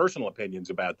own personal opinions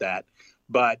about that.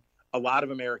 But a lot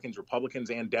of Americans, Republicans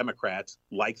and Democrats,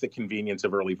 like the convenience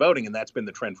of early voting, and that's been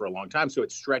the trend for a long time. So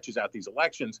it stretches out these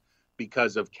elections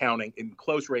because of counting. In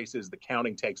close races, the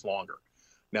counting takes longer.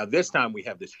 Now, this time we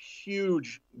have this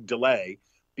huge delay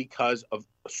because of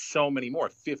so many more,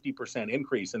 50%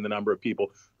 increase in the number of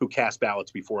people who cast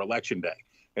ballots before Election Day.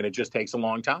 And it just takes a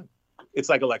long time. It's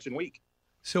like election week.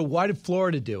 So why did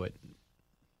Florida do it?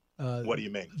 What do you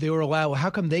mean? They were allowed. How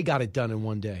come they got it done in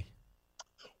one day?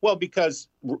 Well, because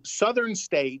southern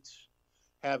states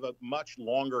have a much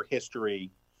longer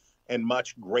history and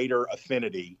much greater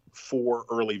affinity for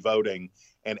early voting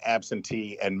and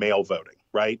absentee and mail voting,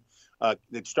 right?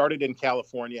 It started in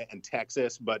California and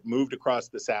Texas, but moved across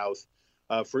the South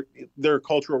for their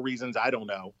cultural reasons. I don't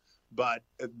know, but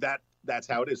that's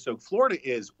how it is. So Florida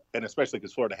is, and especially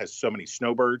because Florida has so many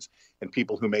snowbirds and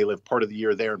people who may live part of the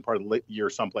year there and part of the year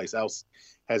someplace else,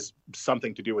 has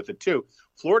something to do with it too.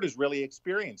 Florida's really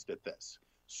experienced at this.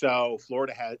 So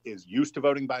Florida is used to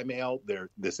voting by mail.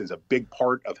 This is a big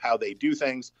part of how they do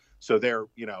things. So they're,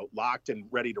 locked and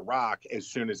ready to rock as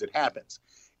soon as it happens.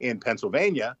 In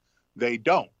Pennsylvania, they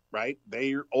don't, right?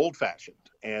 They're old fashioned,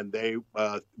 and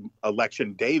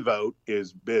election day vote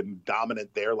has been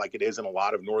dominant there like it is in a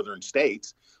lot of northern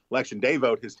states. Election day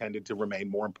vote has tended to remain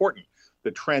more important.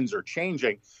 The trends are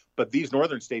changing, but these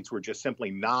northern states were just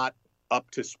simply not up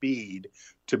to speed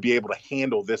to be able to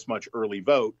handle this much early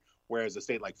vote. Whereas a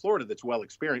state like Florida that's well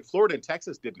experienced, Florida and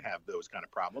Texas didn't have those kind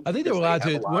of problems. I think they were allowed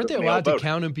to. Weren't they allowed to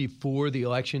count them before the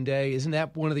election day? Isn't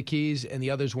that one of the keys? And the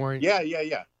others weren't. Yeah.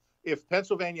 If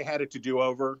Pennsylvania had it to do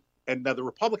over, and now the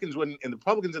Republicans wouldn't, and the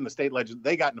Republicans in the state legislature,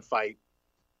 they got in a fight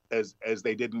as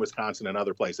they did in Wisconsin and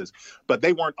other places, but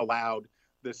they weren't allowed.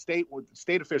 The state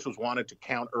officials wanted to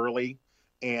count early,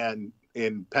 and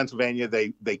in Pennsylvania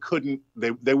they couldn't.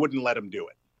 They wouldn't let them do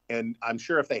it. And I'm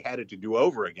sure if they had it to do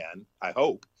over again, I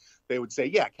hope they would say,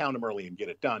 yeah, count them early and get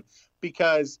it done.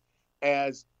 Because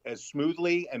as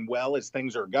smoothly and well as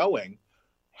things are going,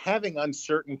 having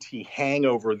uncertainty hang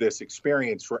over this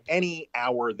experience for any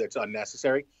hour that's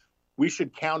unnecessary, we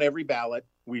should count every ballot.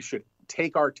 We should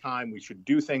take our time. We should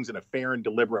do things in a fair and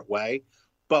deliberate way,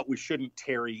 but we shouldn't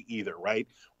tarry either, right?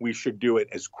 We should do it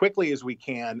as quickly as we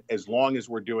can, as long as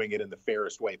we're doing it in the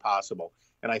fairest way possible.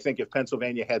 And I think if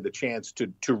Pennsylvania had the chance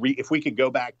if we could go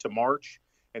back to March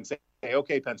and say,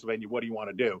 okay, Pennsylvania, what do you want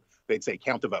to do? They'd say,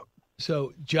 count the vote.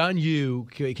 So John Yoo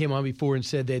came on before and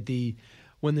said that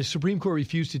when the Supreme Court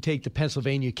refused to take the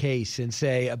Pennsylvania case and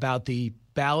say about the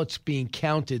ballots being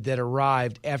counted that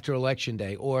arrived after Election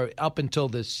Day or up until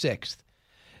the 6th,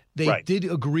 they did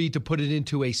agree to put it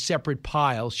into a separate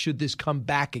pile should this come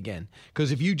back again.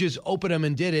 Because if you just open them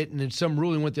and did it and then some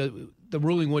ruling went, the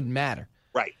ruling wouldn't matter.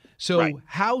 Right. So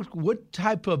what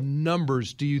type of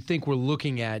numbers do you think we're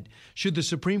looking at should the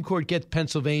Supreme Court get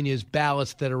Pennsylvania's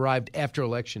ballots that arrived after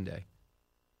Election Day?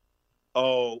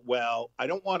 Oh, well, I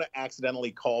don't want to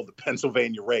accidentally call the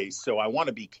Pennsylvania race, so I want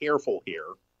to be careful here.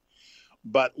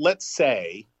 But let's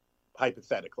say,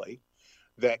 hypothetically,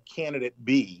 that candidate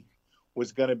B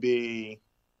was going to be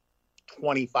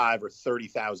 25 or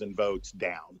 30,000 votes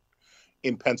down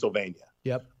in Pennsylvania.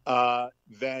 Yep.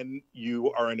 Then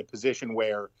you are in a position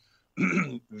where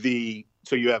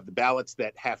so you have the ballots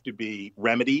that have to be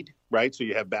remedied, right? So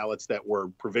you have ballots that were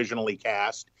provisionally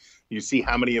cast. You see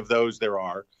how many of those there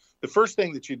are. The first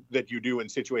thing that you do in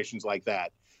situations like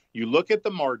that, you look at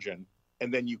the margin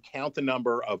and then you count the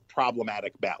number of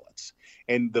problematic ballots.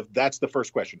 And that's the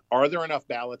first question. Are there enough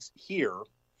ballots here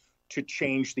to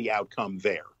change the outcome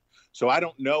there? So I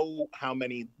don't know how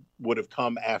many would have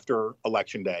come after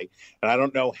Election Day, and I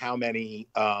don't know how many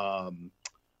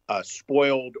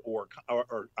spoiled or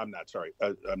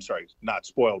not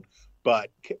spoiled, but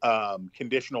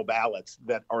conditional ballots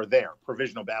that are there,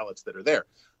 provisional ballots that are there.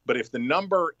 But if the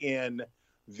number in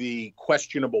the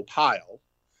questionable pile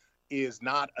is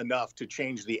not enough to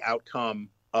change the outcome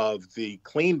of the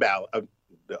clean ballot,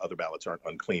 the other ballots aren't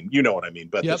unclean, you know what I mean,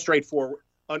 but the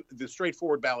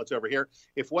straightforward ballots over here,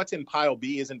 if what's in pile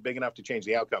B isn't big enough to change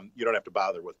the outcome, you don't have to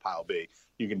bother with pile B.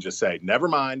 You can just say, never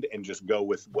mind, and just go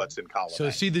with what's in column So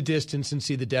A. See the distance and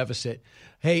see the deficit.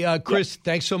 Hey, Chris,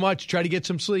 thanks so much. Try to get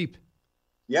some sleep.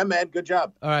 Yeah, man. Good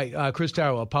job. All right. Chris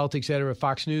Tyrrell, politics editor at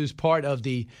Fox News, part of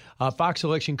the Fox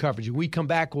election coverage. When we come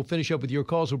back, we'll finish up with your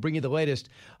calls. We'll bring you the latest.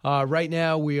 Right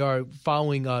now, we are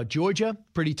following Georgia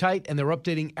pretty tight, and they're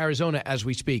updating Arizona as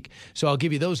we speak. So I'll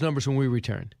give you those numbers when we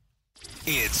return.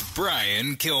 It's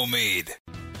Brian Kilmeade.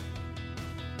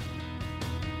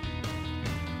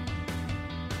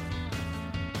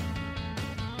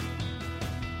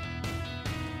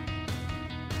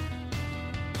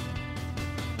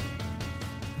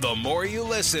 The more you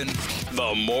listen,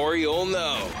 the more you'll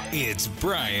know. It's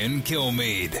Brian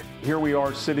Kilmeade. Here we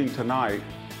are sitting tonight,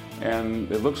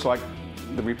 and it looks like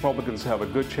the Republicans have a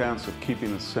good chance of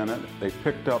keeping the Senate. They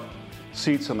picked up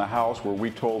seats in the House where we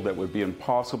told that would be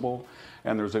impossible,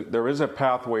 and there is a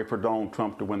pathway for Donald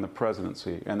Trump to win the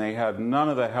presidency. And they had none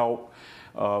of the help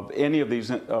of any of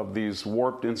these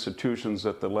warped institutions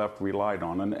that the left relied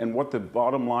on. And what the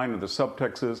bottom line or the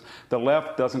subtext is, the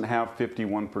left doesn't have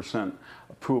 51%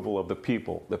 approval of the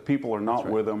people. The people are not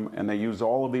with them, and they use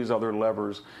all of these other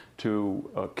levers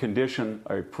to condition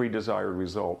a pre-desired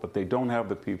result, but they don't have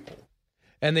the people.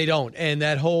 And they don't. And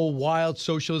that whole wild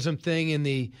socialism thing in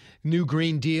the New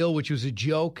Green Deal, which was a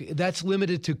joke, that's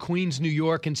limited to Queens, New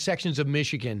York, and sections of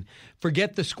Michigan.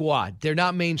 Forget the squad. They're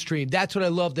not mainstream. That's what I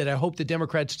love that I hope the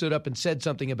Democrats stood up and said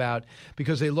something about,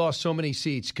 because they lost so many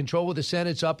seats. Control of the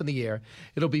Senate's up in the air.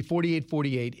 It'll be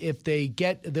 48-48. If they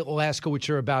get the Alaska, which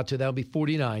they're about to, that'll be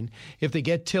 49. If they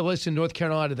get Tillis in North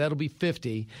Carolina, that'll be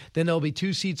 50. Then there'll be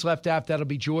 2 seats left after. That'll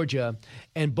be Georgia.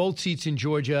 And both seats in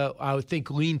Georgia, I would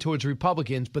think, lean towards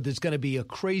Republicans, but there's going to be a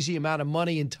crazy amount of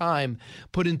money and time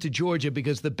put into Georgia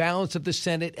because the balance of the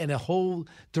Senate and a whole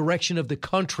direction of the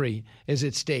country is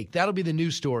at stake. That'll be the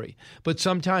news story. But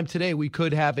sometime today we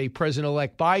could have a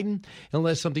President-elect Biden,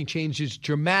 unless something changes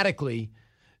dramatically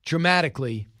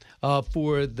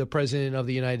for the President of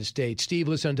the United States. Steve,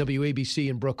 listen on WABC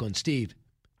in Brooklyn. Steve.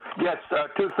 Yes,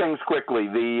 2 things quickly.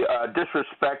 The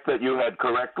disrespect that you had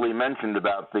correctly mentioned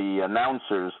about the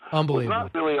announcers was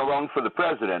not really alone for the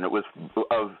president. It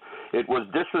was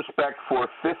disrespect for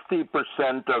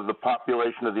 50% of the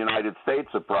population of the United States,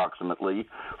 approximately,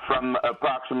 from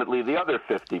approximately the other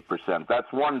 50%.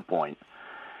 That's one point.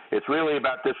 It's really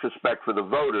about disrespect for the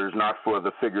voters, not for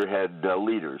the figurehead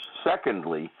leaders.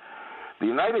 Secondly, the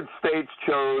United States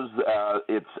chose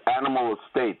its animal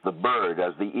estate, the bird,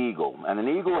 as the eagle. And an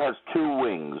eagle has 2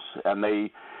 wings. And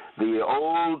the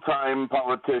old-time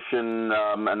politician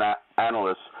and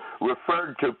analysts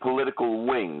referred to political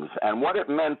wings. And what it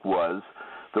meant was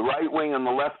the right wing and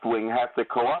the left wing have to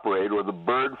cooperate, or the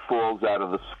bird falls out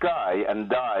of the sky and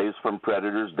dies from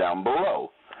predators down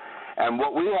below. And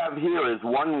what we have here is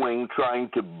one wing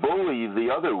trying to bully the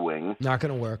other wing. Not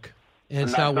going to work. And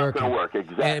it's not working. Going to work,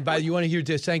 exactly. And you want to hear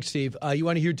thanks, Steve. You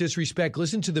want to hear disrespect?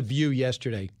 Listen to The View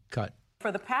yesterday. Cut.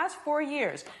 For the past 4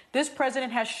 years, this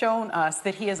president has shown us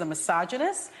that he is a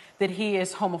misogynist, that he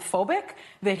is homophobic,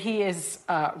 that he is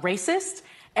racist,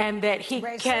 and that he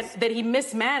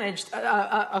mismanaged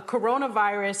a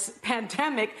coronavirus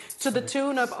pandemic to the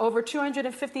tune of over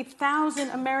 250,000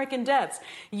 American deaths.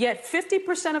 Yet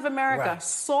 50% of America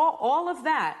saw all of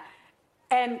that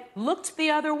and looked the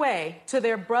other way to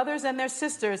their brothers and their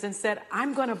sisters and said,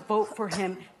 I'm going to vote for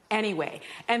him anyway.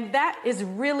 And that is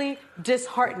really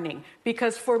disheartening,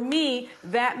 because for me,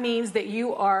 that means that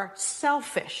you are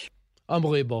selfish.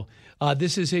 Unbelievable.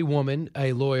 This is a woman,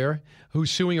 a lawyer,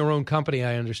 who's suing her own company,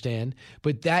 I understand.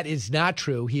 But that is not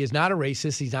true. He is not a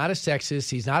racist. He's not a sexist.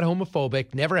 He's not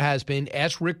homophobic. Never has been.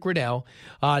 Ask Rick Grenell.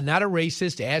 Not a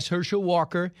racist. Ask Herschel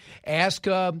Walker. Ask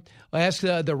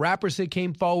the rappers that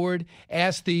came forward.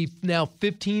 Ask the now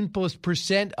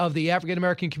 15% of the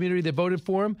African-American community that voted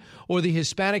for him, or the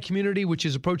Hispanic community, which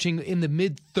is approaching in the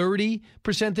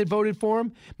mid-30% that voted for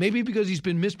him. Maybe because he's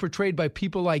been misportrayed by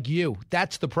people like you.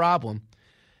 That's the problem.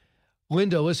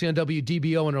 Linda, listening on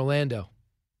WDBO in Orlando.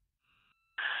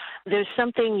 There's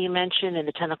something you mentioned in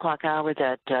the 10 o'clock hour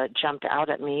that jumped out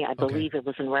at me. I believe it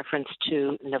was in reference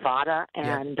to Nevada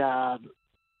and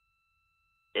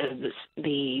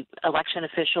the election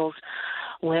officials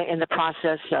were in the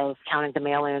process of counting the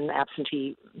mail-in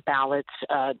absentee ballots,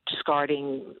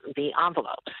 discarding the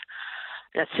envelopes.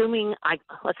 Let's assume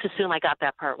I got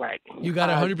that part right. You got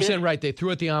 100% right. They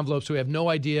threw out the envelopes, so we have no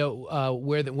idea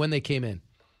when they came in.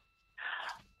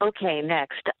 Okay,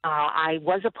 next. I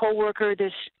was a poll worker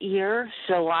this year,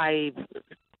 so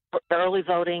early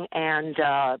voting and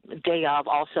day of,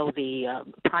 also the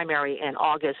primary in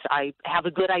August, I have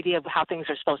a good idea of how things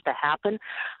are supposed to happen.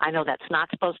 I know that's not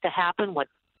supposed to happen, what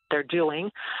they're doing.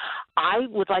 I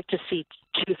would like to see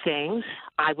 2 things.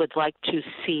 I would like to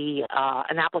see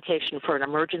an application for an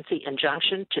emergency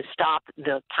injunction to stop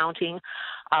the counting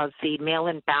of the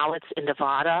mail-in ballots in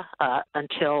Nevada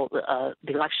until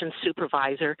the election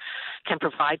supervisor can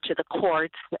provide to the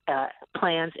courts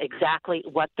plans exactly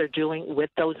what they're doing with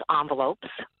those envelopes.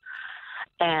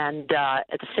 And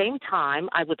at the same time,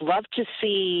 I would love to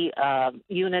see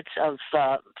units of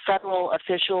federal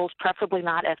officials, preferably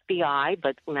not FBI,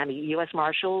 but maybe U.S.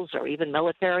 Marshals or even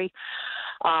military,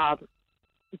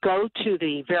 go to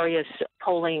the various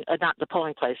polling, not the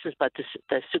polling places, but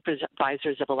the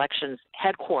supervisors of elections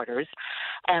headquarters,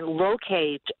 and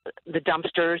locate the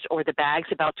dumpsters or the bags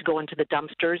about to go into the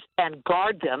dumpsters and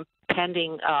guard them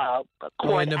pending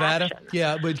court in Nevada? action.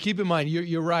 Yeah, but keep in mind,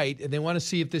 you're right, and they want to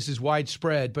see if this is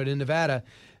widespread, but in Nevada,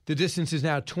 the distance is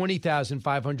now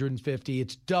 20,550.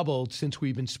 It's doubled since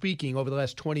we've been speaking over the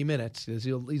last 20 minutes.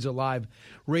 These are live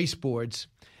race boards.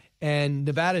 And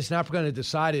Nevada's not going to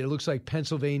decide it. It looks like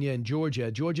Pennsylvania and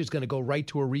Georgia. Georgia's going to go right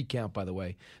to a recount, by the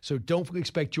way. So don't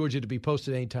expect Georgia to be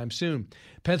posted anytime soon.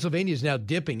 Pennsylvania is now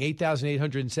dipping,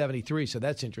 8,873. So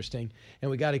that's interesting. And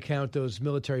we got to count those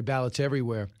military ballots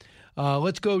everywhere.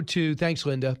 Let's go to, thanks,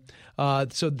 Linda.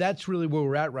 So that's really where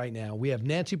we're at right now. We have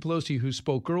Nancy Pelosi, who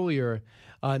spoke earlier,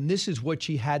 and this is what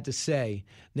she had to say.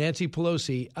 Nancy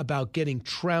Pelosi about getting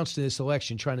trounced in this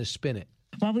election, trying to spin it.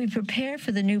 While we prepare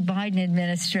for the new Biden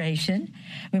administration,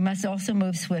 we must also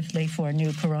move swiftly for a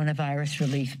new coronavirus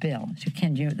relief bill. To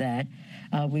continue that,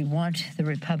 we want the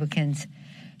Republicans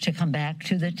to come back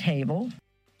to the table.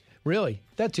 Really?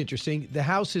 That's interesting. The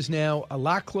House is now a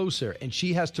lot closer, and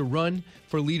she has to run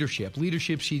for leadership.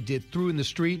 Leadership she did through in the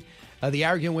street, the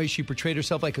arrogant way she portrayed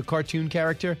herself like a cartoon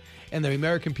character, and the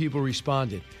American people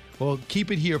responded. Well, keep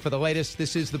it here for the latest.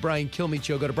 This is the Brian Kilmeade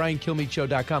Show. Go to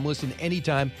BrianKilmeadeShow.com. Listen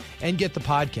anytime and get the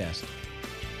podcast.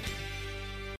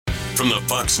 From the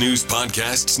Fox News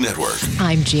Podcasts Network.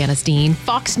 I'm Janice Dean,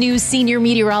 Fox News senior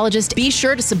meteorologist. Be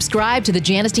sure to subscribe to the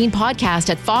Janice Dean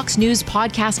Podcast at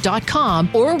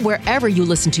foxnewspodcast.com or wherever you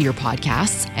listen to your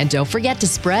podcasts. And don't forget to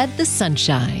spread the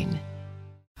sunshine.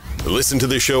 Listen to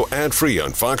the show ad-free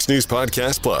on Fox News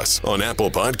Podcast Plus, on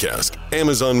Apple Podcast,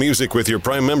 Amazon Music with your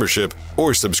Prime membership,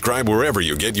 or subscribe wherever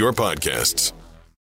you get your podcasts.